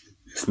bad.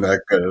 It's not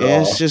good at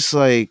And it's all. just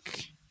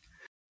like,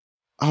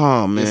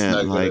 oh It's man,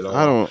 not good at like,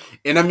 I all. don't,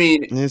 And I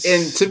mean, and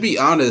it's to be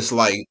honest,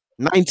 like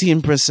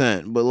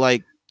 19%, but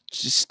like,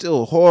 just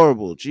still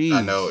horrible.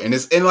 I know,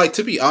 Jeez. and like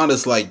to be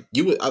honest, like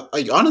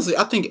like honestly,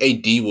 I think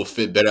AD will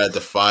fit better at the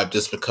five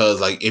just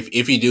because like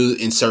if you do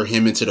insert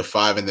him into the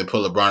five and then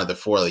put LeBron at the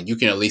four, like you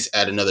can at least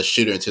add another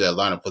shooter into that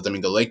lineup. Because I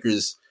mean, the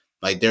Lakers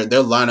like their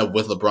lineup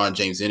with LeBron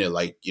James in it,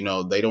 like they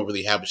don't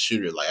really have a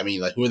shooter. Like I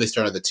mean, like who are they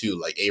starting at the two?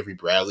 Like Avery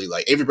Bradley.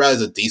 Like Avery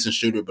Bradley's a decent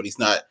shooter, but he's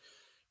not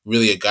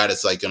really a guy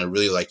that's like gonna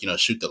really like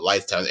shoot the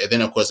lights out. And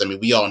then of course, I mean,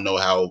 we all know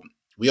how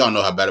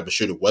bad of a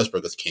shooter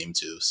Westbrook has came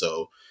to.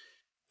 So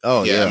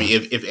Oh yeah, I yeah.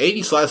 mean, if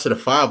AD slides to the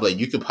five, like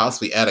you could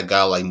possibly add a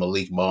guy like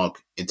Malik Monk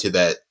into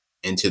that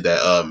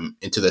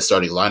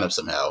starting lineup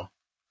somehow.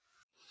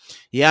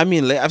 Yeah, I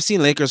mean, I've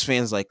seen Lakers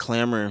fans like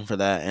clamoring for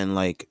that, and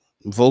like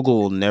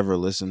Vogel will never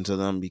listen to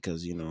them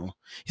because he's gonna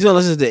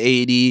listen to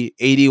AD.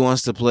 AD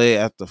wants to play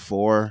at the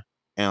four,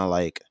 and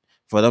like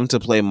for them to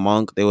play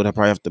Monk, they would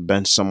probably have to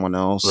bench someone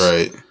else.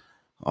 Right.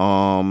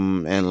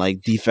 And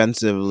like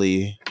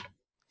defensively,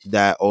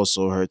 that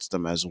also hurts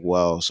them as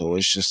well. So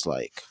it's just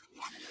like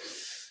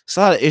it's a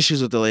lot of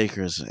issues with the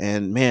Lakers,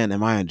 and man,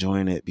 am I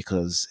enjoying it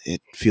because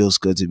it feels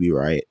good to be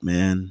right,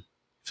 man.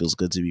 Feels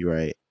good to be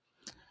right.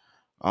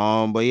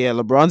 But yeah,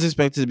 LeBron's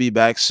expected to be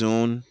back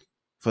soon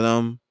for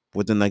them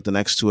within like the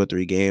next 2 or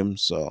 3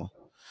 games. So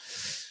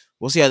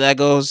we'll see how that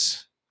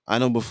goes. I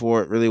know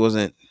before it really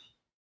wasn't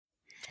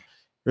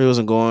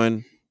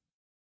going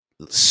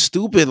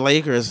stupid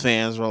Lakers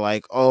fans were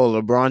like, "Oh,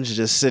 LeBron's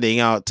just sitting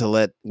out to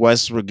let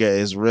Westbrook get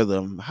his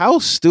rhythm." How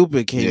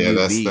stupid can Yeah,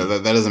 you be?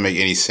 that doesn't make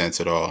any sense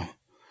at all.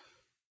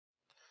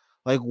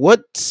 Like,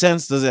 what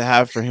sense does it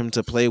have for him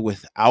to play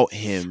without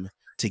him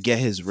to get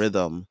his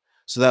rhythm,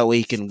 so that way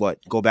he can what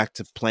go back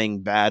to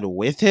playing bad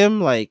with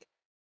him? Like,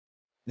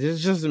 this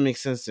just doesn't make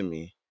sense to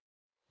me.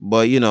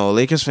 But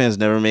Lakers fans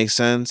never make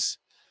sense.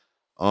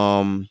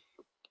 Um,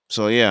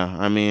 so yeah,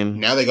 I mean,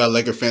 Now they got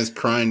Laker fans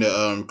crying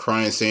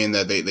saying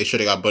that they should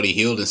have got Buddy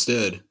Hield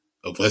instead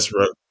of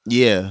Westbrook.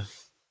 yeah.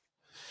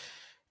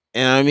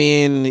 And I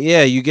mean,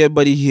 yeah, you get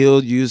Buddy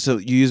Hield, you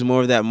use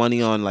more of that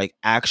money on like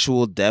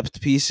actual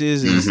depth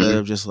pieces instead Hmm.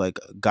 of just like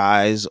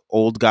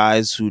old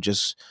guys who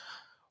just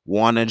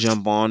want to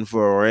jump on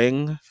for a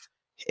ring.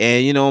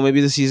 And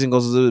maybe the season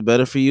goes a little bit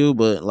better for you,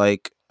 but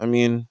like, I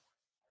mean,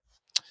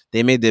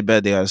 they made their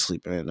bed, they gotta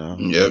sleep in it now.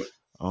 Yep.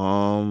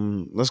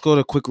 Let's go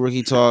to quick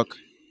rookie talk.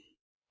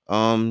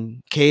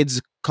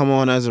 Cade's come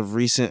on as of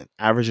recent,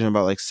 averaging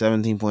about like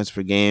 17 points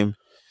per game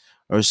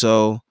or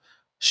so.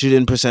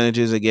 Shooting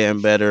percentages are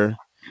getting better.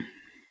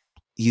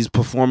 He's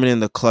performing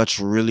in the clutch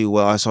really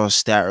well. I saw a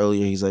stat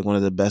earlier. He's like one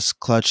of the best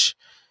clutch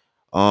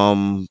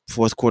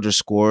fourth quarter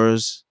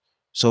scorers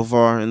so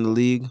far in the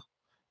league.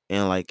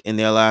 And like in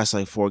their last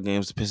like 4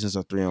 games, the Pistons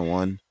are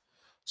 3-1.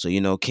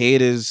 So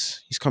Cade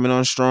he's coming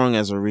on strong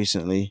as of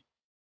recently.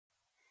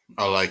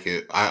 I like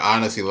it. I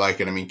honestly like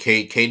it. I mean,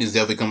 Kate is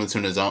definitely coming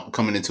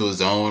into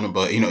his own.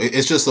 But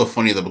it's just so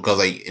funny though because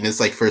like in his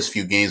like first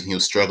few games when he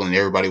was struggling,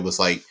 everybody was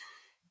like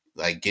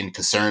getting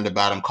concerned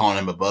about him, calling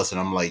him a bust,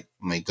 and I'm like,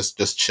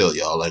 just chill,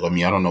 y'all. Like, I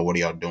mean, I don't know what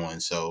y'all doing.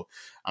 So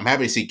I'm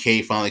happy to see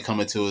Kate finally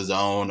coming to his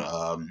own.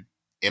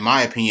 In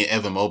my opinion,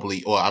 Evan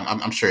Mobley. Well,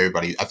 I'm sure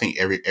everybody. I think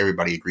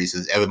everybody agrees.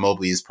 Is Evan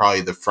Mobley is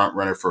probably the front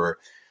runner for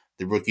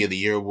the Rookie of the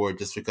Year award,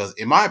 just because,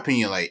 in my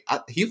opinion, like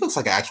he looks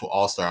like an actual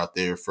All Star out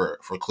there for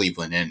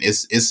Cleveland, and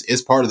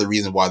it's part of the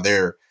reason why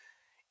they're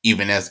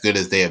even as good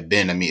as they have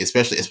been. I mean,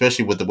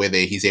 especially with the way that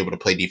he's able to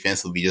play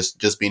defensively,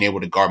 just being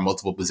able to guard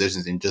multiple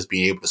positions and just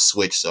being able to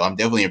switch. So I'm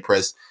definitely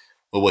impressed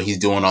with what he's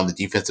doing on the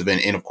defensive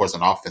end and of course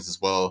on offense as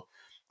well.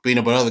 But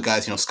other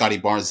guys, Scotty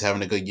Barnes is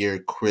having a good year.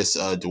 Chris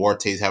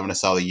Duarte is having a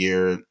solid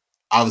year.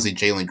 Obviously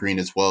Jalen Green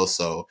as well.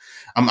 So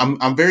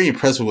I'm very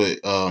impressed with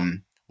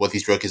what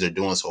these rookies are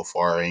doing so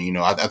far, and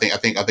I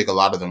think a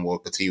lot of them will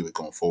continue it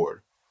going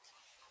forward.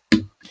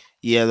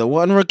 Yeah, the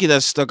one rookie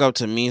that stuck out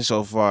to me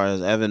so far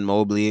is Evan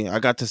Mobley. I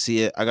got to see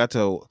it. I got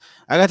to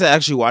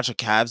actually watch a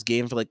Cavs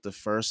game for like the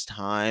first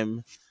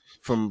time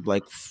from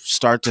like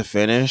start to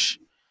finish,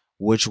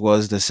 which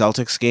was the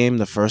Celtics game,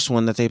 the first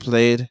one that they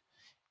played,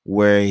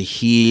 where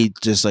he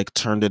just like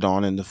turned it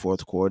on in the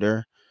fourth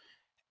quarter.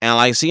 And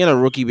like seeing a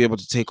rookie be able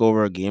to take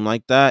over a game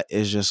like that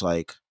is just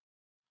like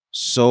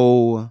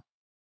so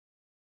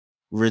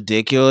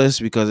ridiculous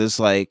because it's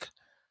like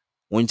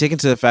when you take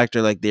into the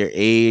factor like their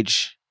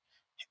age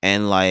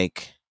and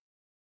like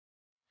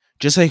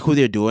just like who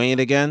they're doing it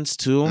against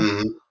too.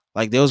 Mm-hmm.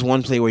 Like there was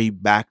one play where he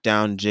backed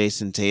down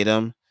Jason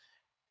Tatum,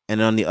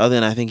 and on the other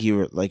end, I think he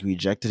like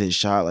rejected his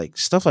shot. Like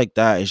stuff like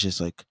that is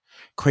just like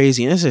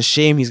crazy, and it's a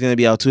shame he's gonna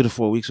be out 2 to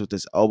 4 weeks with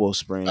this elbow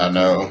sprain I because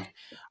know. like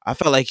I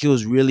felt like he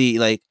was really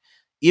like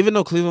even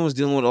though Cleveland was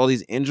dealing with all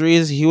these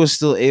injuries, he was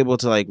still able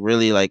to like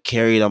really like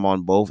carry them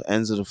on both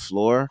ends of the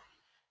floor,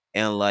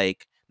 and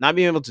like not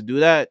being able to do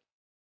that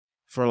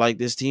for like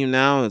this team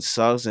now, it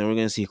sucks, and we're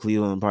gonna see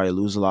Cleveland probably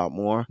lose a lot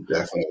more. And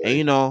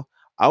Definitely.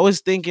 I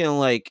was thinking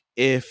like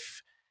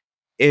if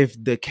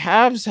the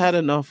Cavs had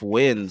enough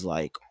wins,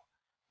 like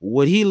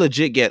would he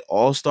legit get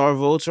all star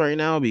votes right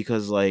now?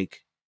 Because like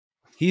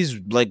he's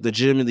like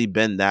legitimately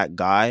been that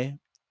guy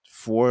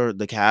for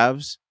the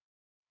Cavs.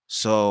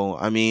 So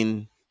I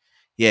mean,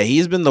 yeah,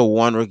 he's been the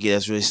one rookie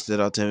that's really stood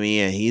out to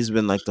me, and he's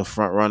been like the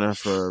front runner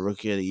for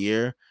rookie of the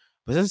year.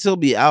 But since he'll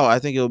be out, I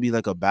think it'll be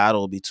like a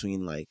battle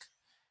between like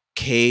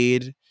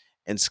Cade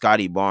and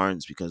Scotty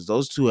Barnes because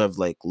those two have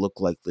like looked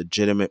like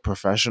legitimate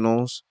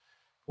professionals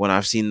when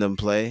I've seen them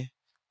play.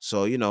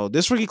 So,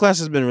 this rookie class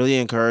has been really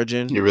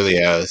encouraging. It really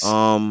has.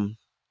 Um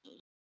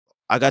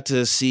I got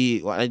to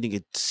see well, I didn't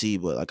get to see,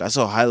 but like I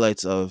saw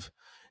highlights of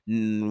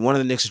one of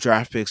the Knicks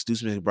draft picks,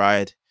 Deuce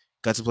McBride,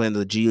 got to play in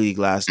the G League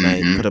last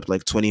night, put Mm-hmm. up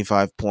like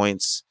 25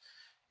 points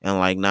and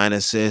like 9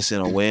 assists in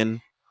a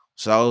win.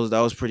 So that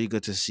was pretty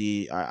good to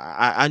see.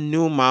 I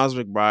knew Miles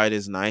McBride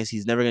is nice.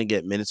 He's never gonna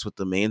get minutes with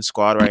the main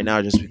squad right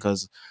now just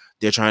because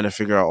they're trying to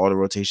figure out all the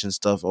rotation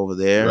stuff over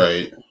there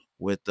Right.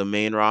 with the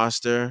main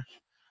roster.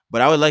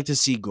 But I would like to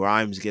see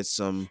Grimes get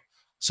some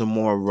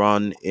more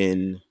run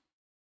in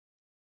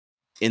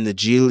the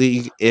G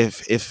League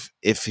if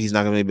he's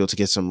not gonna be able to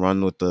get some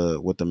run with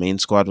the main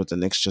squad with the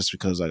Knicks just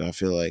because like I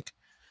feel like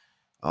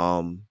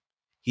um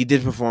he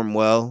did perform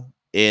well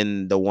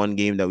in the one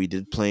game that we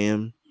did play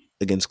him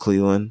against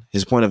Cleveland.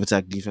 His point of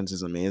attack defense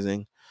is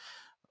amazing.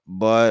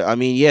 But I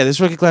mean, yeah, this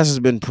rookie class has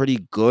been pretty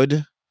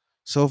good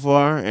so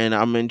far, and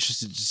I'm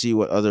interested to see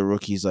what other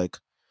rookies like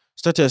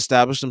start to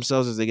establish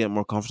themselves as they get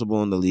more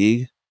comfortable in the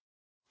league.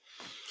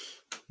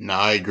 No,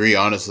 I agree.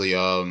 Honestly,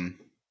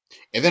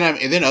 And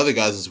then other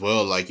guys as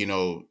well. Like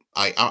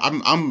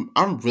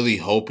I'm really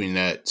hoping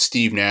that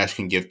Steve Nash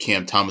can give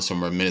Cam Thomas some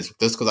more minutes.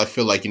 Just because I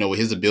feel like with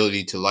his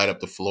ability to light up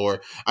the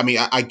floor. I mean,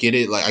 I get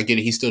it. Like I get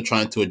it. He's still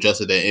trying to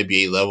adjust at that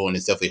NBA level, and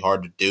it's definitely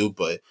hard to do.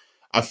 But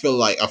I feel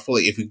like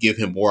if you give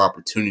him more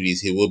opportunities,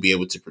 he will be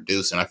able to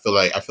produce. And I feel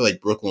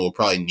like Brooklyn will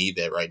probably need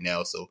that right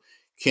now. So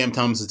Cam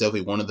Thomas is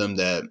definitely one of them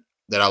that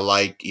I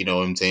like. What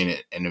I'm saying,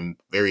 and I'm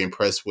very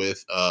impressed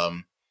with.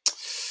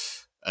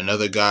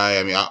 Another guy.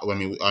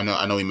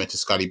 I know we mentioned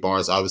Scotty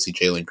Barnes. Obviously,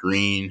 Jalen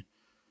Green.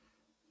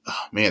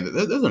 Oh, man,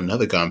 there's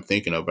another guy I'm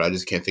thinking of, but I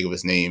just can't think of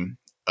his name.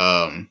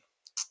 I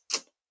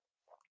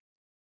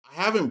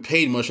haven't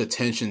paid much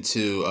attention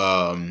to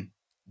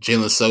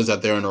Jalen Suggs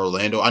out there in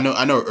Orlando. I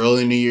know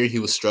early in the year he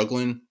was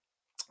struggling,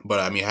 but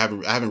I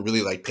haven't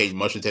really like paid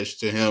much attention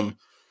to him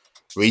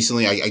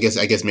recently. I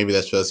guess maybe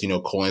that's just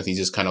Cole Anthony's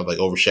just kind of like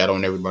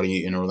overshadowing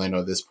everybody in Orlando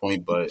at this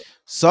point. But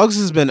Suggs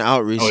has been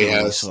out oh, he recently,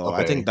 has. so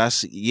Okay, I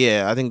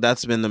think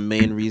that's been the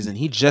main reason.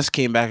 He just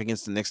came back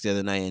against the Knicks the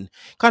other night and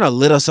kind of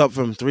lit us up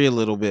from three a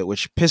little bit,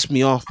 which pissed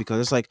me off because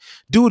it's like,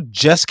 dude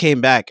just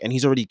came back and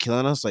he's already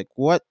killing us. Like,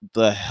 what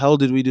the hell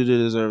did we do to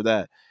deserve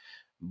that?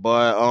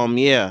 But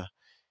yeah,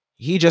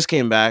 he just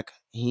came back.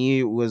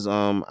 He was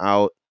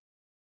out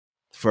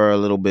for a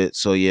little bit,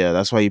 so yeah,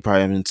 that's why you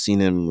probably haven't seen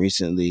him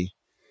recently.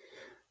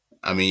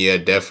 yeah,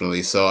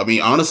 definitely. So,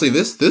 honestly,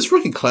 this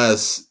rookie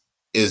class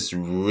is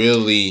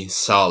really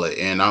solid,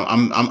 and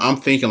I'm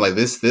thinking like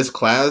this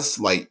class,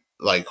 like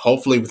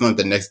hopefully within like,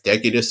 the next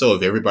decade or so,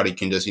 if everybody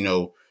can just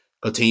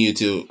continue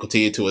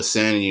to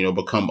ascend and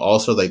become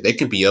also like they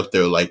can be up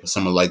there like with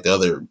some of like the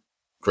other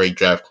great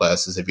draft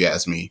classes, if you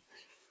ask me.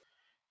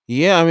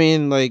 Yeah, I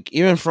mean, like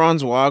even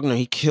Franz Wagner,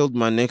 he killed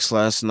my Knicks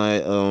last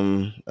night,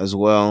 as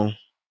well.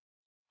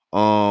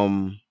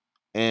 Um,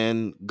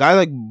 and guy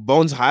like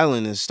Bones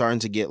Highland is starting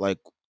to get like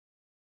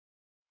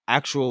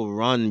actual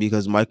run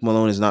because Mike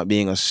Malone is not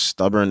being a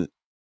stubborn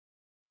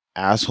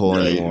asshole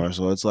Right, anymore.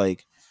 So it's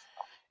like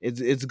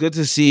it's good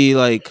to see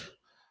like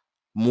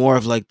more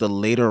of like the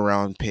later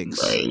round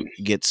picks right.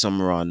 get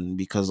some run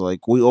because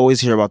like we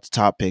always hear about the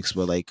top picks,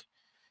 but like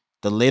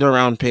the later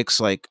round picks,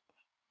 like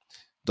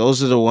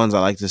those are the ones I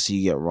like to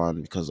see get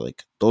run because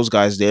like those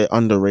guys they're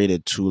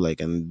underrated too,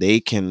 like and they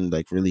can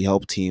like really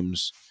help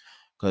teams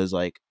because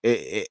like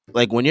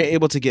like when you're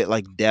able to get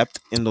like depth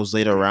in those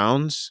later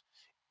rounds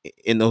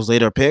in those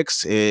later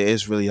picks, it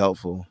is really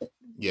helpful.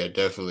 Yeah,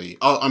 definitely.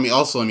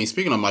 Oh,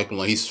 speaking of Mike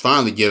Malone, he's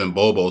finally giving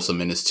Bobo some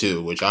minutes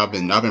too, which I've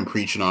been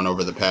preaching on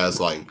over the past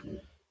like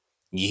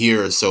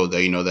year or so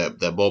that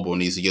that Bobo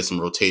needs to get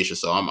some rotation.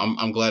 So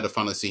I'm glad to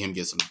finally see him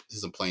get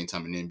some playing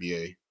time in the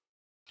NBA.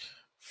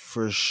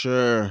 For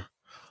sure.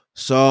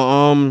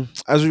 So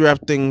as we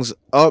wrap things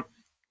up,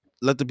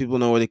 let the people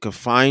know where they can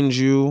find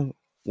you,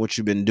 what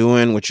you've been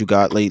doing, what you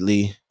got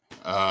lately.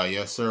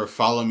 Yes, sir.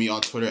 Follow me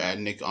on Twitter at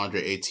Nick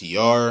Andre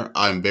ATR.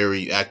 I'm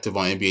very active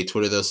on NBA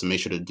Twitter though, so make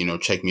sure to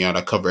check me out.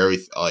 I cover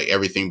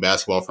everything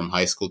basketball from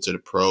high school to the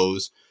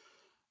pros.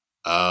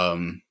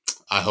 Um,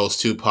 I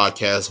host two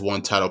podcasts.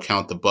 One titled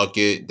Count the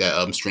Bucket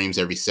that streams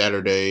every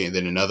Saturday, and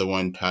then another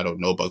one titled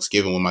No Bucks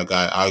Given with my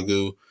guy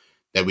Agu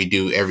that we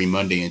do every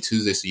Monday and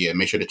Tuesday. So yeah,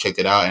 make sure to check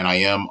it out. And I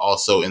am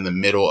also in the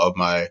middle of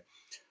my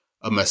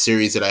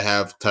series that I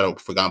have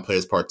titled Forgotten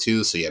Players Part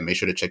Two. So yeah, make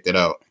sure to check that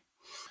out.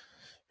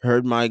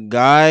 Heard my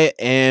guy,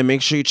 and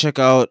make sure you check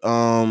out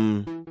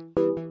the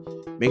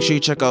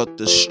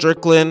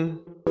Strickland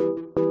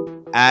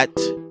at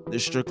the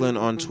Strickland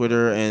on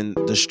Twitter and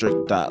the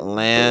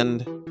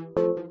Strick.land,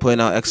 putting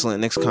out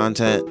excellent Knicks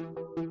content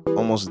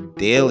almost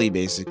daily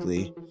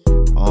basically.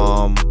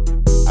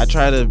 I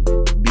try to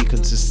be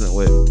consistent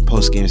with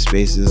post game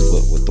spaces,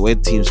 but with the way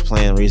the team's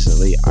playing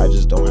recently, I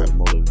just don't have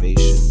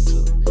motivation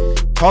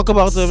to talk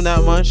about them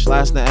that much.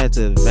 Last night I had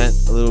to vent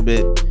a little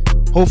bit.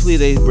 Hopefully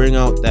they bring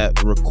out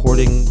that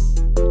recording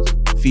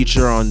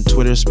feature on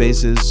Twitter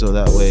Spaces so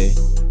that way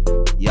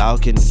y'all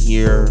can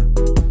hear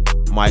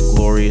my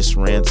glorious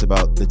rants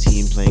about the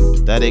team playing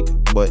pathetic.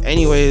 But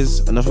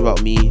anyways, enough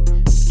about me.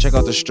 Check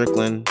out the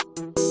Strickland.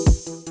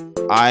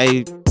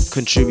 I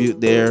contribute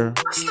there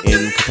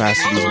in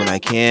capacities when I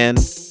can.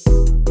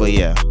 But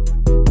yeah.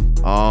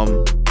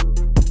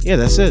 Yeah,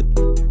 that's it.